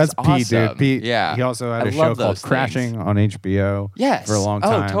 Oh, that guy's That's Pete, awesome. dude. Pete, Yeah. he also had I a show love called those Crashing things. on HBO Yes. for a long Oh,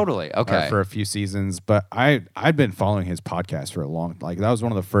 time. totally. Okay. For a few seasons. But I'd been following his podcast for a long, like that was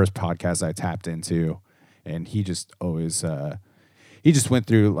one of the first podcasts I tapped into. And he just always, he just went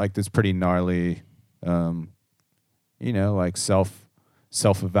through like this pretty gnarly, like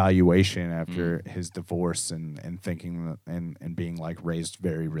self-evaluation after his divorce and thinking and being like raised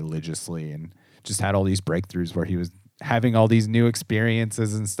very religiously, and just had all these breakthroughs where he was having all these new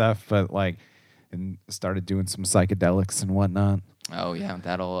experiences and stuff, but like, and started doing some psychedelics and whatnot. Oh yeah,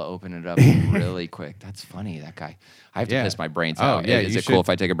 that'll open it up really quick. That's funny. That guy. I have to Yeah. piss my brains Oh, out. yeah, Is you it cool should- if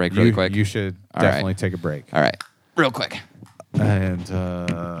I take a break really quick? You should All right. definitely take a break. All right, real quick. And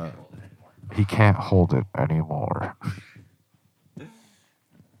he can't hold it anymore.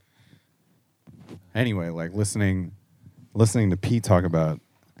 Anyway, like listening to Pete talk about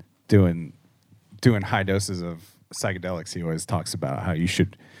doing high doses of psychedelics, he always talks about how you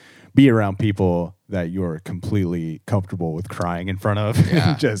should be around people that you're completely comfortable with crying in front of.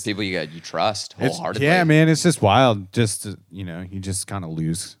 Yeah, just people you trust it's- wholeheartedly. yeah, man, it's just wild. Just you just kind of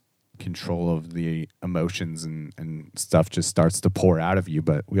lose control of the emotions, and stuff just starts to pour out of you.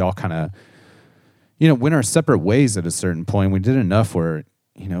 But we all kind of, went our separate ways at a certain point. We did enough where,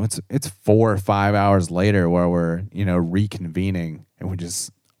 it's 4 or 5 hours later where we're, reconvening, and we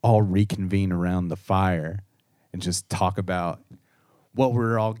just all reconvene around the fire and just talk about what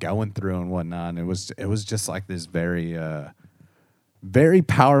we're all going through and whatnot. And it was just like this very, very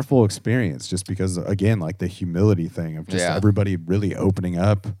powerful experience, just because, again, like the humility thing of just Yeah. everybody really opening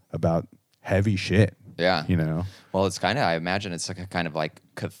up about heavy shit. Yeah. Well, it's kind of, I imagine it's like a kind of like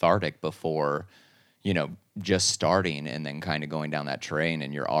cathartic before, just starting and then kind of going down that train,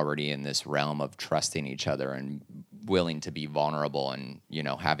 and you're already in this realm of trusting each other and willing to be vulnerable, and,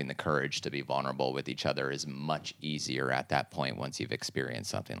 having the courage to be vulnerable with each other is much easier at that point once you've experienced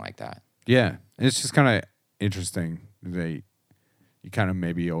something like that. yeah, it's just kind of interesting that you kind of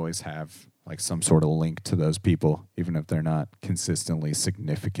maybe always have like some sort of link to those people, even if they're not consistently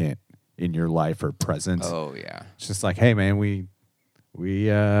significant in your life or present. Oh, yeah. It's just like, hey, man, we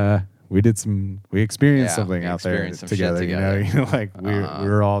experienced Yeah, something we out there experienced some together, shit like we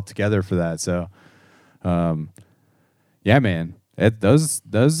were all together for that. So, yeah, man, those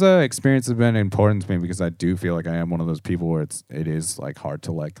experiences have been important to me, because I do feel like I am one of those people where it is like hard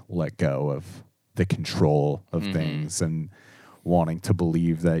to like let go of the control of things, and wanting to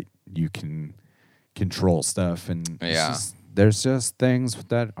believe that you can control stuff. And Yeah. there's just things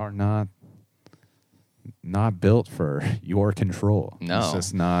that are not built for your control. No. It's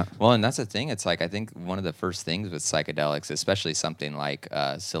just not. Well, and that's the thing. It's like, I think one of the first things with psychedelics, especially something like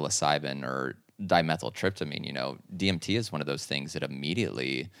psilocybin or dimethyltryptamine, DMT is one of those things that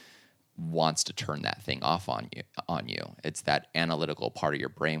immediately wants to turn that thing off on you. It's that analytical part of your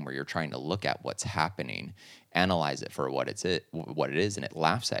brain where you're trying to look at what's happening, analyze it for what it is, and it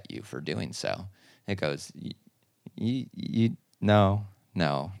laughs at you for doing so. It goes, no,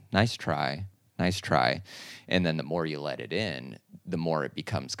 nice try. And then the more you let it in, the more it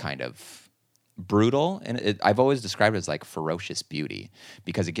becomes kind of brutal. And I've always described it as like ferocious beauty,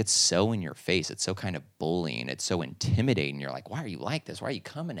 because it gets so in your face. It's so kind of bullying. It's so intimidating. You're like, why are you like this? Why are you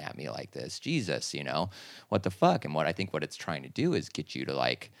coming at me like this? Jesus, what the fuck? And what it's trying to do is get you to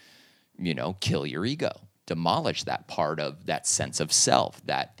like, kill your ego. Demolish that part of that sense of self,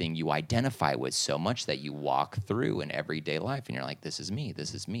 that thing you identify with so much that you walk through in everyday life, and you're like, this is me,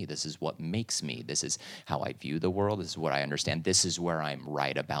 this is what makes me, this is how I view the world, this is what I understand, this is where I'm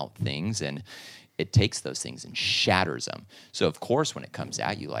right about things. And it takes those things and shatters them. So of course, when it comes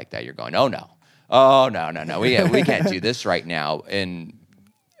at you like that, you're going, oh no, we can't do this right now. And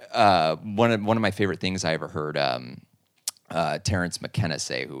one of my favorite things I ever heard, Terrence McKenna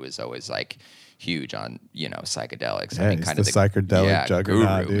say, who was always like huge on, psychedelics. Yeah, he's the psychedelic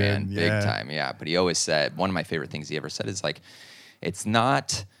juggernaut, guru, dude. man, big Yeah. time. Yeah. But he always said, one of my favorite things he ever said is like, it's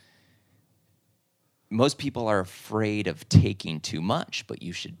not, most people are afraid of taking too much, but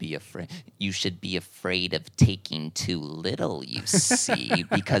you should be afraid of taking too little, you see,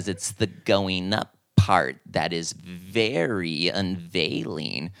 because it's the going up part that is very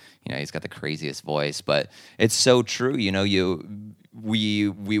unveiling. He's got the craziest voice, but it's so true.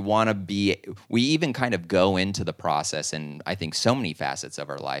 We want to be, we even kind of go into the process, and I think so many facets of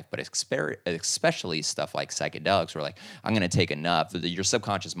our life, but especially stuff like psychedelics, we're like, I'm going to take enough. Your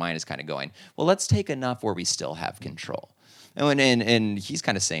subconscious mind is kind of going, well, let's take enough where we still have control. And he's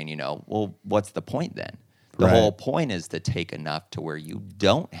kind of saying, well, what's the point then? The Right. whole point is to take enough to where you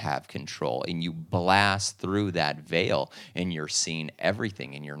don't have control and you blast through that veil and you're seeing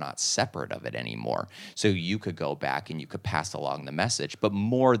everything and you're not separate of it anymore. So you could go back and you could pass along the message, but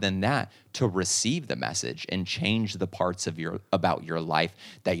more than that, to receive the message and change the parts of about your life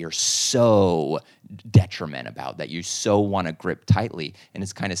that you're so detriment about, that you so want to grip tightly. And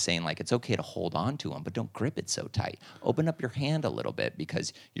it's kind of saying like, it's okay to hold on to them, but don't grip it so tight. Open up your hand a little bit,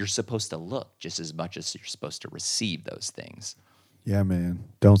 because you're supposed to look just as much as you're supposed to receive those things. Yeah, man.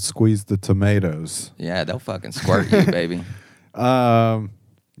 Don't squeeze the tomatoes. Yeah, they'll fucking squirt you, baby. Yeah,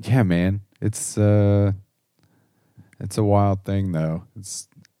 man. It's a wild thing though.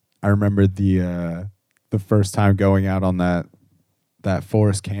 I remember the first time going out on that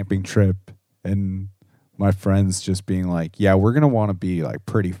forest camping trip, and my friends just being like, yeah, we're going to want to be like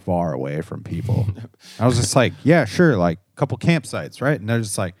pretty far away from people. I was just like, yeah, sure. Like a couple campsites. Right. And they're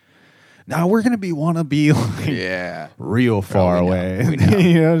just like, no, we're going to want to be like Yeah. real far we know. away. We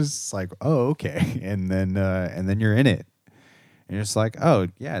know. It's just like, oh, okay. And then you're in it. And you're just like, oh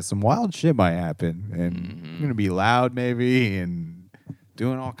yeah, some wild shit might happen. And you're going to be loud maybe and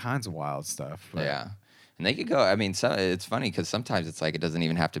doing all kinds of wild stuff. But Yeah. And they could go, I mean, it's funny because sometimes it's like it doesn't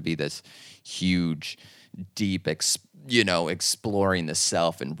even have to be this huge, deep, exploring the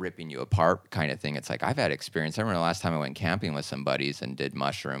self and ripping you apart kind of thing. It's like I've had experience. I remember the last time I went camping with some buddies and did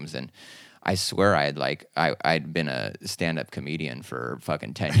mushrooms, and I swear I'd been a stand-up comedian for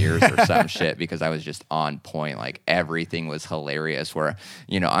fucking 10 years or some shit, because I was just on point. Like everything was hilarious, where,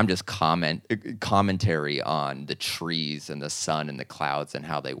 I'm just commentary on the trees and the sun and the clouds and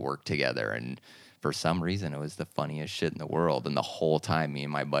how they work together. And for some reason, it was the funniest shit in the world. And the whole time, me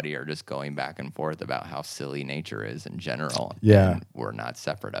and my buddy are just going back and forth about how silly nature is in general. Yeah. And we're not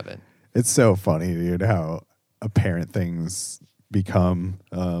separate of it. It's so funny, dude, how apparent things become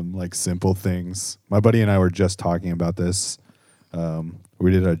like simple things. My buddy and I were just talking about this.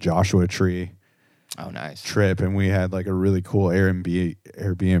 We did a Joshua Tree Oh, nice. trip, and we had like a really cool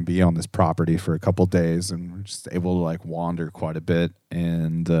Airbnb on this property for a couple days, and we're just able to like wander quite a bit.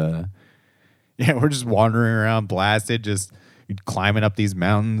 And yeah, we're just wandering around blasted, just climbing up these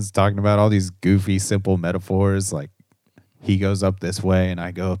mountains, talking about all these goofy, simple metaphors. Like he goes up this way and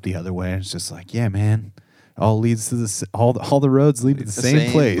I go up the other way. And it's just like, yeah, man, all leads to all the roads lead to the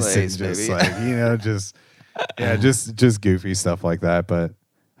same place. And just baby. like, just goofy stuff like that. But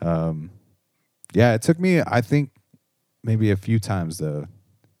yeah, it took me, I think, maybe a few times though.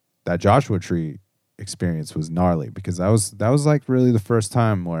 That Joshua Tree experience was gnarly, because that was like really the first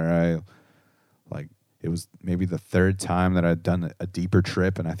time where it was maybe the third time that I'd done a deeper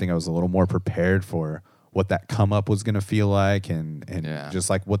trip, and I think I was a little more prepared for what that come up was going to feel like, and Yeah. just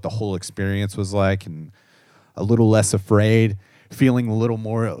like what the whole experience was like, and a little less afraid, feeling a little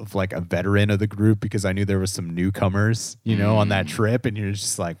more of like a veteran of the group, because I knew there was some newcomers, on that trip, and you're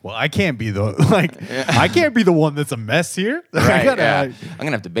just like, well, I can't be the I can't be the one that's a mess here. I Right, gotta, yeah. I'm gonna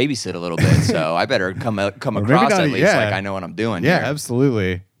have to babysit a little bit, so I better come maybe across not, at least yeah. like I know what I'm doing. Yeah, here.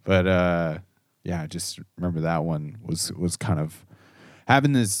 absolutely. But yeah, I just remember that one was kind of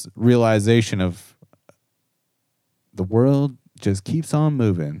having this realization of the world just keeps on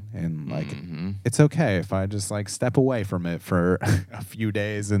moving, and like it's okay if I just like step away from it for a few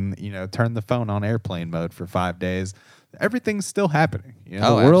days and turn the phone on airplane mode for 5 days. Everything's still happening.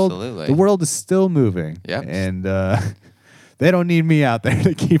 Oh, the world, absolutely. The world is still moving. Yep. And they don't need me out there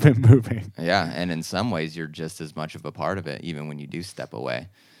to keep it moving. Yeah, and in some ways, you're just as much of a part of it, even when you do step away.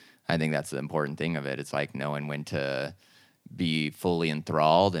 I think that's the important thing of it. It's like knowing when to be fully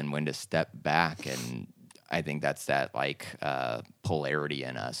enthralled and when to step back. And I think that's that like polarity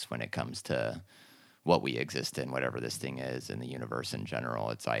in us when it comes to what we exist in, whatever this thing is, in the universe in general.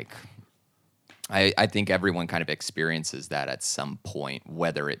 It's like I think everyone kind of experiences that at some point,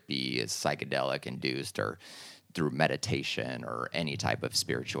 whether it be psychedelic induced or through meditation or any type of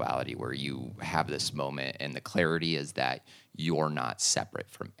spirituality where you have this moment and the clarity is that you're not separate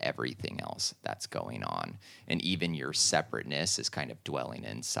from everything else that's going on. And even your separateness is kind of dwelling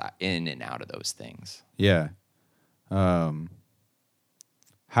in and out of those things. Yeah. How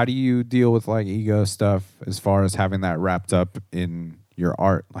do you deal with like ego stuff as far as having that wrapped up in your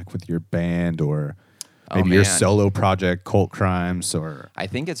art, like with your band or maybe your solo project, Cult Crimes? Or I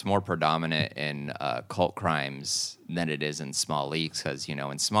think it's more predominant in Cult Crimes than it is in Small Leaks because, you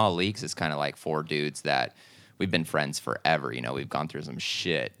know, in Small Leaks, it's kind of like 4 dudes that we've been friends forever. You know, we've gone through some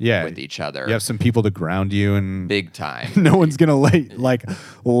shit with each other. You have some people to ground you and big time. No one's going to let like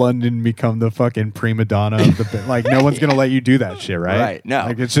London become the fucking prima donna of the bit. Like no one's going to let you do that shit, right? Right. No.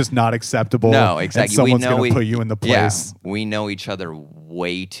 Like it's just not acceptable. No, exactly. And someone's going to put you in the place. Yeah, we know each other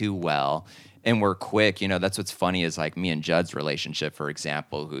way too well. And we're quick. You know, that's what's funny is like me and Judd's relationship, for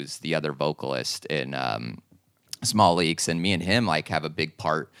example, who's the other vocalist in Small Leaks. And me and him like have a big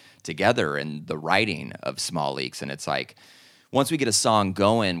part together in the writing of Small Leaks. And it's like, once we get a song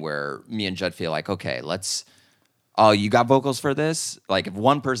going where me and Judd feel like, okay, oh, you got vocals for this? Like if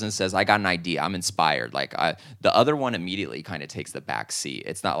one person says, I got an idea, I'm inspired. Like the other one immediately kind of takes the back seat.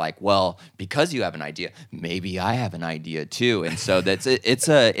 It's not like, well, because you have an idea, maybe I have an idea too. And so it's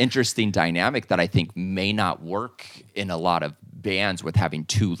a interesting dynamic that I think may not work in a lot of bands with having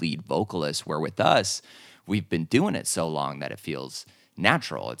 2 lead vocalists, where with us, we've been doing it so long that it feels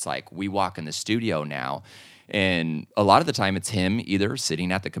natural. It's like we walk in the studio now and a lot of the time it's him either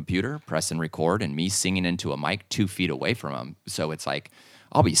sitting at the computer, press and record, and me singing into a mic 2 feet away from him. So it's like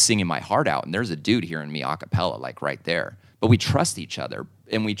I'll be singing my heart out and there's a dude hearing me a cappella like right there. But we trust each other,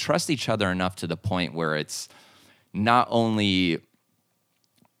 and we trust each other enough to the point where it's not only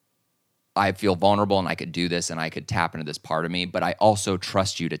I feel vulnerable and I could do this and I could tap into this part of me, but I also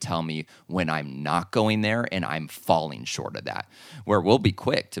trust you to tell me when I'm not going there and I'm falling short of that. Where we'll be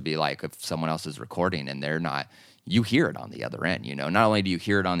quick to be like, if someone else is recording and they're not, you hear it on the other end, you know. Not only do you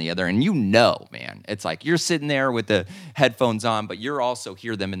hear it on the other end, you know, man, it's like you're sitting there with the headphones on, but you're also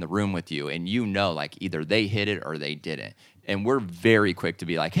hear them in the room with you, and you know, like either they hit it or they didn't. And we're very quick to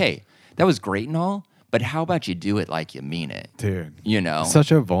be like, hey, that was great and all, but how about you do it like you mean it? Dude. You know?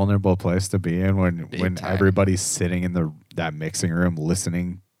 Such a vulnerable place to be in when Big time. everybody's sitting in that mixing room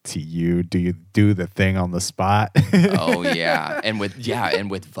listening to you do the thing on the spot. Oh yeah. And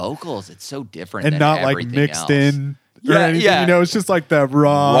with vocals, it's so different and than not like everything mixed else. in. or Yeah, anything, yeah. You know, it's just like the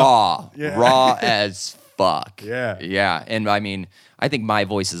raw. Raw as fuck. Yeah. Yeah. And I mean, I think my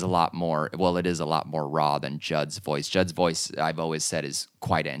voice is a lot more raw than Judd's voice. Judd's voice, I've always said, is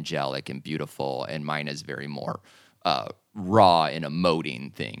quite angelic and beautiful, and mine is very more raw and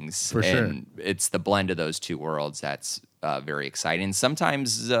emoting things. For sure. And it's the blend of those 2 worlds that's very exciting.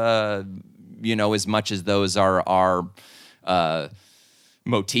 Sometimes, you know, as much as those are our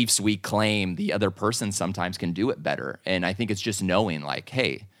motifs we claim, the other person sometimes can do it better. And I think it's just knowing like,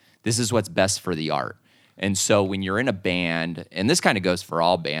 hey, this is what's best for the art. And so when you're in a band, and this kind of goes for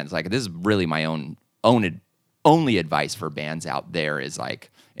all bands, like this is really my only advice for bands out there is like,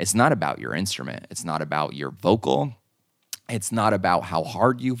 it's not about your instrument. It's not about your vocal. It's not about how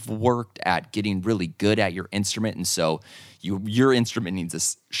hard you've worked at getting really good at your instrument. And so your instrument needs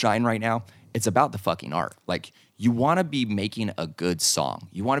to shine right now. It's about the fucking art. Like you want to be making a good song.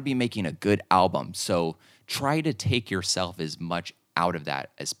 You want to be making a good album. So try to take yourself as much out of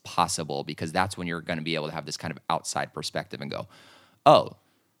that as possible, because that's when you're going to be able to have this kind of outside perspective and go, oh,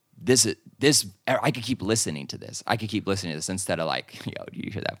 this I could keep listening to this. I could keep listening to this instead of like, yo, do you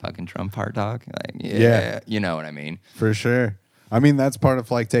hear that fucking drum part, dog? Like, yeah. You know what I mean? For sure. I mean, that's part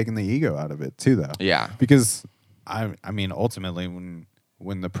of like taking the ego out of it too, though. Yeah. Because I mean, ultimately,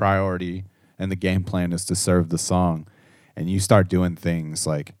 when the priority and the game plan is to serve the song, and you start doing things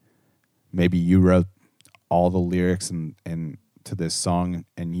like maybe you wrote all the lyrics and to this song,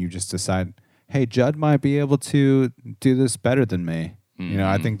 and you just decide, hey, Judd might be able to do this better than me. You know,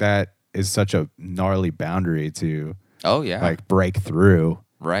 I think that is such a gnarly boundary to like break through.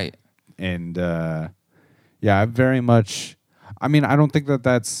 Right. And I very much, I mean, I don't think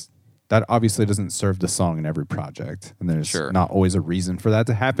that obviously doesn't serve the song in every project, and there's not always a reason for that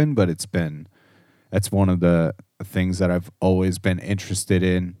to happen, but that's one of the things that I've always been interested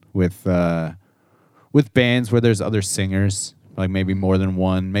in with bands where there's other singers, like maybe more than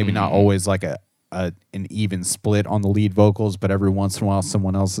one, maybe not always like an even split on the lead vocals, but every once in a while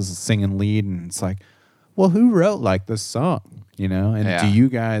someone else is singing lead, and it's like, well, who wrote like this song, you know? And do you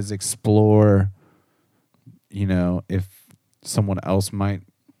guys explore, you know, if someone else might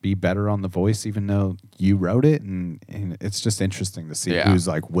be better on the voice even though you wrote it? And it's just interesting to see who's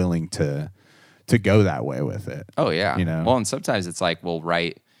like willing to to go that way with it. Oh yeah. You know? Well, and sometimes it's like we'll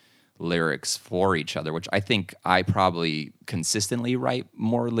write lyrics for each other, which I think I probably consistently write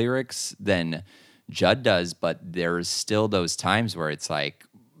more lyrics than Judd does, but there's still those times where it's like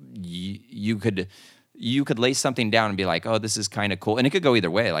you could lay something down and be like, oh, this is kind of cool. And it could go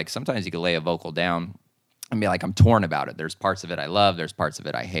either way. Like sometimes you could lay a vocal down and be like, I'm torn about it. There's parts of it I love, there's parts of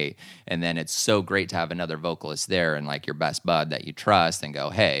it I hate. And then it's so great to have another vocalist there and like your best bud that you trust and go,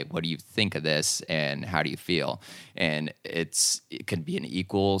 hey, what do you think of this and how do you feel? And it could be an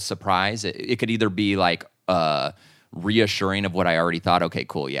equal surprise. It could either be like reassuring of what I already thought, okay,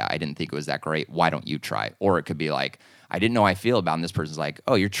 cool, yeah, I didn't think it was that great. Why don't you try? Or it could be like, I didn't know how I feel about it. And this person's like,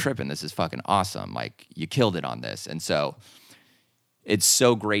 oh, you're tripping. This is fucking awesome. Like you killed it on this. And so it's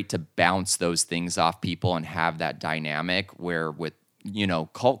so great to bounce those things off people and have that dynamic where with,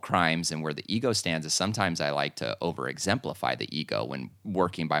 Cult Crimes and where the ego stands is sometimes I like to over exemplify the ego when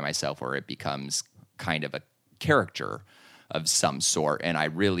working by myself where it becomes kind of a character of some sort and I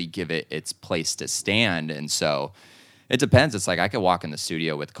really give it its place to stand. And so it depends. It's like I could walk in the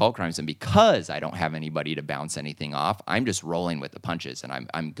studio with Cult Crimes and because I don't have anybody to bounce anything off, I'm just rolling with the punches and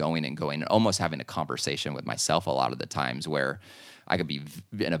I'm going and almost having a conversation with myself a lot of the times where I could be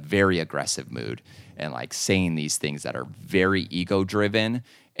in a very aggressive mood and like saying these things that are very ego driven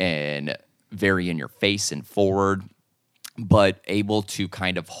and very in your face and forward, but able to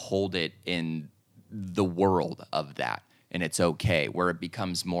kind of hold it in the world of that. And it's okay where it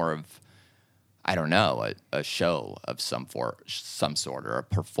becomes more of, I don't know, a show of some sort or a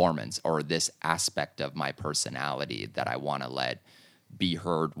performance or this aspect of my personality that I want to let be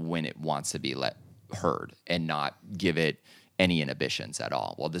heard when it wants to be let heard and not give it any inhibitions at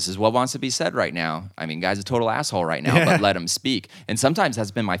all. Well, this is what wants to be said right now. I mean, guy's a total asshole right now, but let him speak. And sometimes that's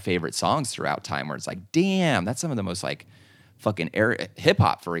been my favorite songs throughout time where it's like, damn, that's some of the most like fucking hip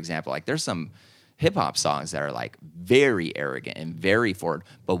hop, for example. Like there's some hip hop songs that are like very arrogant and very forward.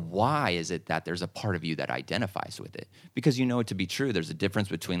 But why is it that there's a part of you that identifies with it? Because you know it to be true. There's a difference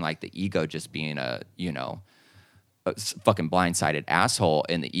between like the ego just being a fucking blindsided asshole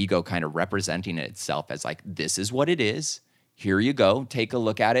and the ego kind of representing itself as like, this is what it is. Here you go. Take a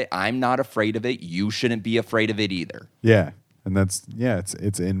look at it. I'm not afraid of it. You shouldn't be afraid of it either. Yeah. And it's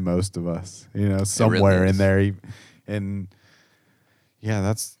in most of us, somewhere in there. And yeah,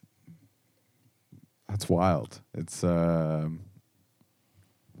 that's wild. It's fuck,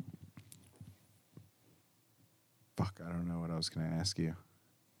 I don't know what I was going to ask you.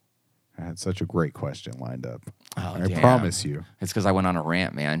 I had such a great question lined up. Oh, I damn. promise you. It's because I went on a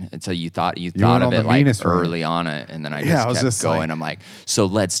rant, man. Until you thought went of on it the like meanest rant. early on it, and then I was kept just going. like- I'm like, so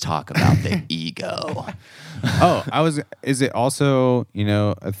let's talk about the ego. Is it also,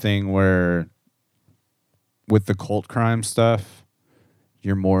 a thing where with the Cult Crime stuff,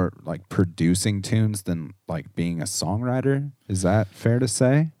 you're more like producing tunes than like being a songwriter? Is that fair to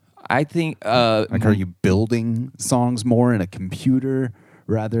say? I think Like, are you building songs more in a computer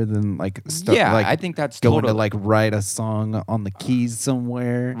rather than like Yeah, like I think that's going to totally- like write a song on the keys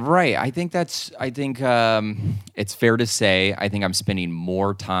somewhere? Right. I think it's fair to say, I think I'm spending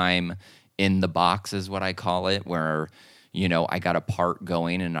more time in the box is what I call it, where, I got a part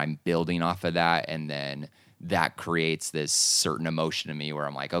going and I'm building off of that. And then that creates this certain emotion in me where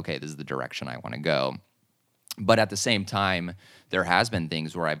I'm like, okay, this is the direction I want to go. But at the same time, there has been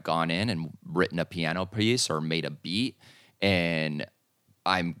things where I've gone in and written a piano piece or made a beat and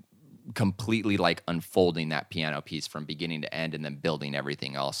I'm completely like unfolding that piano piece from beginning to end and then building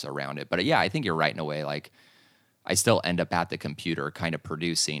everything else around it. But yeah, I think you're right in a way. Like I still end up at the computer kind of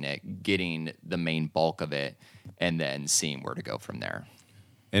producing it, getting the main bulk of it, and then seeing where to go from there.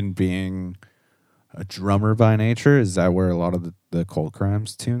 And being a drummer by nature, is that where a lot of the Cult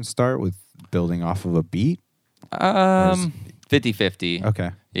Crimes tunes start, with building off of a beat? 50-50.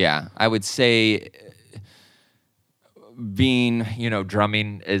 Okay. Yeah, I would say being,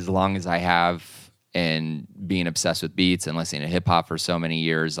 drumming as long as I have and being obsessed with beats and listening to hip hop for so many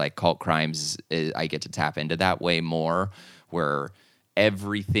years, like Cult Crimes, I get to tap into that way more, where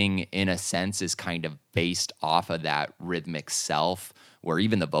everything in a sense is kind of based off of that rhythmic self, where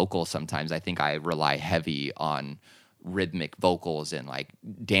even the vocals, sometimes I think I rely heavy on rhythmic vocals and like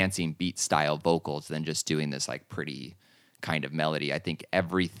dancing beat style vocals than just doing this like pretty kind of melody. I think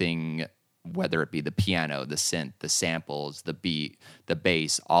everything, whether it be the piano, the synth, the samples, the beat, the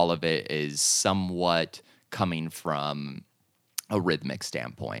bass, all of it is somewhat coming from a rhythmic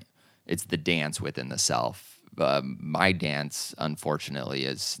standpoint. It's the dance within the self. My dance, unfortunately,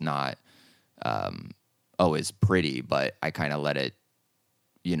 is not always pretty, but I kind of let it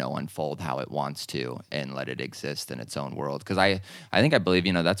unfold how it wants to and let it exist in its own world. Because I believe,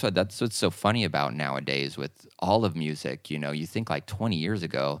 that's what's so funny about nowadays with all of music. You think like 20 years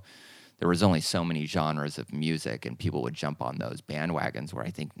ago, there was only so many genres of music and people would jump on those bandwagons, where I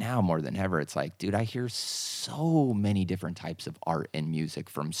think now more than ever, it's like, dude, I hear so many different types of art and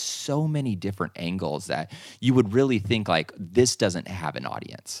music from so many different angles that you would really think like, this doesn't have an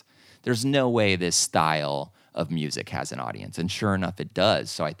audience. There's no way this style of music has an audience. And sure enough, it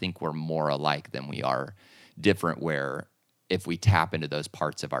does. So I think we're more alike than we are different, where if we tap into those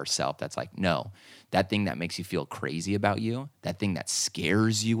parts of ourselves, that's like, no, that thing that makes you feel crazy about you, that thing that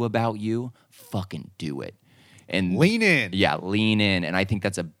scares you about you, fucking do it. And Lean in. Yeah, lean in. And I think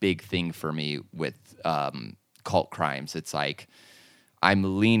that's a big thing for me with Cult Crimes. It's like,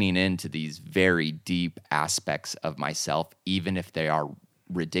 I'm leaning into these very deep aspects of myself, even if they are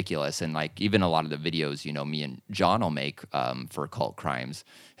ridiculous. And like, even a lot of the videos, me and John will make for Cult Crimes,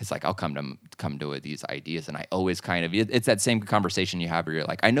 it's like, I'll come to with these ideas, and I always kind of, it's that same conversation you have where you're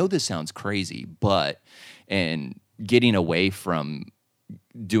like, I know this sounds crazy, and getting away from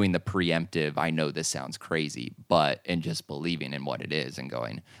doing the preemptive, I know this sounds crazy, and just believing in what it is and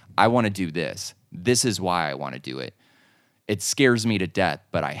going, I want to do this. This is why I want to do it. It scares me to death,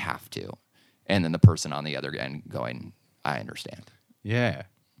 but I have to. And then the person on the other end going, I understand. Yeah.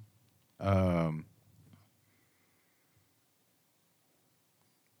 Are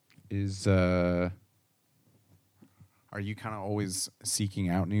you kind of always seeking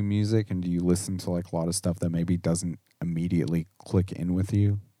out new music, and do you listen to like a lot of stuff that maybe doesn't immediately click in with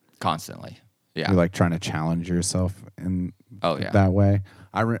you? Constantly. Yeah. You're like trying to challenge yourself in yeah. that way.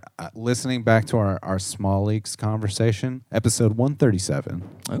 Listening back to our Small Leaks conversation, episode 137.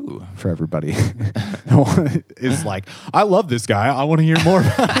 Ooh. For everybody, is like, I love this guy. I want to hear more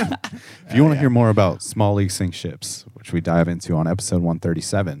about him. If you want to hear more about Small Leaks Sink Ships, which we dive into on episode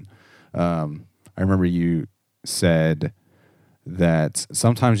 137, I remember you said that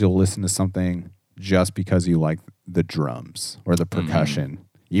sometimes you'll listen to something just because you like the drums or the percussion,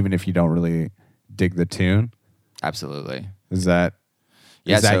 even if you don't really dig the tune. Absolutely. Is that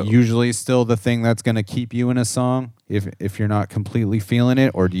usually still the thing that's going to keep you in a song if you're not completely feeling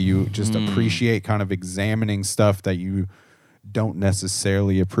it? Or do you just appreciate kind of examining stuff that you don't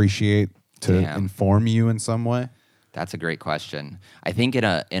necessarily appreciate to inform you in some way? That's a great question. I think in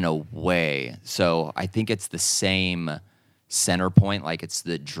a way, so I think it's the same center point, like it's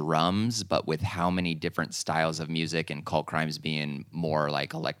the drums, but with how many different styles of music, and Cult Crimes being more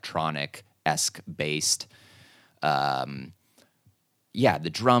like electronic-esque based. The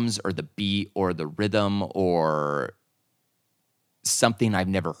drums or the beat or the rhythm or something I've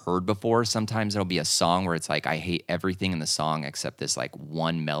never heard before. Sometimes there'll be a song where it's like, I hate everything in the song except this like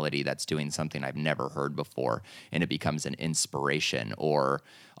one melody that's doing something I've never heard before, and it becomes an inspiration. Or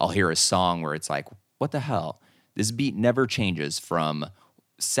I'll hear a song where it's like, what the hell? This beat never changes from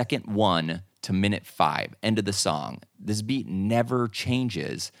second 1 to minute 5, end of the song. This beat never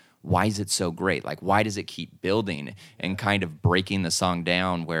changes. Why is it so great? Like, why does it keep building and kind of breaking the song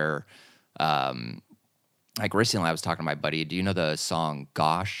down where, like recently I was talking to my buddy. Do you know the song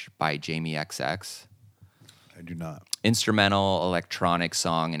Gosh by Jamie XX? I do not. Instrumental electronic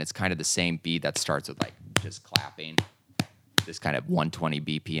song, and it's kind of the same beat that starts with like just clapping, this kind of 120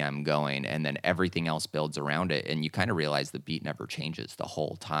 BPM going, and then everything else builds around it, and you kind of realize the beat never changes the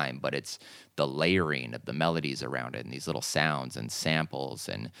whole time, but it's the layering of the melodies around it and these little sounds and samples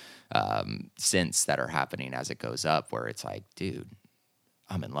and synths that are happening as it goes up, where it's like, dude,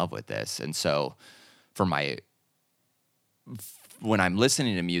 I'm in love with this. And so when I'm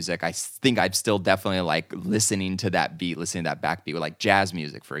listening to music, I think I'm still definitely like listening to that beat, listening to that backbeat. With like jazz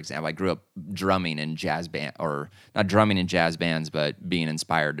music, for example, I grew up drumming in jazz band, or not drumming in jazz bands, but being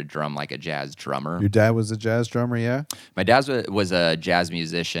inspired to drum like a jazz drummer. Your dad was a jazz drummer, yeah? My dad was a jazz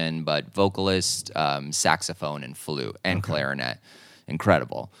musician, but vocalist, saxophone and flute and clarinet.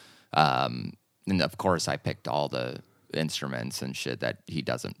 Incredible. And of course, I picked all the instruments and shit that he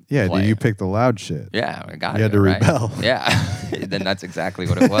doesn't play. You picked the loud shit. Yeah, I got it. You had to right? rebel. Yeah, then that's exactly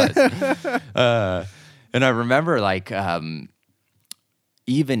what it was. And I remember, like,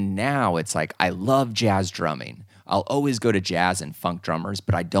 even now, it's like, I love jazz drumming. I'll always go to jazz and funk drummers,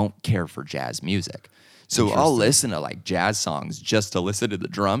 but I don't care for jazz music. So I'll listen to, like, jazz songs just to listen to the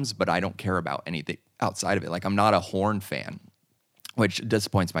drums, but I don't care about anything outside of it. Like, I'm not a horn fan. Which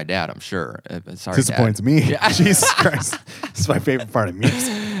disappoints my dad, I'm sure. Sorry, disappoints Dad. me. Yeah. Jesus Christ. It's my favorite part of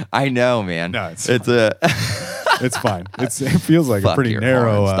music. I know, man. No, it's a It's fine. It feels like a Fuck pretty your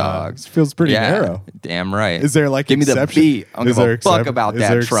narrow. horns, dogs. Feels pretty Yeah, narrow. damn right. Is there like give me the exception- beat? I don't is give there a fuck excep- about is that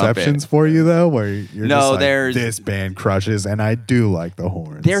there trumpet. exceptions for you though, where you're No, just like, there's- this band crushes, and I do like the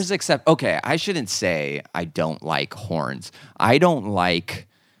horns. Okay, I shouldn't say I don't like horns. I don't like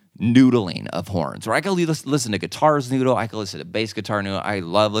noodling of horns. Or I can listen to guitars noodle. I can listen to bass guitar noodle. I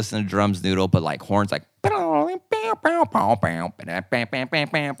love listening to drums noodle, but like horns, like I'm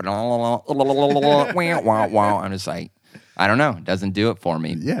just like, I don't know. It doesn't do it for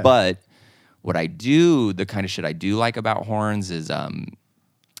me. Yeah. But what I do, the kind of shit I do like about horns is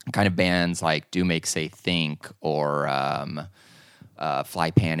kind of bands like Do Make Say Think or Fly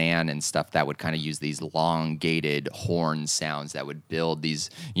Pan An and stuff that would kind of use these elongated horn sounds that would build these,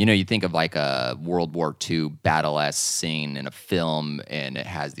 you think of like a World War II battle-esque scene in a film and it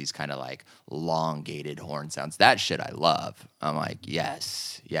has these kind of like elongated horn sounds. That shit I love. I'm like,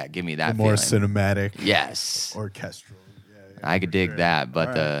 yes. Yeah, give me that the more feeling. cinematic, Yes. orchestral. I could dig that,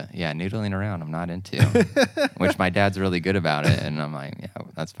 but noodling around I'm not into, which my dad's really good about it, and I'm like, yeah,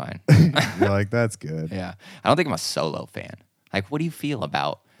 that's fine. You're like, that's good. Yeah, I don't think I'm a solo fan. Like, what do you feel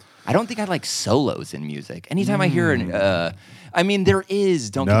about? I don't think I like solos in music. Anytime I hear there is.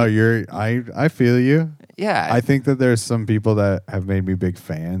 Don't No, get me- I feel you. Yeah, I think that there's some people that have made me big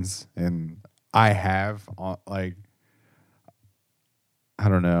fans, and I have I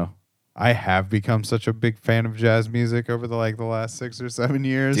don't know. I have become such a big fan of jazz music over the last 6 or 7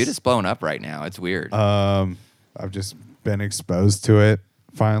 years. dude, it's blown up right now. It's weird. I've just been exposed to it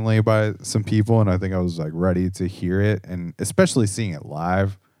finally by some people, and I think I was like ready to hear it, and especially seeing it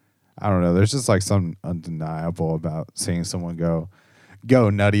live. I don't know. There's just like something undeniable about seeing someone go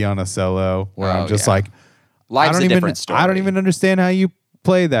nutty on a solo where I'm just yeah. like, Live's a different story. I don't even understand how you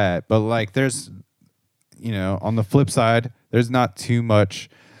play that. But like, there's, on the flip side, there's not too much.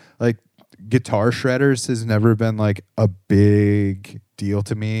 Like, guitar shredders has never been like a big deal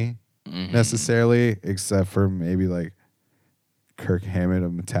to me necessarily, except for maybe like Kirk Hammett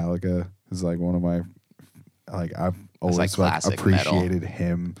of Metallica is like one of my, like, I've always like classic appreciated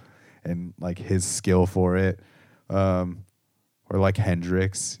him and like his skill for it. Or like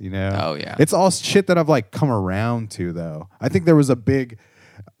Hendrix, Oh, yeah. It's all shit that I've like come around to though. I think there was a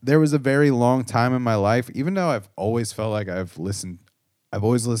very long time in my life, even though I've always felt like I've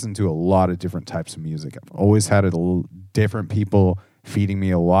always listened to a lot of different types of music. I've always had different people feeding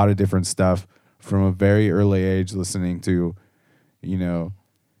me a lot of different stuff from a very early age, listening to,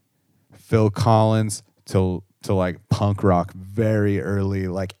 Phil Collins to like punk rock very early,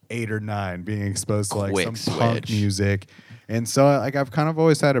 like 8 or 9, being exposed to like Quick some punk switch. music. And so like I've kind of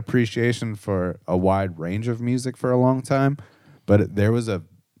always had appreciation for a wide range of music for a long time. But there was I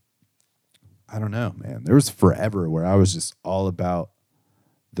don't know, man. There was forever where I was just all about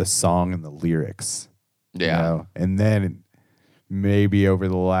the song and the lyrics. Yeah. And then maybe over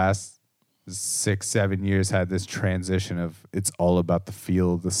the last 6-7 years had this transition of it's all about the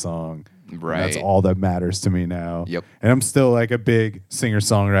feel of the song. Right. And that's all that matters to me now. Yep. And I'm still like a big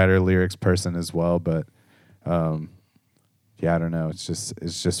singer-songwriter lyrics person as well, but I don't know. It's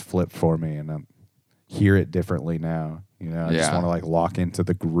just flipped for me, and I hear it differently now. I just want to like lock into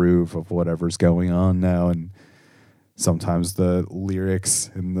the groove of whatever's going on now, and sometimes the lyrics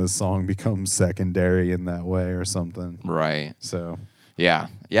in the song become secondary in that way or something. Right. So Yeah.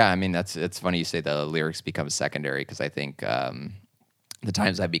 I mean, it's funny you say the lyrics become secondary because I think the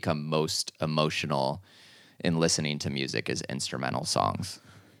times I've become most emotional in listening to music is instrumental songs.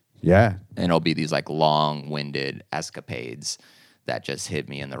 yeah, And it'll be these like long-winded escapades that just hit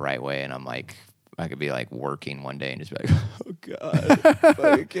me in the right way. And I'm like, I could be like working one day and just be like, oh God,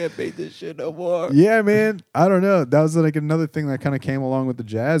 I can't make this shit no more. yeah, man. I don't know. That was like another thing that kind of came along with the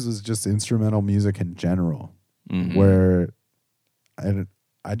jazz was just instrumental music in general, where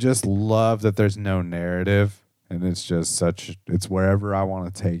I just love that there's no narrative. And it's just it's wherever I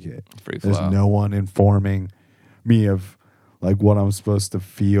want to take it. Free There's flow. no one informing me of like what I'm supposed to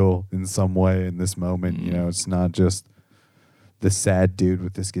feel in some way in this moment. It's not just the sad dude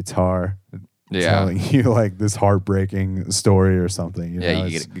with this guitar telling you like this heartbreaking story or something. Yeah,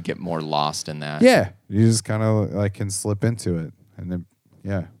 you get more lost in that. Yeah, you just kind of like can slip into it. And then,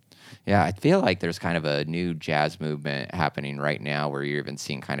 yeah. Yeah, I feel like there's kind of a new jazz movement happening right now where you're even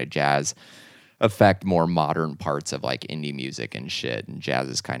seeing kind of jazz affect more modern parts of like indie music and shit, and jazz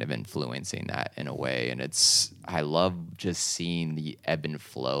is kind of influencing that in a way. And I love just seeing the ebb and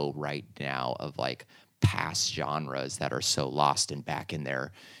flow right now of like past genres that are so lost and back in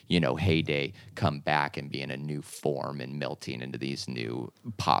their heyday come back and be in a new form and melting into these new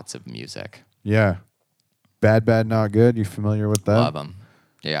pots of music. Yeah. Bad, Not Good. You familiar with that? Love them.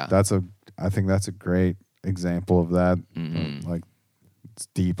 Yeah. I think that's a great example of that. Mm-hmm. Like it's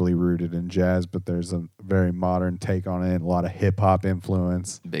deeply rooted in jazz, but there's a very modern take on it, and a lot of hip hop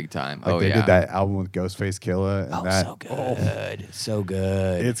influence. Big time. Like they did that album with Ghostface Killah, and that so good. So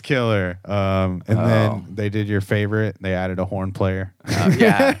good. it's killer. And then they did your favorite. They added a horn player.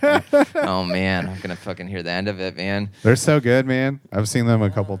 Yeah. Oh, man. I'm going to fucking hear the end of it, man. They're so good, man. I've seen them a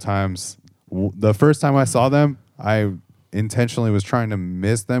couple times. The first time I saw them, I intentionally was trying to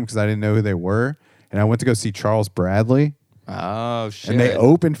miss them because I didn't know who they were. And I went to go see Charles Bradley. Oh, shit. And they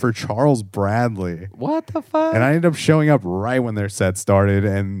opened for Charles Bradley. What the fuck? And I ended up showing up right when their set started,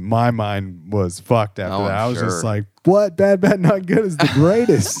 and my mind was fucked after that. I was just like, what? Bad, Bad, Not Good is the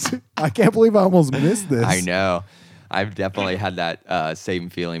greatest. I can't believe I almost missed this. I know. I've definitely had that same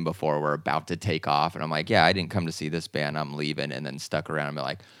feeling before. We're about to take off, and I'm like, yeah, I didn't come to see this band. I'm leaving, and then stuck around and be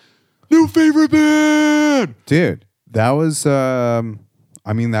like, new favorite band. Dude, that was, that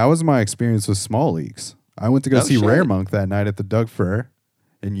was my experience with Small Leagues. I went to go see shit. Rare Monk that night at the Doug Fur,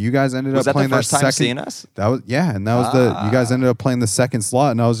 and you guys ended Was up that playing the first that time second. seeing us? That was and that was you guys ended up playing the second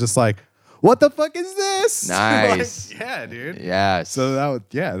slot, and I was just like, what the fuck is this? Nice. Like, yeah, dude. Yes. So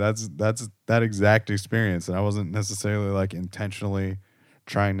that's that exact experience, and I wasn't necessarily like intentionally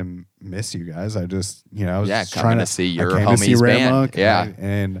trying to miss you guys. I just I was just coming trying to see your I came to see homies' Rare band. Monk, Yeah.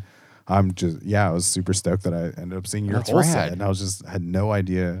 and I'm just I was super stoked that I ended up seeing your That's whole set, rad. and I had no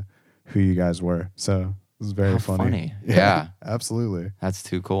idea who you guys were. So it was very How funny. funny. Yeah. Absolutely. That's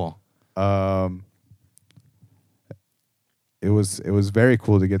too cool. It was very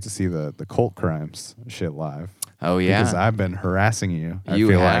cool to get to see the Cult Crimes shit live. Oh, yeah. Because I've been harassing you. I You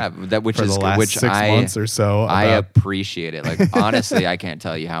feel have. like, That which for is the last which 6 I months or so. I about- appreciate it. Like honestly, I can't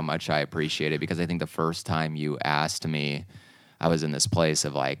tell you how much I appreciate it because I think the first time you asked me, I was in this place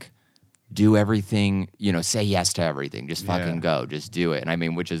of like, do everything, say yes to everything. Just fucking go. Just do it. And I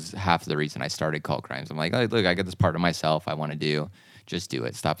mean, which is half the reason I started Cult Crimes. I'm like, oh, look, I got this part of myself I want to do. Just do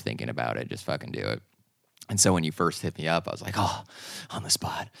it. Stop thinking about it. Just fucking do it. And so when you first hit me up, I was like, oh, on the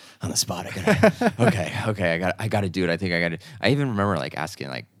spot. I gotta, okay, I gotta do it. I think I even remember like asking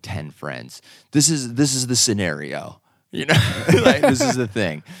like 10 friends, this is the scenario, like this is the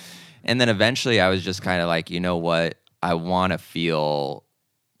thing. And then eventually I was just kind of like, you know what? I want to feel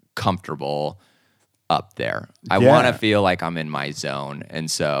comfortable up there. I want to feel like I'm in my zone. And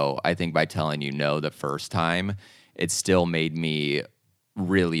so I think by telling you no the first time, it still made me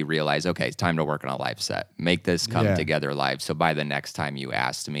really realize, okay, it's time to work on a live set. Make this come together live. So by the next time you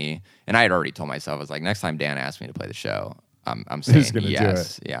asked me, and I had already told myself, I was like, next time Dan asks me to play the show, I'm saying gonna do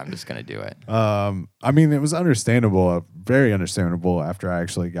yes. Yeah, I'm just going to do it. it was understandable, very understandable after I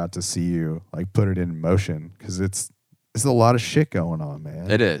actually got to see you like put it in motion because it's a lot of shit going on, man.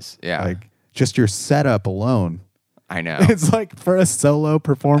 It is, yeah. Like just your setup alone. I know. It's like for a solo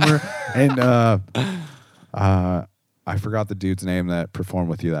performer, and I forgot the dude's name that performed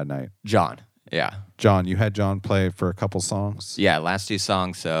with you that night. John, yeah. John, you had John play for a couple songs. Yeah, last 2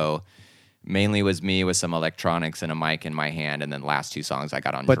 songs, so mainly was me with some electronics and a mic in my hand, and then last 2 songs I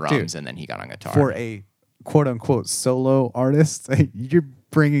got on But drums, dude, and then he got on guitar. For a quote unquote solo artist, you're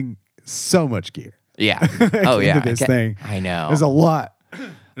bringing so much gear. Yeah. Oh, yeah. Into this thing. I know. There's a lot.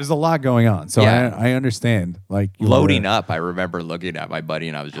 There's a lot going on. So Yeah. I understand. Like Loading up, I remember looking at my buddy,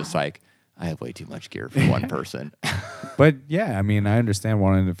 and I was just like, I have way too much gear for one person. But yeah, I mean, I understand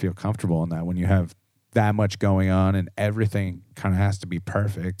wanting to feel comfortable in that when you have that much going on and everything kind of has to be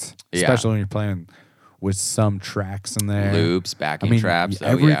perfect, Yeah. especially when you're playing with some tracks in there. Loops, I backing mean, traps.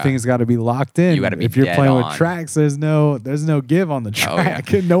 everything's got to be locked in. You gotta be if you're dead playing on. with tracks, there's no give on the Oh, yeah.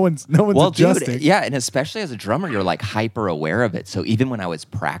 track. No one's Well, adjusting. dude, yeah, and especially as a drummer, you're like hyper aware of it. So even when I was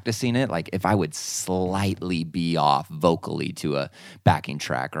practicing it, like if I would slightly be off vocally to a backing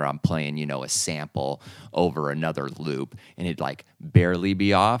track, or I'm playing, a sample over another loop, and it'd like barely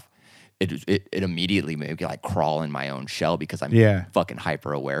be off, it immediately made me like crawl in my own shell because I'm fucking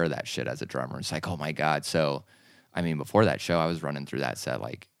hyper aware of that shit as a drummer. It's like, oh my God. So, I mean, before that show, I was running through that set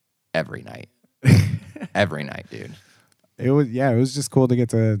like every night. Every night, dude. It was just cool to get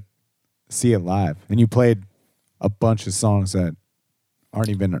to see it live. And you played a bunch of songs that aren't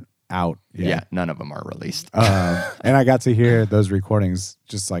even out yet. Yeah, none of them are released. And I got to hear those recordings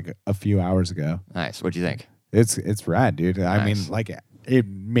just like a few hours ago. Nice. What'd you think? It's rad, dude. I Nice. mean, like it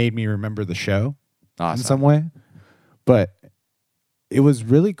made me remember the show Awesome. in some way, but it was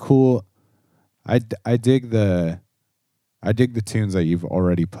really cool. I dig the tunes that you've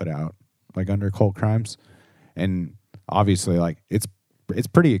already put out, like under Cult Crimes, and obviously, like it's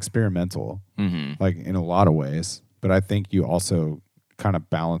pretty experimental, like in a lot of ways. But I think you also kind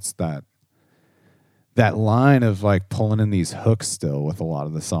of balance that line of like pulling in these hooks still with a lot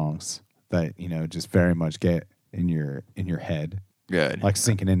of the songs that, just very much get in your head, Good. like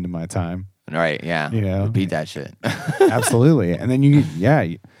sinking into my time. Right. Yeah. Repeat that shit. Absolutely. And then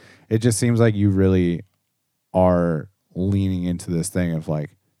it just seems like you really are leaning into this thing of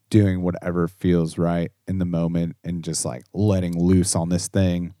like doing whatever feels right in the moment and just like letting loose on this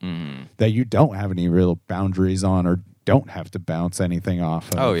thing that you don't have any real boundaries on or don't have to bounce anything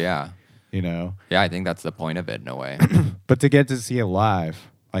off of. Oh, yeah. Yeah, I think that's the point of it in a way. But to get to see it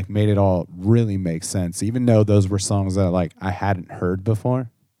live, like made it all really make sense, even though those were songs that like I hadn't heard before.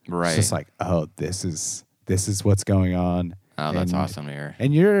 Right. It's just like, oh, this is what's going on. Oh, that's awesome to hear.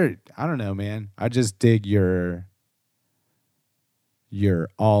 And I don't know, man. I just dig your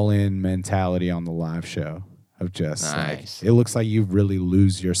all-in mentality on the live show of just nice. like, it looks like you really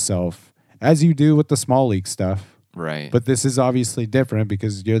lose yourself as you do with the small league stuff. Right. But this is obviously different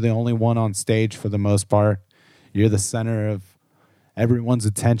because you're the only one on stage for the most part. You're the center of everyone's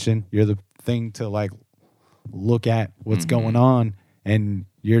attention. You're the thing to like look at what's going on, and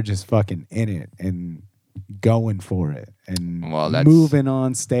you're just fucking in it and going for it and moving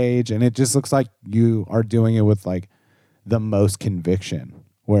on stage. And it just looks like you are doing it with like the most conviction,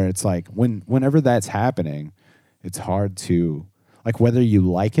 where it's like whenever that's happening, it's hard to like, whether you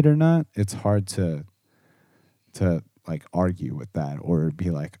like it or not, it's hard to like argue with that or be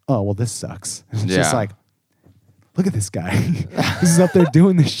like, oh, well, this sucks. It's just like, look at this guy. He's up there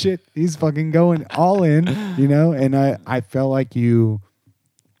doing this shit. He's fucking going all in, And I felt like you,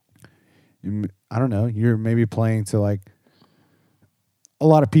 I don't know, you're maybe playing to like a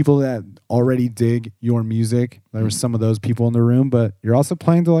lot of people that already dig your music. There were some of those people in the room, but you're also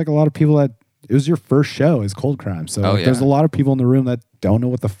playing to like a lot of people that it was your first show as Cold Crime. So there's a lot of people in the room that don't know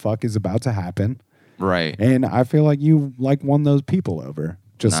what the fuck is about to happen. Right. And I feel like you like won those people over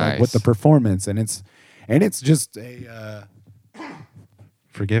just like with the performance. And it's just a,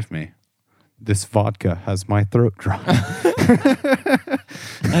 forgive me, this vodka has my throat dry.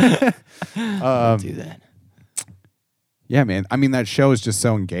 Don't do that. Yeah, man. I mean, that show is just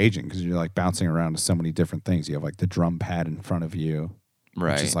so engaging because you're like bouncing around to so many different things. You have like the drum pad in front of you,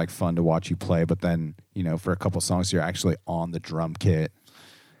 right? Which is like fun to watch you play. But then, for a couple songs, you're actually on the drum kit.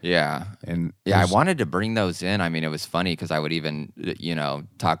 Yeah. And I wanted to bring those in. I mean, it was funny because I would even,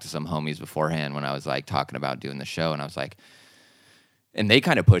 talk to some homies beforehand when I was like talking about doing the show. And I was like, and they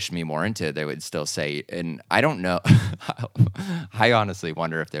kind of pushed me more into it. They would still say, and I don't know. I honestly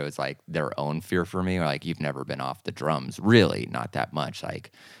wonder if there was like their own fear for me, or like, you've never been off the drums. Really, not that much.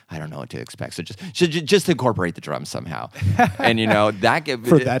 Like, I don't know what to expect. So just incorporate the drums somehow. And that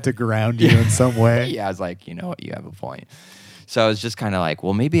for that to ground you in some way. Yeah, I was like, you have a point. So I was just kind of like,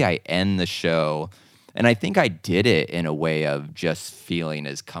 well, maybe I end the show. And I think I did it in a way of just feeling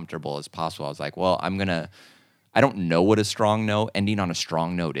as comfortable as possible. I was like, well, I don't know what a strong note, ending on a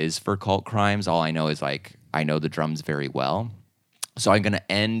strong note is for Cult Crimes. All I know is like, I know the drums very well. So I'm going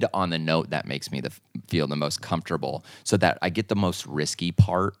to end on the note that makes me feel the most comfortable so that I get the most risky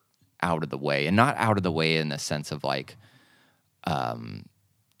part out of the way. And not out of the way in the sense of like,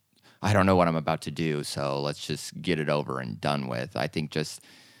 I don't know what I'm about to do, so let's just get it over and done with. I think just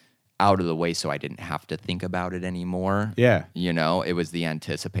out of the way so I didn't have to think about it anymore. Yeah. It was the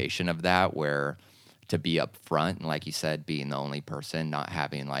anticipation of that, where to be up front and, like you said, being the only person, not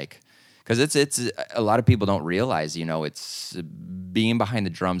having like, because it's a lot of people don't realize, it's being behind the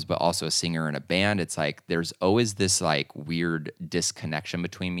drums, but also a singer in a band. It's like there's always this like weird disconnection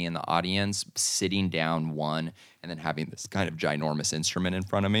between me and the audience, sitting down one and then having this kind of ginormous instrument in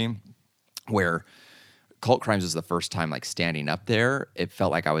front of me, where Cult Crimes was the first time like standing up there. It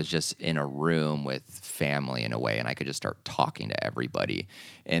felt like I was just in a room with family in a way, and I could just start talking to everybody.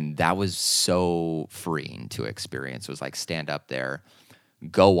 And that was so freeing to experience. It was like stand up there,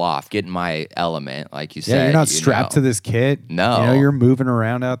 go off, get in my element, like you said. Yeah, you're not strapped to this kit. No. You're moving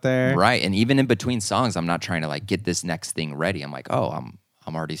around out there. Right. And even in between songs, I'm not trying to like get this next thing ready. I'm like, oh,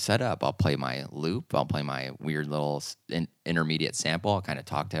 I'm already set up. I'll play my loop. I'll play my weird little intermediate sample. I'll kind of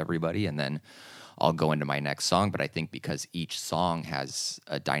talk to everybody, and then I'll go into my next song. But I think because each song has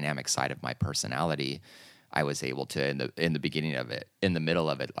a dynamic side of my personality, I was able to, in the beginning of it, in the middle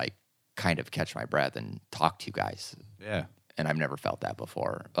of it, like kind of catch my breath and talk to you guys. Yeah. And I've never felt that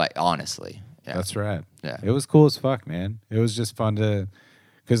before. Like, honestly. Yeah. That's right. Yeah. It was cool as fuck, man. It was just fun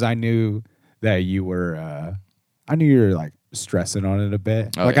because I knew that you were, like stressing on it a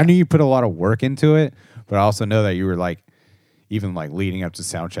bit. Oh, like yeah. I knew you put a lot of work into it, but I also know that you were like, even like leading up to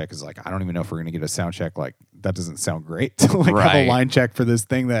sound check is like, I don't even know if we're going to get a sound check. Like that doesn't sound great to like have a line check for this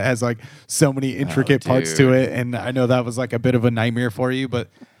thing that has like so many intricate parts to it. And I know that was like a bit of a nightmare for you, but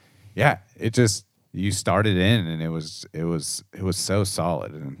yeah, it just, you started in, and it was so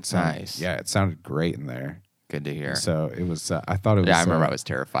solid and it sounded, Nice. Yeah, it sounded great in there. Good to hear. So it was. I thought it was. Yeah, I remember I was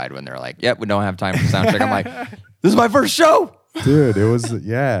terrified when they were like, "Yep, we don't have time for sound check." I'm like, "This is my first show." Dude, it was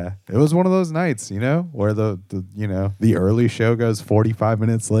it was one of those nights, where the early show goes 45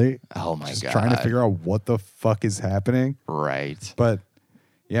 minutes late. Oh my Just god! trying to figure out what the fuck is happening. Right. But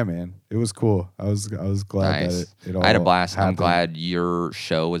yeah, man, it was cool. I was glad Nice. that it all I had a blast. I'm happened. glad your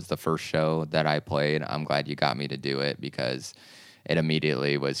show was the first show that I played. I'm glad you got me to do it because it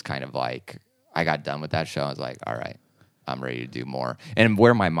immediately was kind of like I got done with that show. I was like, all right, I'm ready to do more. And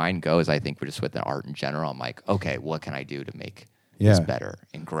where my mind goes, I think, just with the art in general, I'm like, okay, what can I do to make this Yeah. better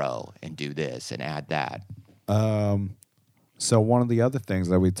and grow and do this and add that? So one of the other things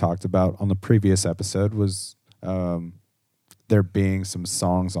that we talked about on the previous episode was there being some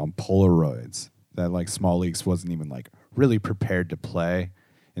songs on Polaroids that like Small Leaks wasn't even like really prepared to play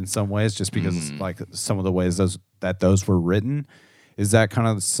in some ways, just because like some of the ways those were written. Is that kind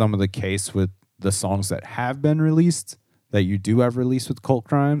of some of the case with the songs that have been released, that you do have released with Cult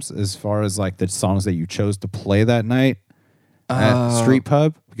Crimes, as far as like the songs that you chose to play that night at Street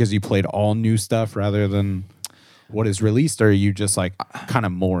Pub, because you played all new stuff rather than what is released? Or are you just like kind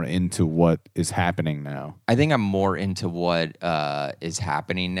of more into what is happening now? I think I'm more into what is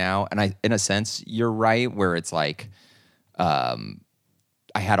happening now, and in a sense, you're right. Where it's like,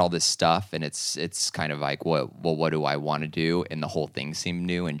 I had all this stuff, and it's kind of like, what do I want to do? And the whole thing seemed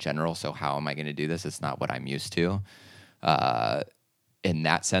new in general. So how am I going to do this? It's not what I'm used to, in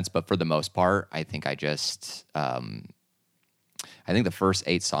that sense. But for the most part, I think I think the first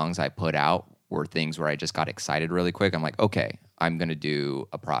 8 songs I put out were things where I just got excited really quick. I'm like, okay, I'm going to do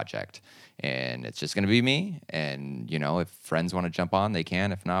a project and it's just going to be me. And, if friends want to jump on, they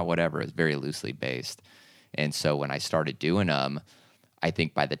can. If not, whatever. It's very loosely based. And so when I started doing them, I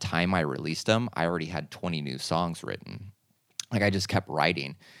think by the time I released them, I already had 20 new songs written. Like I just kept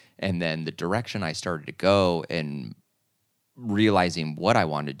writing. And then the direction I started to go and realizing what I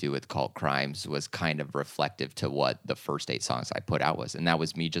wanted to do with Cult Crimes was kind of reflective to what the first 8 songs I put out was. And that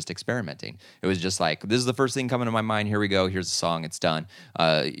was me just experimenting. It was just like, this is the first thing coming to my mind. Here we go. Here's a song. It's done.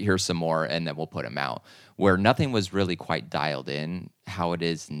 Here's some more. And then we'll put them out. Where nothing was really quite dialed in how it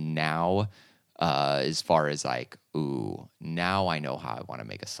is now, as far as like, ooh, now I know how I want to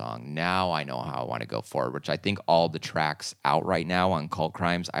make a song. Now I know how I want to go forward, which I think all the tracks out right now on Cult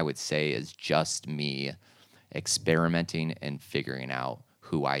Crimes, I would say is just me experimenting and figuring out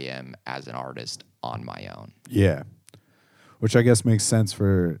who I am as an artist on my own. Yeah. Which I guess makes sense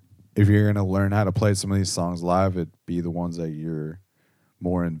for if you're going to learn how to play some of these songs live, it'd be the ones that you're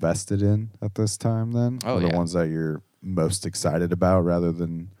more invested in at this time then. Oh, or the yeah. ones that you're most excited about, rather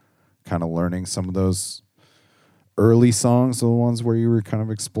than kind of learning some of those early songs, the ones where you were kind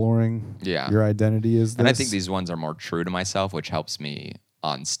of exploring your identity as this. And I think these ones are more true to myself, which helps me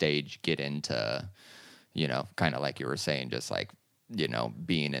on stage get into, kind of like you were saying, just like,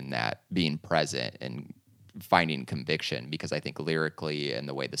 being in that, being present and finding conviction, because I think lyrically and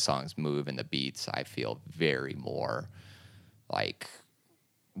the way the songs move and the beats, I feel very more like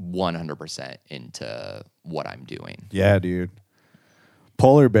 100% into what I'm doing. Yeah, dude.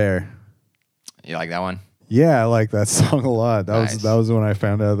 Polar Bear. You like that one? Yeah, I like that song a lot. Nice. That was when I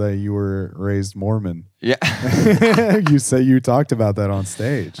found out that you were raised Mormon. Yeah. You talked about that on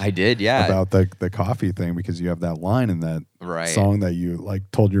stage. I did, yeah. About the coffee thing, because you have that line in that Right. song that you like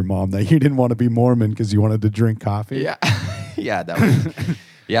told your mom that you didn't want to be Mormon because you wanted to drink coffee. Yeah. Yeah, that was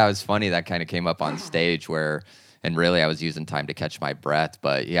yeah, it was funny. That kind of came up on stage where, and really I was using time to catch my breath.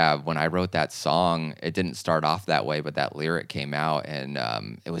 But yeah, when I wrote that song, it didn't start off that way, but that lyric came out, and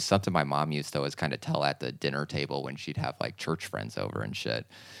it was something my mom used to always kind of tell at the dinner table when she'd have like church friends over and shit.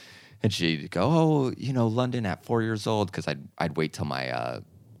 And she'd go, oh, London at 4 years old, because I'd wait till my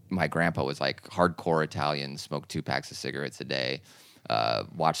grandpa was like hardcore Italian, smoked 2 packs of cigarettes a day,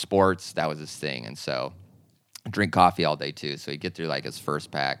 watch sports. That was his thing. And so drink coffee all day too. So he'd get through like his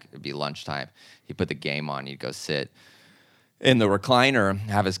first pack. It'd be lunchtime. He'd put the game on. He'd go sit in the recliner,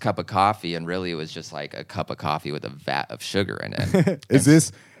 have his cup of coffee. And really it was just like a cup of coffee with a vat of sugar in it.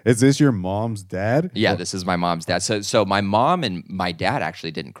 Is this your mom's dad? Yeah, this is my mom's dad. So my mom and my dad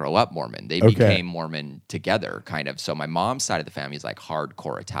actually didn't grow up Mormon. They Okay. became Mormon together, kind of. So my mom's side of the family is like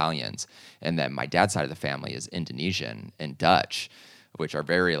hardcore Italians. And then my dad's side of the family is Indonesian and Dutch, which are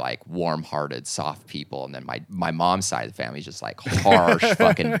very like warm-hearted, soft people. And then my mom's side of the family is just like harsh,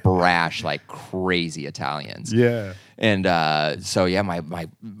 fucking brash, like crazy Italians. Yeah. And so yeah,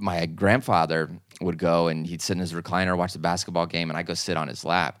 my grandfather would go and he'd sit in his recliner, watch the basketball game, and I'd go sit on his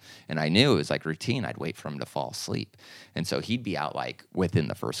lap. And I knew it was like routine. I'd wait for him to fall asleep. And so he'd be out like within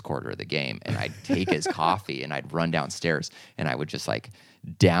the first quarter of the game, and I'd take his coffee and I'd run downstairs and I would just like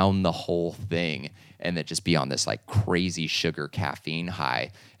down the whole thing and then just be on this like crazy sugar caffeine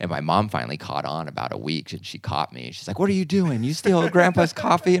high. And my mom finally caught on about a week, and she caught me. She's like, "What are you doing? You steal grandpa's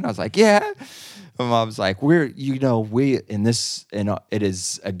coffee?" And I was like, "Yeah." My mom's like, it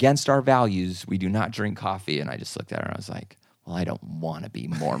is against our values. We do not drink coffee. And I just looked at her and I was like, well, I don't want to be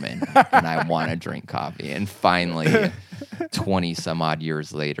Mormon and I want to drink coffee. And finally, 20 some odd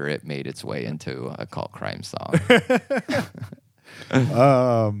years later, it made its way into a cult crime song.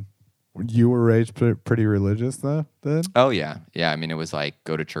 You were raised pretty religious though, then? Oh, yeah. Yeah. I mean, it was like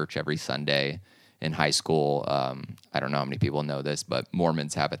go to church every Sunday. In high school, I don't know how many people know this, but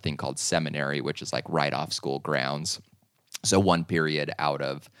Mormons have a thing called seminary, which is like right off school grounds. So one period out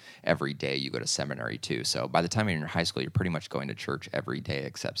of every day you go to seminary too. So by the time you're in high school, you're pretty much going to church every day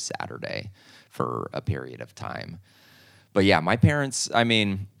except Saturday for a period of time. But yeah, my parents, I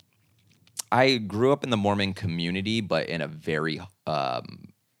mean, I grew up in the Mormon community, but in a very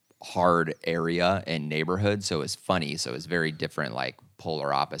hard area and neighborhood. So it was funny. So it was very different, like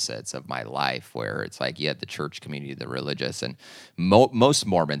polar opposites of my life, where it's like you had the church community, the religious, and most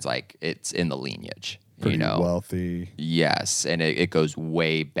Mormons, like it's in the lineage. Pretty you know, wealthy. Yes, and it goes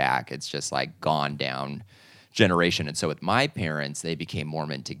way back. It's just like gone down generation. And so with my parents, they became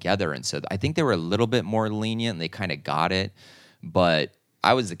Mormon together, and so I think they were a little bit more lenient. And they kind of got it, but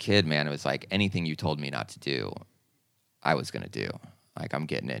I was a kid, man. It was like anything you told me not to do, I was gonna do. Like I'm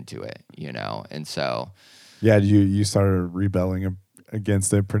getting into it, you know. And so, yeah, you started rebelling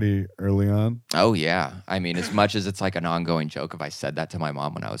against it pretty early on. Oh, yeah. I mean, as much as it's like an ongoing joke, if I said that to my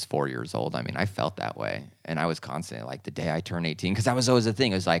mom when I was 4 years old, I mean, I felt that way. And I was constantly like the day I turned 18, because that was always the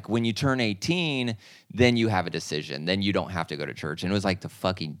thing. It was like when you turn 18, then you have a decision. Then you don't have to go to church. And it was like the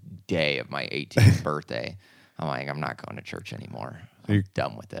fucking day of my 18th birthday. I'm like, I'm not going to church anymore. I'm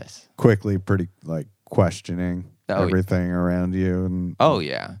done with this. Quickly, pretty like questioning everything around you. And oh,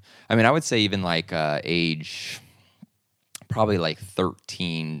 yeah. I mean, I would say even like age... probably like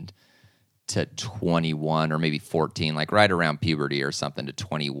 13 to 21 or maybe 14, like right around puberty or something to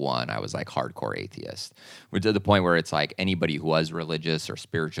 21, I was like hardcore atheist. We're to the point where it's like anybody who was religious or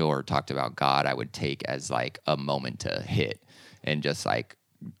spiritual or talked about God, I would take as like a moment to hit and just like,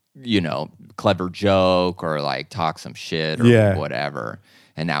 you know, clever joke or like talk some shit or whatever.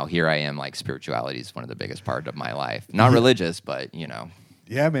 And now here I am, like spirituality is one of the biggest part of my life. Not religious, but you know.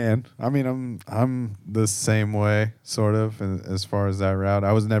 Yeah, man. I mean, I'm the same way, sort of, as far as that route.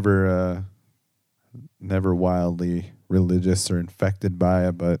 I was never wildly religious or infected by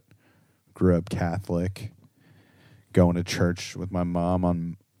it, but grew up Catholic, going to church with my mom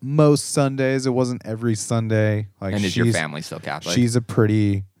on most Sundays. It wasn't every Sunday. Like, and is your family still Catholic? She's a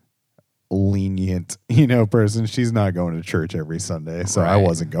pretty lenient, person. She's not going to church every Sunday, so I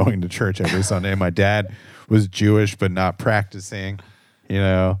wasn't going to church every Sunday. My dad was Jewish, but not practicing.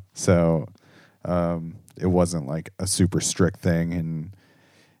 So it wasn't like a super strict thing,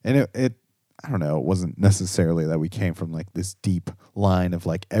 and it I don't know, it wasn't necessarily that we came from like this deep line of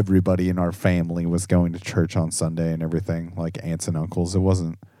like everybody in our family was going to church on Sunday and everything, like aunts and uncles. It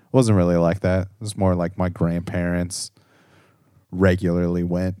wasn't really like that. It was more like my grandparents regularly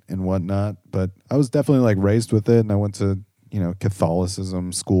went and whatnot, but I was definitely like raised with it, and I went to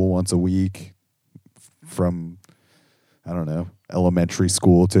Catholicism school once a week from, I don't know, elementary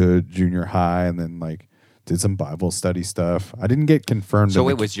school to junior high, and then like did some Bible study stuff. I didn't get confirmed. So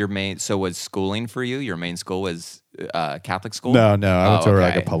was schooling for you? Your main school was Catholic school? No. I went to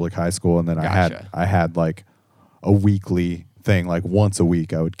like a public high school, and then I had like a weekly thing. Like once a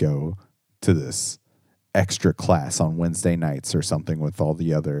week, I would go to this extra class on Wednesday nights or something with all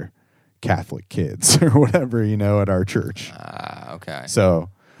the other Catholic kids or whatever, at our church. Okay. So,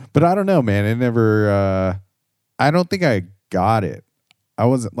 but I don't know, man. It never. I don't think I got it. I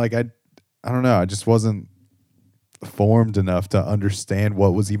wasn't like I don't know. I just wasn't formed enough to understand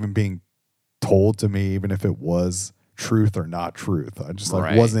what was even being told to me, even if it was truth or not truth. I just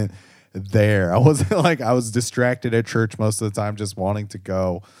like wasn't there. I wasn't like, I was distracted at church most of the time, just wanting to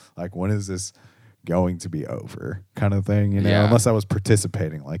go. Like, when is this going to be over? Kind of thing, Yeah. Unless I was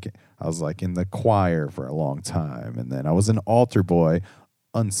participating. Like I was like in the choir for a long time, and then I was an altar boy,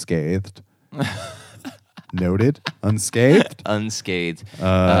 unscathed. Noted. Unscathed. Unscathed.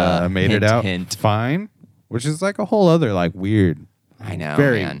 Made it out fine, which is like a whole other like weird, I know,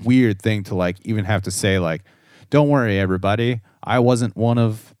 very man. weird thing to like even have to say like, don't worry, everybody, I wasn't one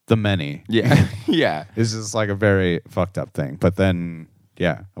of the many. Yeah. Yeah. It's just like a very fucked up thing. But then,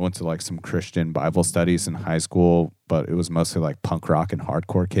 yeah, I went to like some Christian Bible studies in high school, but it was mostly like punk rock and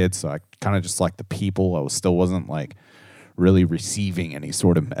hardcore kids. So I kind of just like the people. Still wasn't like really receiving any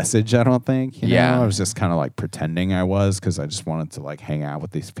sort of message, I don't think. You Yeah. know? I was just kind of like pretending I was because I just wanted to like hang out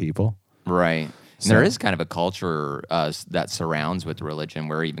with these people. Right. And So- there is kind of a culture that surrounds with religion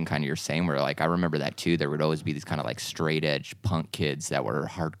where even kind of you're saying where like I remember that too. There would always be these kind of like straight edge punk kids that were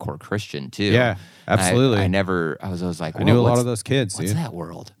hardcore Christian too. Yeah, absolutely. I was always like, I knew a lot what's- of those kids, What's dude. that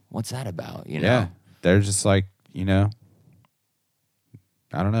world? What's that about? You know? Yeah. They're just like, you know,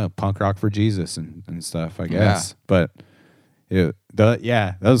 I don't know, punk rock for Jesus and stuff, I guess. But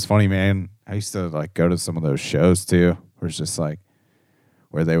that was funny, man. I used to like go to some of those shows too, where it's just like,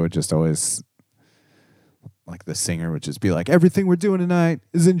 where they would just always, like the singer would just be like, everything we're doing tonight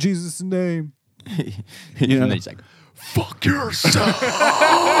is in Jesus' name. You know, know? and he's like, fuck yourself.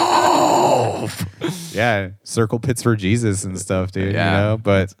 Yeah. Circle pits for Jesus and stuff, dude. Yeah. You know,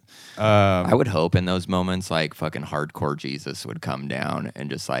 but I would hope in those moments, like fucking hardcore Jesus would come down and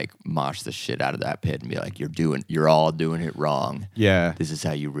just like mosh the shit out of that pit and be like, you're all doing it wrong. yeah. This is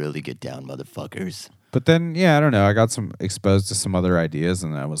how you really get down, motherfuckers. But then, yeah, I don't know. I got exposed to some other ideas,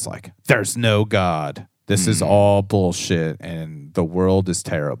 and I was like, "There's no God. This is all bullshit, and the world is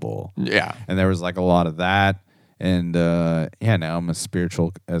terrible." Yeah. And there was like a lot of that, and yeah, now I'm as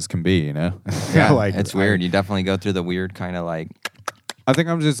spiritual as can be. You know, Yeah, like it's weird. You definitely go through the weird kind of like, I think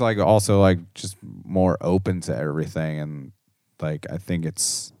I'm just like also like just more open to everything, and like I think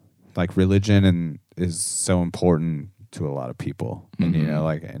it's like religion and is so important to a lot of people, and you know,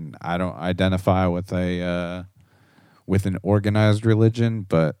 like, and I don't identify with an organized religion,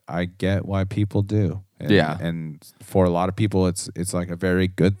 but I get why people do. And, Yeah. and for a lot of people, it's like a very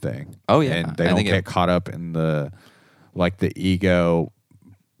good thing. Oh, yeah. And they I don't think get caught up in the ego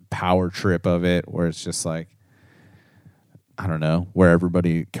power trip of it, where it's just like, I don't know, where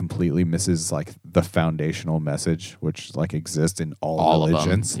everybody completely misses like the foundational message, which like exists in all of them.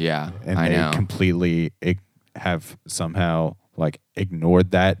 religions. Yeah, And I they know. completely have somehow like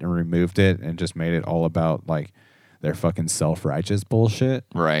ignored that and removed it and just made it all about like their fucking self-righteous bullshit.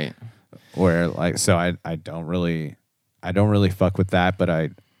 right. Where like, so I don't really fuck with that,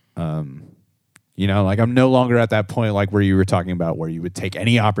 but you know, like I'm no longer at that point like where you were talking about where you would take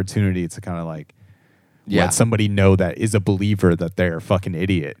any opportunity to kind of like Yeah. let somebody know that is a believer that they're a fucking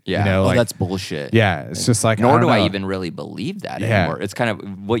idiot. Yeah. You know, oh, like, that's bullshit. yeah, it's just like, Nor don't do I know. even really believe that Yeah. anymore. It's kind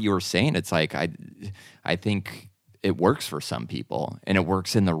of what you were saying. It's like I think it works for some people and it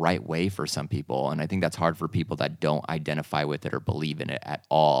works in the right way for some people. And I think that's hard for people that don't identify with it or believe in it at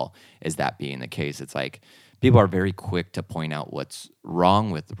all, is that being the case. It's like people are very quick to point out what's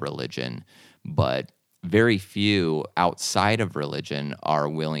wrong with religion, but very few outside of religion are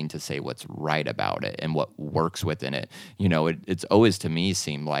willing to say what's right about it and what works within it. You know, it's always to me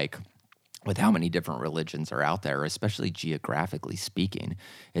seemed like, with how many different religions are out there, especially geographically speaking,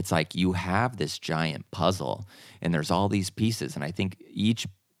 it's like you have this giant puzzle and there's all these pieces. And I think each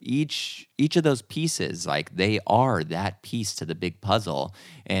of those pieces, like they are that piece to the big puzzle.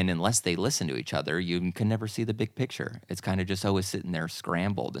 And unless they listen to each other, you can never see the big picture. It's kind of just always sitting there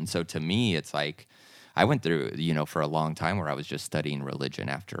scrambled. And so to me, it's like, I went through, you know, for a long time where I was just studying religion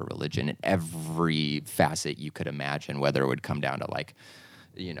after religion in every facet you could imagine, whether it would come down to like,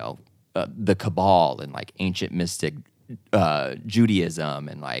 you know, the Cabal and like ancient mystic Judaism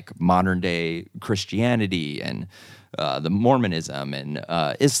and like modern day Christianity and the Mormonism and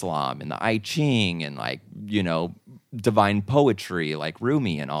Islam and the I Ching and like, you know, divine poetry like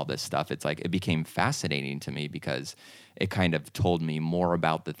Rumi and all this stuff. It's like it became fascinating to me because it kind of told me more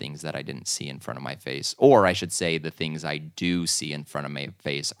about the things that I didn't see in front of my face. Or I should say the things I do see in front of my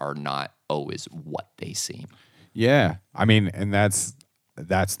face are not always what they seem. Yeah. I mean, and that's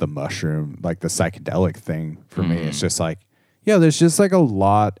the mushroom, like the psychedelic thing for me. It's just like, yeah, there's just like a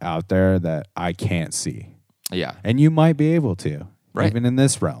lot out there that I can't see. Yeah. And you might be able to, Right. even in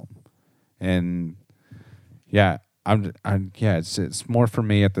this realm. And yeah, it's more for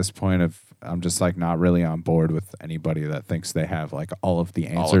me at this point of I'm just like not really on board with anybody that thinks they have like all of the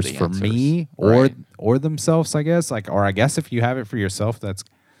All of answers the for answers. me Right. or themselves, I guess. Like, or I guess if you have it for yourself, that's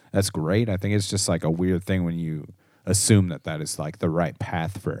great. I think it's just like a weird thing when you assume that is like the right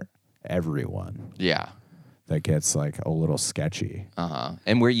path for everyone. Yeah. That gets like a little sketchy. Uh-huh.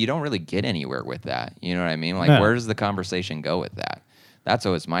 And where you don't really get anywhere with that. You know what I mean? Like, No. where does the conversation go with that? That's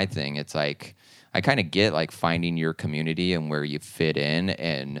always my thing. It's like, I kind of get like finding your community and where you fit in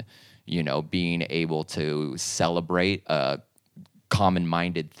and, you know, being able to celebrate a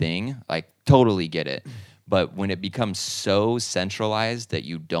common-minded thing. Like, totally get it. But when it becomes so centralized that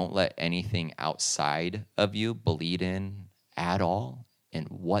you don't let anything outside of you bleed in at all, in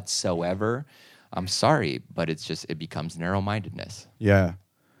whatsoever, I'm sorry, but it becomes narrow-mindedness. Yeah.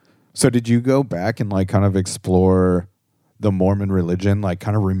 So did you go back and like kind of explore the Mormon religion, like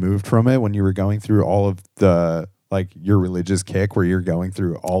kind of removed from it when you were going through all of the like your religious kick where you're going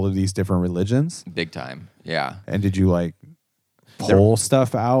through all of these different religions? Big time. Yeah. And did you like pull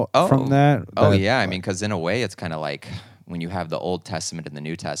stuff out from that? Oh, yeah. I mean, because in a way, it's kind of like when you have the Old Testament and the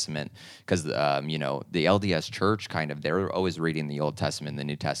New Testament, because, the LDS Church they're always reading the Old Testament and the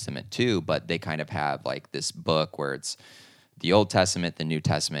New Testament too, but they kind of have like this book where it's the Old Testament, the New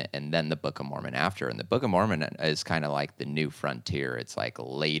Testament, and then the Book of Mormon after. And the Book of Mormon is kind of like the new frontier. It's like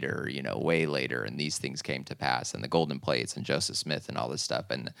later, way later, and these things came to pass, and the Golden Plates and Joseph Smith and all this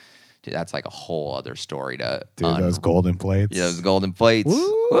stuff. And dude, that's like a whole other story to those golden plates. Yeah, those golden plates.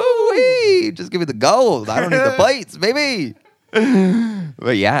 Woo-wee! Just give me the gold. I don't need the plates, baby.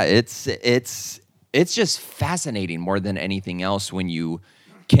 But yeah, it's just fascinating more than anything else when you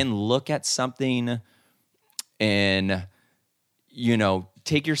can look at something and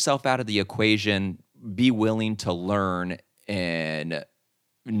take yourself out of the equation, be willing to learn and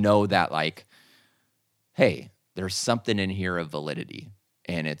know that like, hey, there's something in here of validity.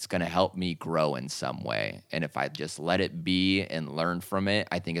 And it's going to help me grow in some way. And if I just let it be and learn from it,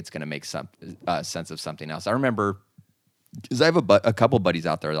 I think it's going to make some sense of something else. I remember, because I have a couple buddies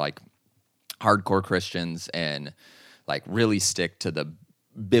out there like hardcore Christians and like really stick to the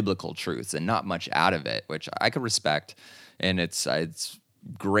biblical truths and not much out of it, which I could respect. And it's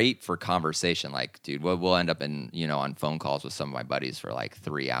great for conversation. Like, dude, we'll end up on phone calls with some of my buddies for like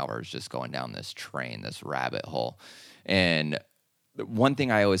 3 hours just going down this rabbit hole. And one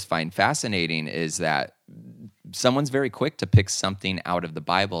thing I always find fascinating is that someone's very quick to pick something out of the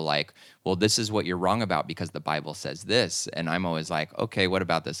Bible like, well, this is what you're wrong about because the Bible says this. And I'm always like, okay, what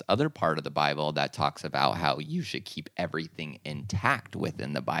about this other part of the Bible that talks about how you should keep everything intact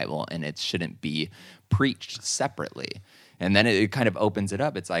within the Bible and it shouldn't be preached separately? And then it kind of opens it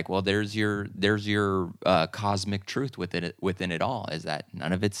up. It's like, well, there's your cosmic truth within it all, is that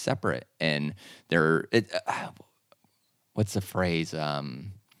none of it's separate. And what's the phrase?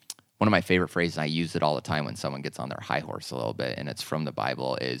 One of my favorite phrases, I use it all the time when someone gets on their high horse a little bit, and it's from the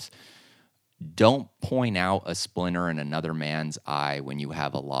Bible, is don't point out a splinter in another man's eye when you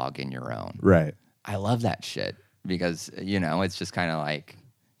have a log in your own. Right. I love that shit because, it's just kind of like,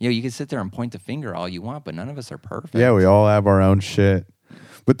 you can sit there and point the finger all you want, but none of us are perfect. Yeah, we all have our own shit.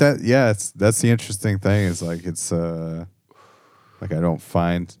 But that's the interesting thing is like it's like I don't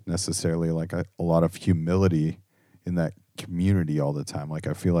find necessarily like a lot of humility in that community all the time. Like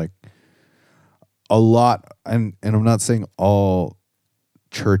I feel like a lot, and I'm not saying all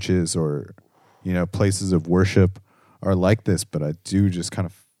churches or places of worship are like this, but I do just kind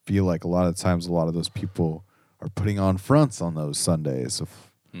of feel like a lot of times a lot of those people are putting on fronts on those Sundays of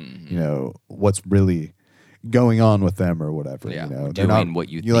what's really going on with them or whatever. Yeah, they're doing not, what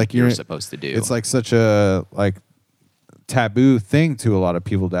you think you're supposed to do. It's like such a taboo thing to a lot of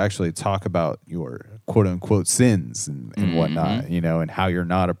people to actually talk about your quote unquote sins and whatnot, and how you're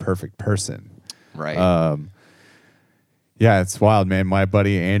not a perfect person. Right. Yeah, it's wild, man. My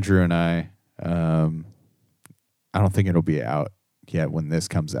buddy Andrew and I don't think it'll be out yet when this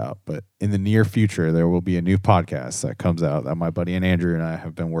comes out, but in the near future, there will be a new podcast that comes out that my buddy and Andrew and I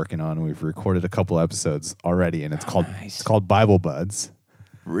have been working on. We've recorded a couple episodes already, and it's called Bible Buds.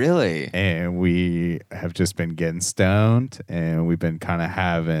 Really? And we have just been getting stoned, and we've been kind of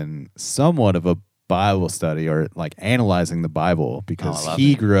having somewhat of a Bible study or like analyzing the Bible because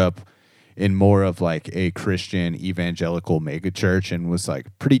he grew up in more of like a Christian evangelical mega church and was like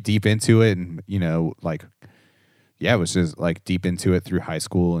pretty deep into it. And, was just like deep into it through high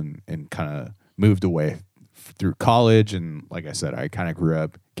school and kind of moved away through college. And like I said, I kind of grew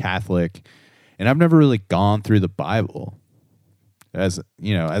up Catholic, and I've never really gone through the Bible as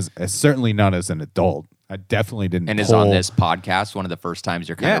certainly not as an adult. I definitely didn't. And is on this podcast one of the first times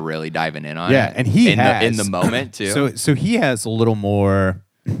you're kind of really diving in on it. Yeah, and he has in the moment too. So he has a little more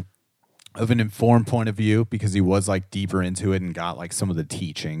of an informed point of view because he was like deeper into it and got like some of the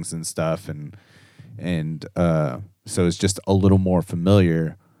teachings and stuff, and so it's just a little more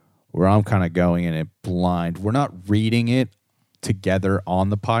familiar. Where I'm kind of going in it blind. We're not reading it together on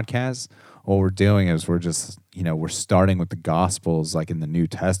the podcast. What we're doing is we're just we're starting with the Gospels like in the New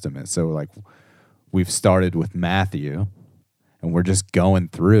Testament. So like we've started with Matthew, and we're just going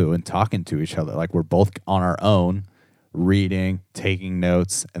through and talking to each other. Like we're both on our own, reading, taking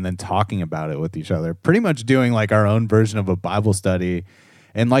notes, and then talking about it with each other. Pretty much doing like our own version of a Bible study,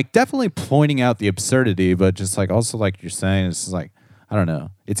 and like definitely pointing out the absurdity, but just like also like you're saying, it's like I don't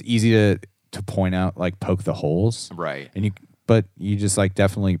know. It's easy to point out like poke the holes, right? And but you just like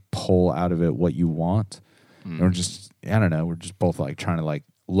definitely pull out of it what you want. And we're just, I don't know, we're just both like trying to like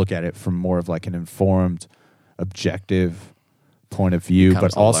look at it from more of like an informed, objective point of view,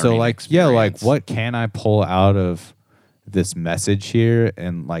 Becomes but a also learning like, yeah, like experience. what can I pull out of this message here?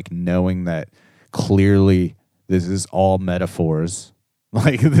 And like knowing that clearly this is all metaphors.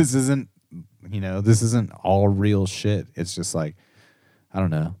 Like this isn't, this isn't all real shit. It's just like, I don't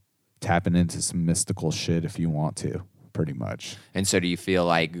know, tapping into some mystical shit if you want to, pretty much. And so do you feel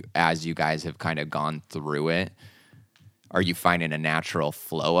like as you guys have kind of gone through it, are you finding a natural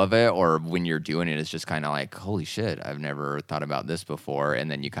flow of it? Or when you're doing it, it's just kind of like, holy shit, I've never thought about this before.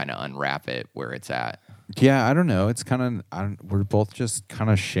 And then you kind of unwrap it where it's at. Yeah, I don't know. It's kind of, we're both just kind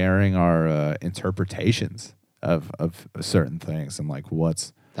of sharing our interpretations of certain things and like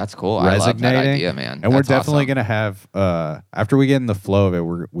what's That's cool. I love that resonating. idea, man. And we're That's definitely awesome. going to have, after we get in the flow of it,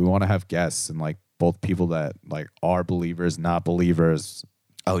 we want to have guests and like both people that like are believers, not believers.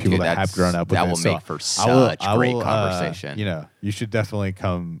 Oh, people dude, that have grown up with that it. will So make for I such great will, conversation. You should definitely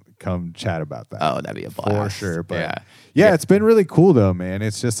come chat about that. Oh, that'd be a blast. For sure. But yeah. it's been really cool though, man.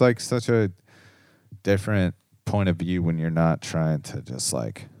 It's just like such a different point of view when you're not trying to just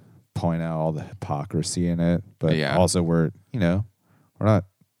like point out all the hypocrisy in it. But Yeah. also we're not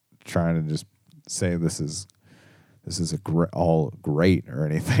trying to just say this is all great or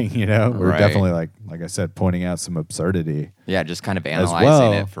anything, We're Right. definitely like I said, pointing out some absurdity. Yeah, just kind of As analyzing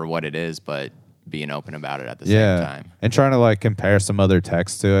well. it for what it is, but being open about it at the same time. And trying to like compare some other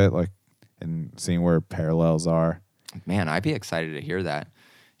texts to it, like and seeing where parallels are. Man, I'd be excited to hear that.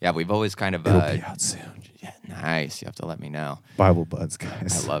 Yeah, we've always kind of It'll be out soon. yeah, nice. You have to let me know. Bible Buds,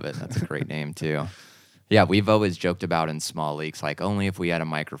 guys. I love it. That's a great name too. Yeah, we've always joked about in Small Leaks, like only if we had a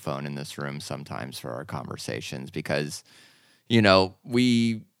microphone in this room sometimes for our conversations, because,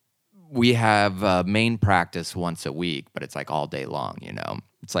 we have main practice once a week, but it's like all day long,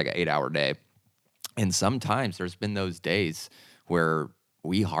 It's like an 8-hour day. And sometimes there's been those days where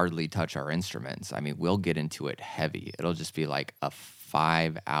we hardly touch our instruments. I mean, we'll get into it heavy. It'll just be like a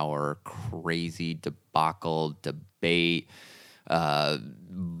 5-hour crazy debacle, debate,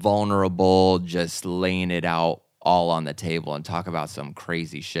 vulnerable, just laying it out all on the table and talk about some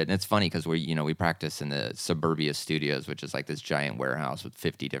crazy shit. And it's funny because we practice in the Suburbia Studios, which is like this giant warehouse with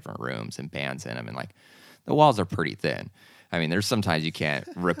 50 different rooms and bands in them. And like the walls are pretty thin. I mean, there's sometimes you can't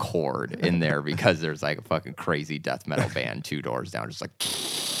record in there because there's like a fucking crazy death metal band 2 doors down, just like.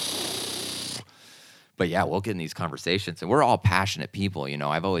 But yeah, we'll get in these conversations, and we're all passionate people.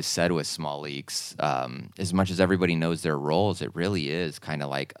 I've always said with Small Leaks, as much as everybody knows their roles, it really is kind of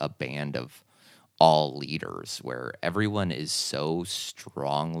like a band of all leaders where everyone is so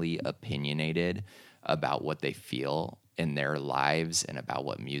strongly opinionated about what they feel in their lives and about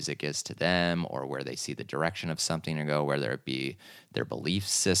what music is to them or where they see the direction of something to go, whether it be their belief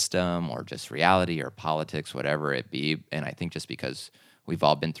system or just reality or politics, whatever it be. And I think just because we've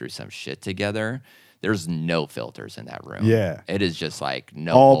all been through some shit together, there's no filters in that room. Yeah. It is just like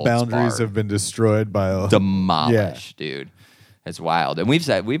no All holds boundaries barred. have been destroyed by Demolished, dude. It's wild. And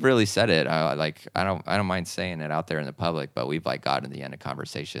we've really said it. I don't mind saying it out there in the public, but we've like gotten to the end of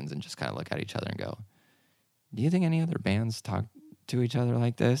conversations and just kind of look at each other and go, do you think any other bands talk to each other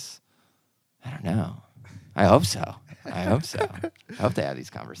like this? I don't know. I hope so. I hope they have these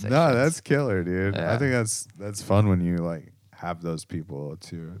conversations. No, that's killer, dude. Yeah. I think that's fun when you like have those people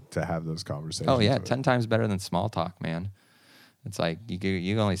to have those conversations. Oh yeah, with. 10 times better than small talk, man. It's like you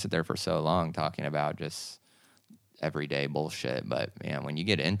can only sit there for so long talking about just everyday bullshit, but man, when you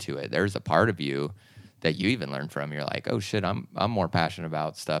get into it, there's a part of you that you even learn from. You're like, oh shit, I'm more passionate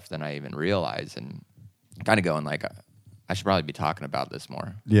about stuff than I even realize, and kind of going like, I should probably be talking about this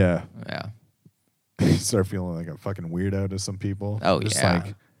more. Yeah. Yeah. You start feeling like a fucking weirdo to some people. Oh, Just yeah. like,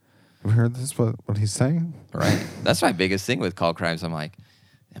 have you heard this? What he's saying? Right. That's my biggest thing with Call Crimes. I'm like,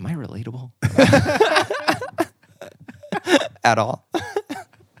 am I relatable? At all?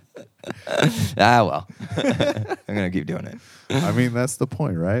 Well. I'm going to keep doing it. I mean, that's the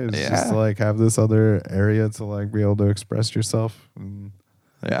point, right? It's just Yeah. to like have this other area to like be able to express yourself and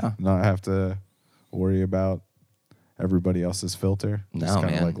Yeah. not have to worry about everybody else's filter. No, just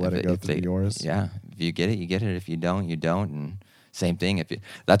kind man. of like let If it go if through they- yours. Yeah. If you get it, you get it. If you don't, you don't. And same thing.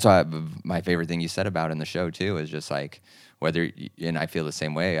 That's why my favorite thing you said about in the show too is just like and I feel the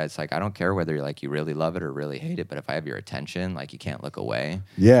same way. It's like I don't care whether you're like you really love it or really hate it, but if I have your attention, like you can't look away.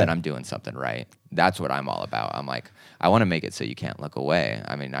 Yeah. Then I'm doing something right. That's what I'm all about. I'm like I want to make it so you can't look away.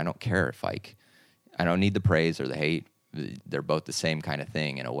 I mean, I don't care if like I don't need the praise or the hate. They're both the same kind of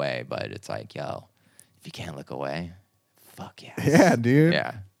thing in a way, but it's like, yo, if you can't look away, fuck yes. Yeah, dude.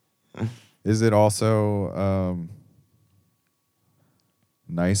 Yeah. Is it also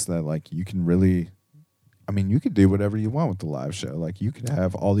nice that like you can really, I mean, you could do whatever you want with the live show. Like you could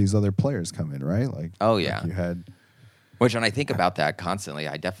have all these other players come in, right? Like, Oh, like yeah. you had. Which, when I think about that constantly,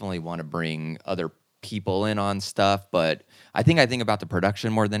 I definitely want to bring other people in on stuff. But I think about the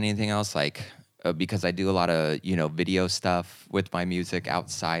production more than anything else, like because I do a lot of video stuff with my music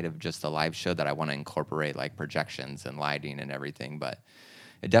outside of just the live show that I want to incorporate like projections and lighting and everything. But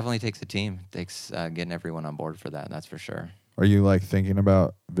it definitely takes a team. It takes getting everyone on board for that. That's for sure. Are you like thinking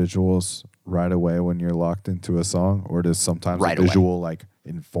about visuals right away when you're locked into a song, or does sometimes Right a away. visual like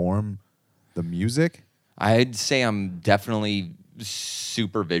inform the music? I'd say I'm definitely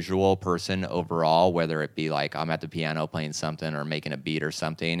super visual person overall, whether it be like I'm at the piano playing something or making a beat or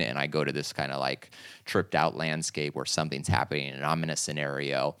something, and I go to this kind of like tripped out landscape where something's happening and I'm in a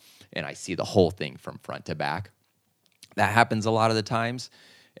scenario and I see the whole thing from front to back. That happens a lot of the times.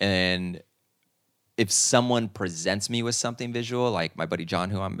 And if someone presents me with something visual, like my buddy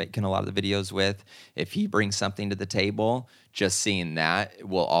John, who I'm making a lot of the videos with, if he brings something to the table, just seeing that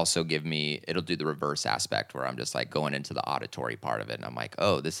will also give me, it'll do the reverse aspect where I'm just like going into the auditory part of it. And I'm like,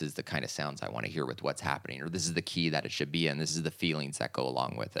 oh, this is the kind of sounds I want to hear with what's happening, or this is the key that it should be in. This is the feelings that go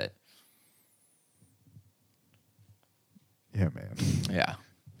along with it. Yeah, man. Yeah.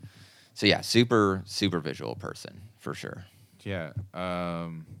 So yeah, super, super visual person for sure. Yeah.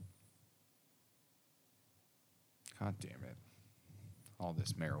 God damn it. All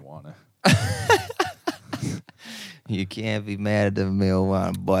this marijuana. You can't be mad at the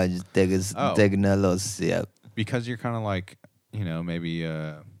marijuana, boy. Just take another little sip. Because you're kind of like, maybe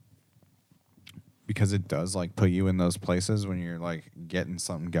because it does like put you in those places when you're like getting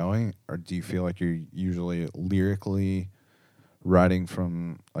something going, or do you feel like you're usually lyrically writing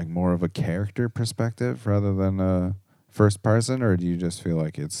from like more of a character perspective rather than a first person, or do you just feel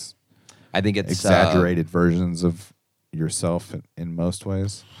like it's I think it's exaggerated versions of yourself in most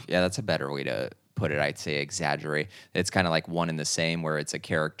ways? Yeah, that's a better way to put it. I'd say exaggerate. It's kind of like one and the same, where it's a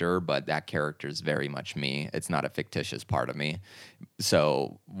character, but that character is very much me. It's not a fictitious part of me.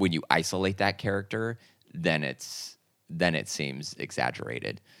 So when you isolate that character, then it seems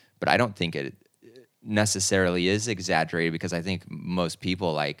exaggerated. But I don't think it necessarily is exaggerated, because I think most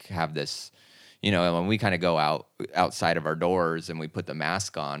people like have this, when we kind of go outside of our doors and we put the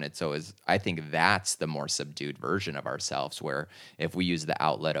mask on, it's always, I think that's the more subdued version of ourselves, where if we use the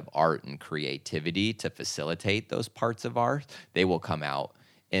outlet of art and creativity to facilitate those parts of art, they will come out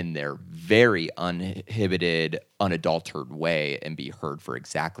in their very uninhibited, unadulterated way and be heard for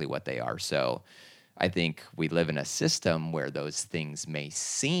exactly what they are. So I think we live in a system where those things may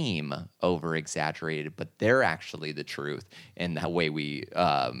seem over-exaggerated, but they're actually the truth. And the way we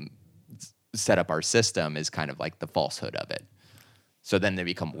set up our system is kind of like the falsehood of it. So then they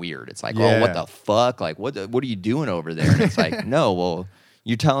become weird. It's like, Yeah. oh, what the fuck? Like, what are you doing over there? And it's like, no, well,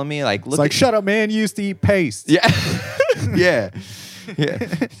 you're telling me, like, look It's like, at, shut up, man. You used to eat paste. yeah. Yeah.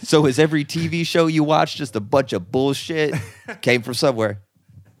 Yeah. So is every TV show you watch just a bunch of bullshit? Came from somewhere.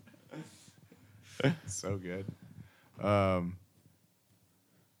 So good.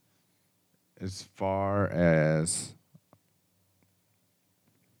 As far as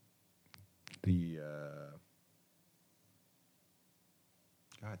the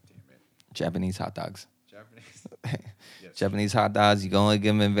God damn it, Japanese hot dogs. Japanese. Japanese hot dogs, you can only get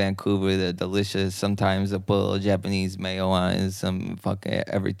them in Vancouver. They're delicious. Sometimes they put a little Japanese mayo on and some fucking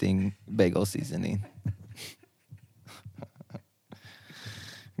everything bagel seasoning.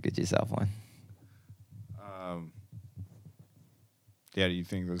 Get yourself one. Yeah, do you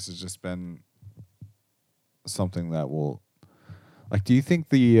think this has just been something that will, like, do you think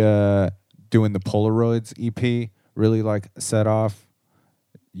the doing the Polaroids EP really like set off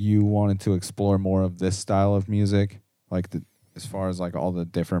you wanted to explore more of this style of music, like as far as like all the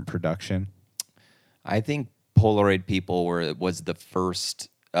different production? I think Polaroid People was the first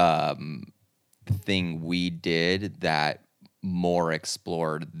thing we did that more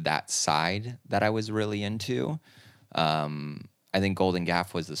explored that side that I was really into. I think Golden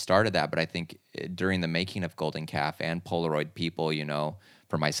Calf was the start of that, but I think during the making of Golden Calf and Polaroid People,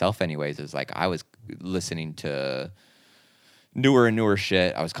 for myself anyways, is like I was listening to newer and newer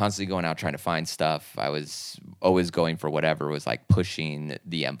shit. I was constantly going out trying to find stuff. I was always going for whatever was like pushing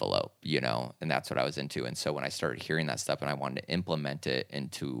the envelope, and that's what I was into. And so when I started hearing that stuff and I wanted to implement it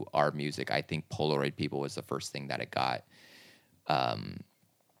into our music, I think Polaroid People was the first thing that it got.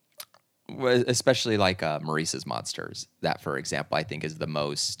 Especially like Maurice's Monsters. That, for example, I think is the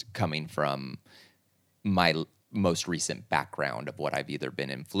most coming from my most recent background of what I've either been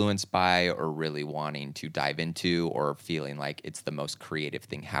influenced by or really wanting to dive into, or feeling like it's the most creative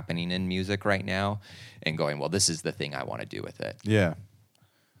thing happening in music right now, and going, well, this is the thing I want to do with it. Yeah.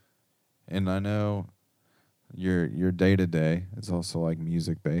 And I know your day to day is also like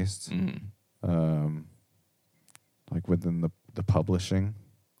music based, like within the publishing,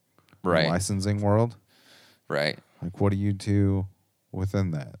 Right. licensing world. Right. Like, what do you do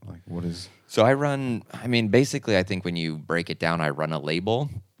within that? Like, what is? So basically, I think when you break it down, I run a label,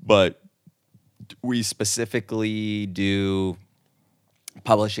 but we specifically do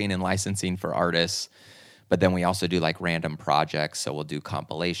publishing and licensing for artists. But then we also do like random projects. So we'll do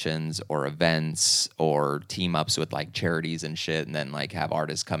compilations or events or team ups with like charities and shit, and then like have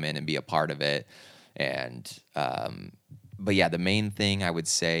artists come in and be a part of it. And, but yeah, the main thing I would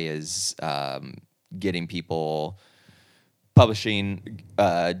say is getting people publishing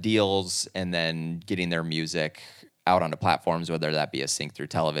deals and then getting their music out onto platforms, whether that be a sync through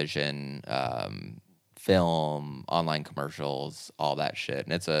television, film, online commercials, all that shit.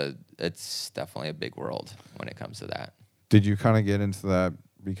 And it's definitely a big world when it comes to that. Did you kind of get into that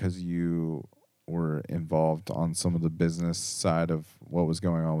because you were involved on some of the business side of what was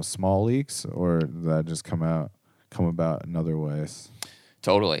going on with Small Leaks, or did that just come about in other ways?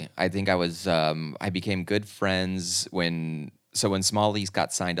 Totally. I think I became good friends when Small Leaks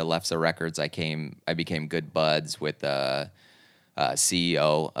got signed to Lefse Records. I became good buds with the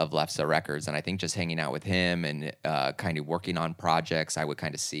CEO of Lefse Records, and I think just hanging out with him and kind of working on projects, I would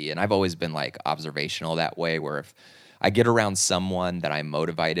kind of see. And I've always been like observational that way, where if I get around someone that I'm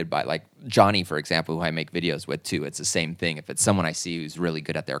motivated by, like Johnny, for example, who I make videos with too, it's the same thing. If it's someone I see who's really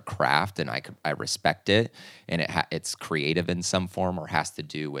good at their craft and I respect it, and it's creative in some form or has to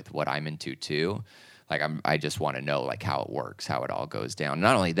do with what I'm into too, like I just want to know like how it works, how it all goes down.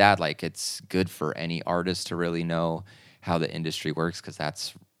 Not only that, like it's good for any artist to really know how the industry works, because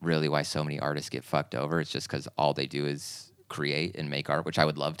that's really why so many artists get fucked over. It's just because all they do is create and make art, which I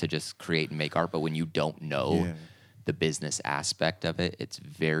would love to just create and make art, but when you don't know the business aspect of it, it's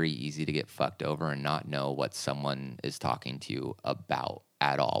very easy to get fucked over and not know what someone is talking to you about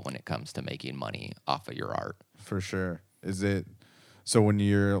at all when it comes to making money off of your art. For sure. Is it so when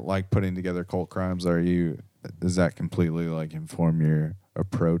you're like putting together Cult Crimes, does that completely like inform your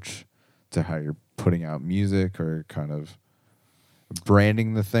approach to how you're putting out music or kind of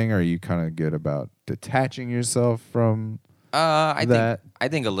branding the thing? Or are you kind of good about detaching yourself from I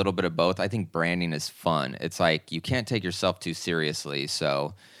think a little bit of both. I think branding is fun. It's like you can't take yourself too seriously.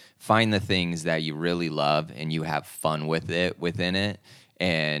 So find the things that you really love and you have fun within it,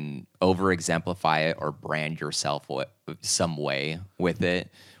 and over exemplify it or brand yourself some way with it.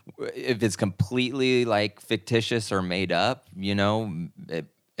 If it's completely like fictitious or made up,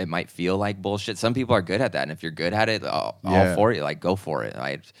 it might feel like bullshit. Some people are good at that, and if you're good at it, all for it. Like, go for it.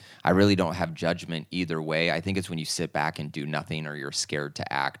 I really don't have judgment either way. I think it's when you sit back and do nothing, or you're scared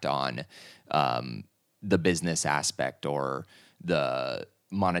to act on the business aspect or the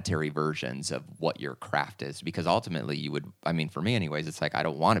monetary versions of what your craft is. Because ultimately, for me anyways, it's like I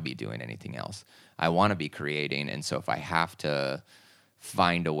don't want to be doing anything else. I want to be creating, and so if I have to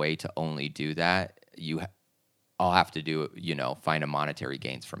find a way to only do that, I'll have to do, find a monetary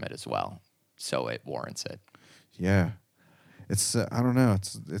gains from it as well. So it warrants it. Yeah. It's, I don't know.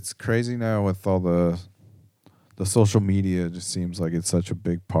 It's crazy now with all the social media. It just seems like it's such a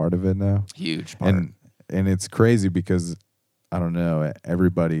big part of it now. Huge part. And it's crazy because, I don't know,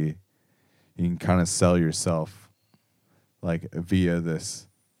 everybody, you can kind of sell yourself like via this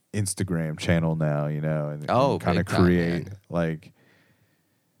Instagram channel now, and kind of create like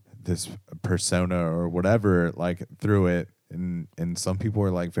this persona or whatever, like through it. And some people are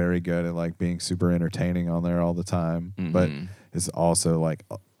like very good at like being super entertaining on there all the time. Mm-hmm. But it's also like,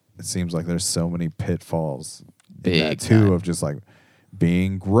 it seems like there's so many pitfalls in that too, of just like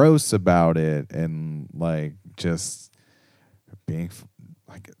being gross about it and like just being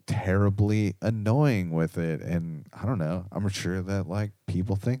like terribly annoying with it. And I don't know, I'm sure that like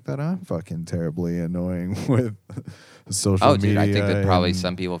people think that I'm fucking terribly annoying with social media. I think that probably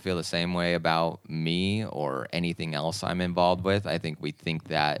some people feel the same way about me or anything else I'm involved with. I think we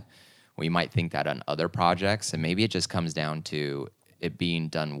might think that on other projects, and maybe it just comes down to it being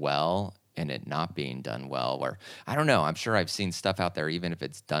done well and it not being done well. Or I don't know, I'm sure I've seen stuff out there, even if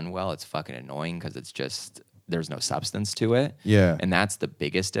it's done well, it's fucking annoying because it's just, there's no substance to it. Yeah. And that's the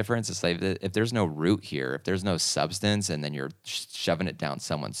biggest difference. It's like if there's no root here, if there's no substance, and then you're shoving it down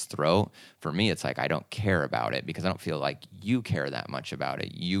someone's throat, for me, it's like I don't care about it because I don't feel like you care that much about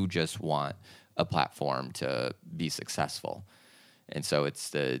it. You just want a platform to be successful. And so it's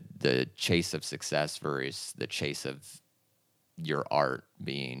the chase of success versus the chase of your art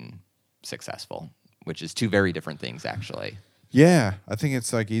being successful, which is two very different things, actually. Yeah, I think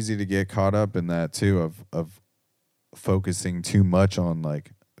it's like easy to get caught up in that too, of focusing too much on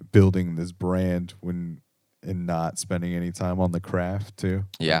like building this brand and not spending any time on the craft too.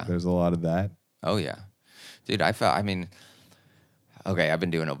 Yeah. Like, there's a lot of that. Oh yeah, dude. Okay, I've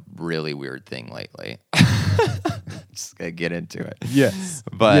been doing a really weird thing lately. Just gonna get into it. Yes.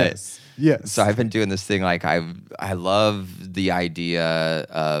 But yes. so I've been doing this thing like I love the idea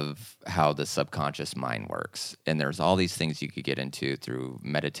of how the subconscious mind works. And there's all these things you could get into through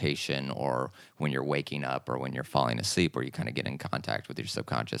meditation or when you're waking up or when you're falling asleep, where you kind of get in contact with your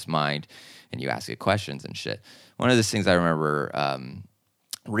subconscious mind and you ask it questions and shit. One of the things I remember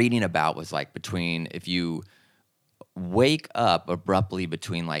reading about was like if you wake up abruptly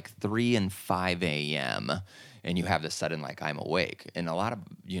between like 3 and 5 a.m. and you have this sudden like I'm awake. And a lot of,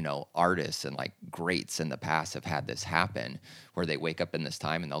 artists and like greats in the past have had this happen where they wake up in this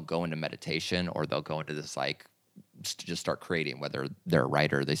time and they'll go into meditation or they'll go into this like just start creating, whether they're a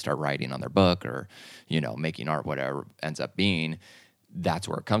writer, they start writing on their book or, making art, whatever ends up being. That's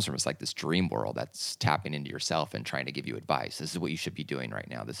where it comes from. It's like this dream world that's tapping into yourself and trying to give you advice. This is what you should be doing right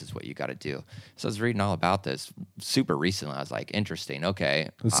now. This is what you got to do. So I was reading all about this super recently. I was like, interesting. Okay.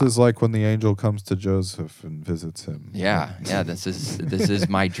 This is like when the angel comes to Joseph and visits him. Yeah. This is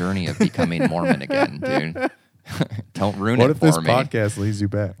my journey of becoming Mormon again, dude. Don't ruin What it if for this me. podcast leads you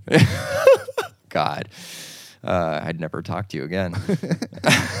back? God. I'd never talk to you again.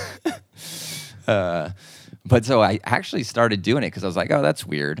 But so I actually started doing it because I was like, oh, that's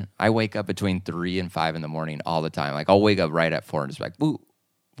weird. I wake up between 3 and 5 in the morning all the time. Like I'll wake up right at 4 and just be like, woo,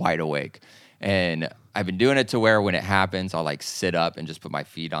 wide awake. And I've been doing it to where when it happens, I'll like sit up and just put my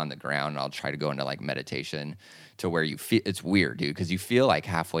feet on the ground and I'll try to go into like meditation to where you feel, it's weird, dude, because you feel like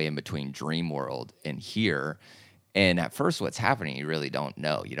halfway in between dream world and here. And at first what's happening, you really don't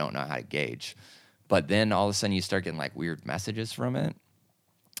know. You don't know how to gauge. But then all of a sudden you start getting like weird messages from it.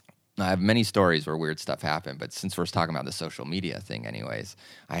 I have many stories where weird stuff happened, but since we're talking about the social media thing anyways,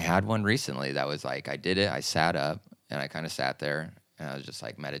 I had one recently that was like, I did it, I sat up, and I kind of sat there, and I was just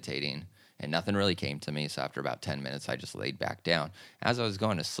like meditating, and nothing really came to me, so after about 10 minutes, I just laid back down. As I was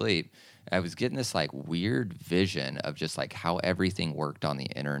going to sleep, I was getting this like weird vision of just like how everything worked on the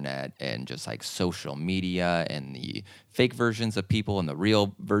internet and just like social media and the fake versions of people and the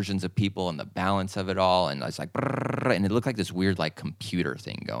real versions of people and the balance of it all. And I was like, and it looked like this weird like computer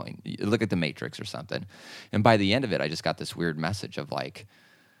thing going. You look at the Matrix or something. And by the end of it, I just got this weird message of like,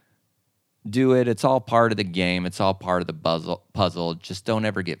 do it. It's all part of the game. It's all part of the puzzle. Just don't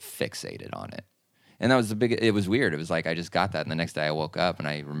ever get fixated on it. And that was it was weird. It was like I just got that. And the next day I woke up and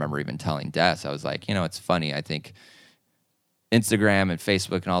I remember even telling Des, I was like, it's funny. I think Instagram and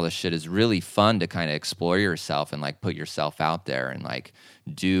Facebook and all this shit is really fun to kind of explore yourself and like put yourself out there and like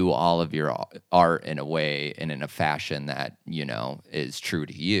do all of your art in a way and in a fashion that, is true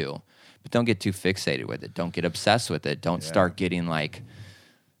to you. But don't get too fixated with it. Don't get obsessed with it. Don't start getting like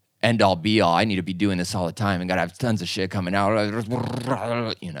end all be all. I need to be doing this all the time and got to have tons of shit coming out,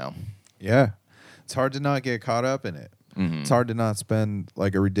 Yeah. It's hard to not get caught up in it. Mm-hmm. It's hard to not spend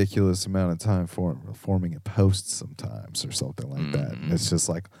like a ridiculous amount of time forming a post sometimes or something like that. And it's just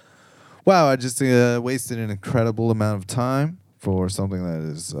like, wow, I just wasted an incredible amount of time for something that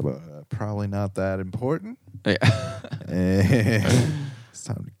is probably not that important. Yeah. It's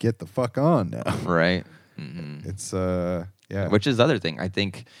time to get the fuck on now. Right. Mm-hmm. It's yeah. Which is the other thing. I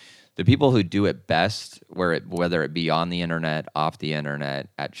think the people who do it best, whether it be on the internet, off the internet,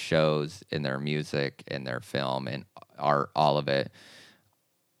 at shows, in their music, in their film, and art, all of it,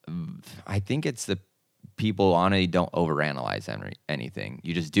 I think it's the people honestly don't overanalyze anything.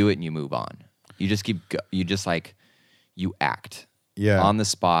 You just do it and you move on. You just you act. Yeah. On the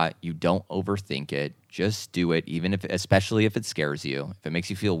spot. You don't overthink it. Just do it, especially if it scares you. If it makes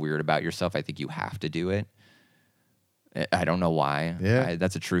you feel weird about yourself, I think you have to do it. I don't know why. Yeah.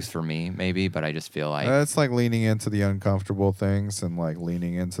 That's a truth for me, maybe, but I just feel like... It's like leaning into the uncomfortable things and like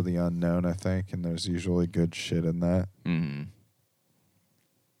leaning into the unknown, I think, and there's usually good shit in that. Mm-hmm.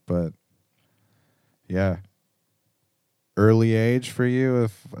 But, yeah. Early age for you,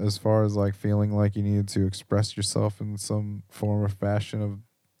 as far as like feeling like you needed to express yourself in some form or fashion of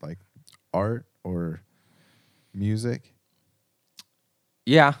like art or music?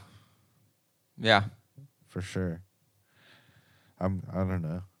 Yeah. Yeah. For sure. I don't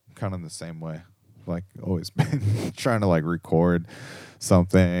know. I'm kind of the same way. Like always been trying to like record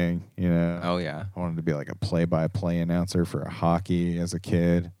something, Oh yeah. I wanted to be like a play-by-play announcer for hockey as a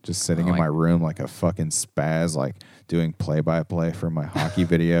kid, just sitting in like- my room like a fucking spaz, like doing play-by-play for my hockey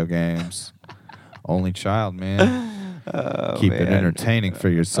video games. Only child, man. Keep it man. entertaining for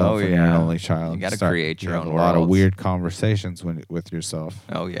yourself when you're an only child. You gotta Start- create your you have own a lot of worlds. weird conversations with yourself.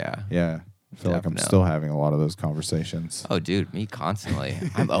 Oh yeah. Yeah. I feel like I'm Definitely. still having a lot of those conversations. Oh, dude, me constantly.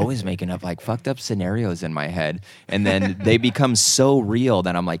 I'm always making up like fucked up scenarios in my head, and then they become so real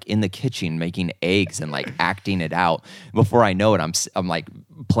that I'm like in the kitchen making eggs and like acting it out. Before I know it, I'm like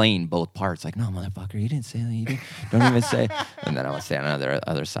playing both parts. Like, no, motherfucker, you didn't say that. You don't even say. And then I would say on the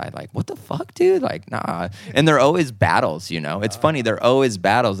other side, like, what the fuck, dude? Like, nah. And they're always battles, you know. It's funny. They're always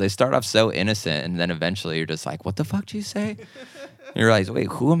battles. They start off so innocent, and then eventually you're just like, what the fuck did you say? You realize, wait,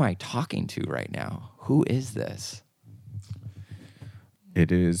 who am I talking to right now? Who is this?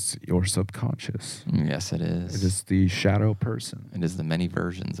 It is your subconscious. Yes, it is. It is the shadow person. It is the many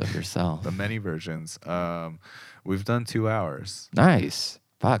versions of yourself. The many versions. We've done 2 hours. Nice.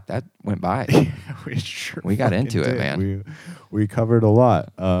 Fuck, that went by. We got fucking into it, man. We covered a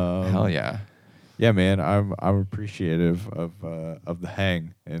lot. Hell yeah. Yeah, man. I'm appreciative of the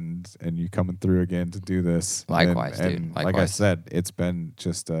hang and you coming through again to do this. Likewise, dude. And like I Likewise. said, it's been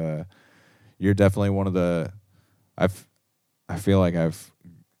just you're definitely one of the. I feel like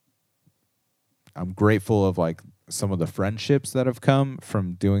I'm grateful of like some of the friendships that have come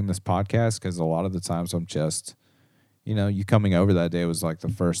from doing this podcast, because a lot of the times I'm just, you coming over that day was like the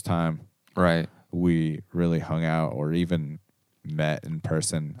first time Right. we really hung out or even met in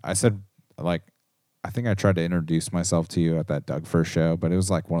person. I said, like, I think I tried to introduce myself to you at that Doug First show, but it was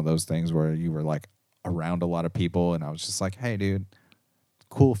like one of those things where you were like around a lot of people, and I was just like, hey, dude,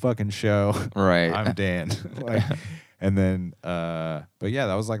 cool fucking show. Right. I'm Dan. Like, and then, but yeah,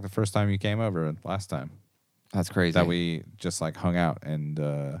 that was like the first time you came over last time That's crazy. that we just like hung out, and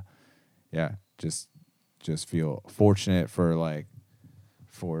yeah, just feel fortunate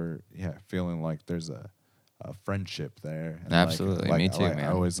for feeling like there's a friendship there. And Absolutely. Me too, man. I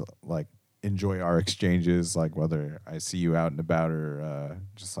always like enjoy our exchanges, like whether I see you out and about or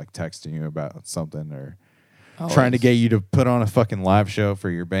just like texting you about something or trying to get you to put on a fucking live show for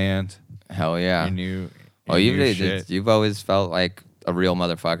your band. Hell yeah. You've always felt like a real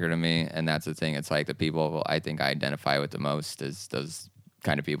motherfucker to me, and that's the thing. It's like the people I think I identify with the most is those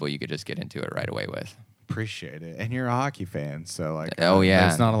kind of people you could just get into it right away with. Appreciate it, and you're a hockey fan, so like, Oh, yeah.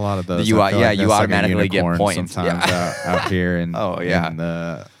 there's not a lot of those. You I feel like you that's like a automatically get unicorn points. sometimes Yeah. out here in Oh, yeah.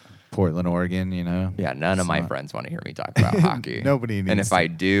 in Portland, Oregon. Yeah, none of It's my not- friends want to hear me talk about hockey. Nobody And needs if I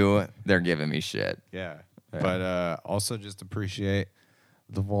to. do, they're giving me shit. Yeah. Yeah. But also just appreciate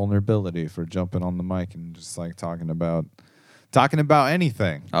the vulnerability for jumping on the mic and just like talking about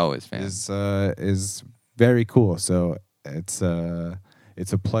anything Always, man. is very cool. So it's a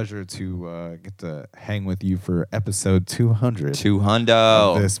pleasure to get to hang with you for episode 200 Two of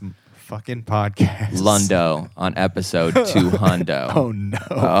hundo. this fucking podcast. Lundo on episode 2 hundo. Oh no.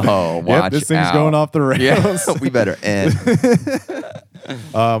 Oh, Yep, watch this thing's out. going off the rails. Yeah, we better end.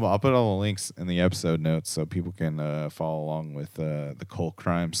 I'll put all the links in the episode notes so people can follow along with the Cult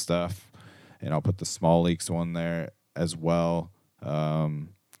Crime stuff, and I'll put the Small Leaks one there as well.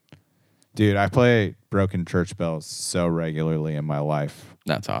 Dude, I play Broken Church Bells so regularly in my life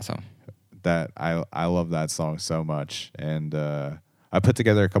That's awesome. that I love that song so much, and I put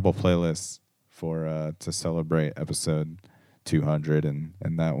together a couple playlists for to celebrate episode 200, and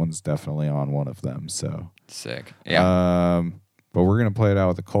that one's definitely on one of them. So. Sick. Yeah. But we're gonna play it out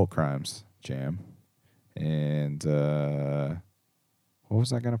with the Cult Crimes jam, and what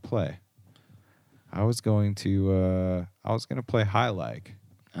was I gonna play? I was gonna play High Like.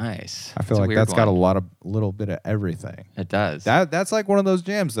 Nice. I feel It's a like weird that's got a one. little bit of everything. It does. That's like one of those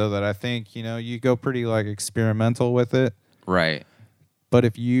jams though that I think you go pretty like experimental with it, Right. but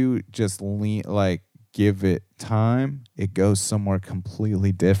if you just give it time, it goes somewhere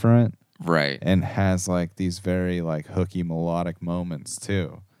completely different. Right. And has like these very like hooky melodic moments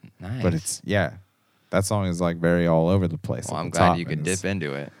too. Nice. But that song is like very all over the place. Well, at I'm the glad top, you could and dip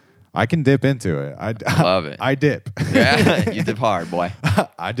into it. I can dip into it. I Love it. I dip. Yeah. You dip hard, boy.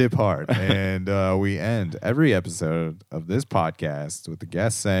 I dip hard. And we end every episode of this podcast with the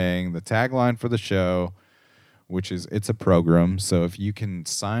guest saying the tagline for the show, which is "It's a program." So if you can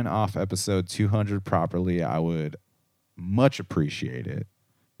sign off episode 200 properly, I would much appreciate it.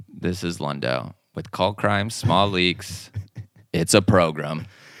 This is Lundo with Cult Crime, Small Leaks. It's a program.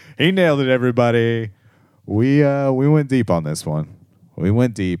 He nailed it, everybody. We went deep on this one. We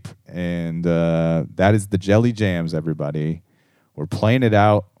went deep, and that is the Jelly Jams, everybody. We're playing it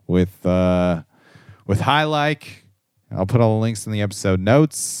out with High Like. I'll put all the links in the episode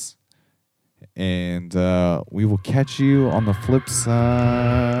notes, and we will catch you on the flip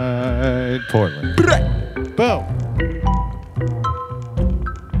side, Portland. Boom.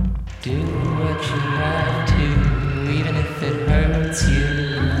 Do what you have to, even if it hurts you.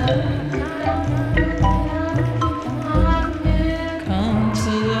 Come to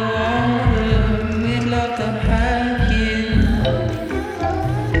the water.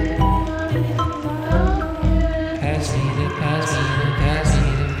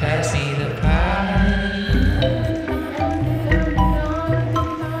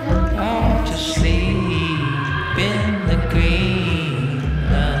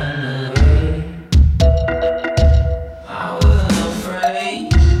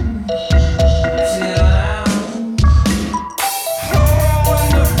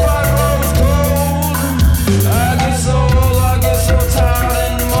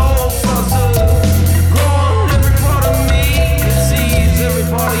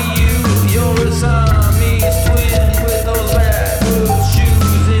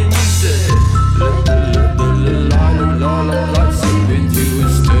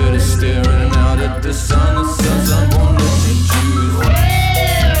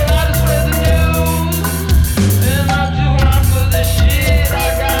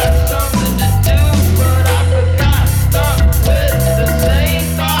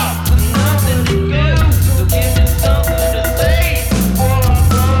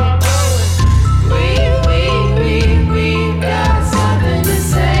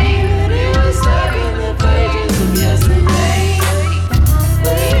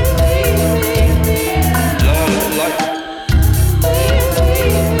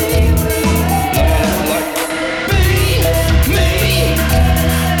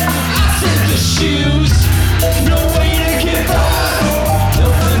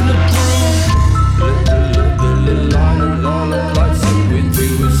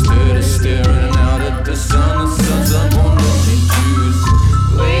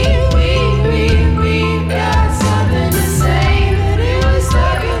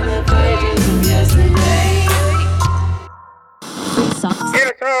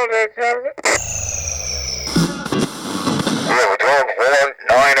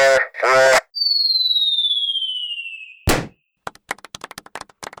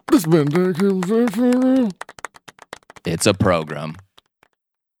 It's a program.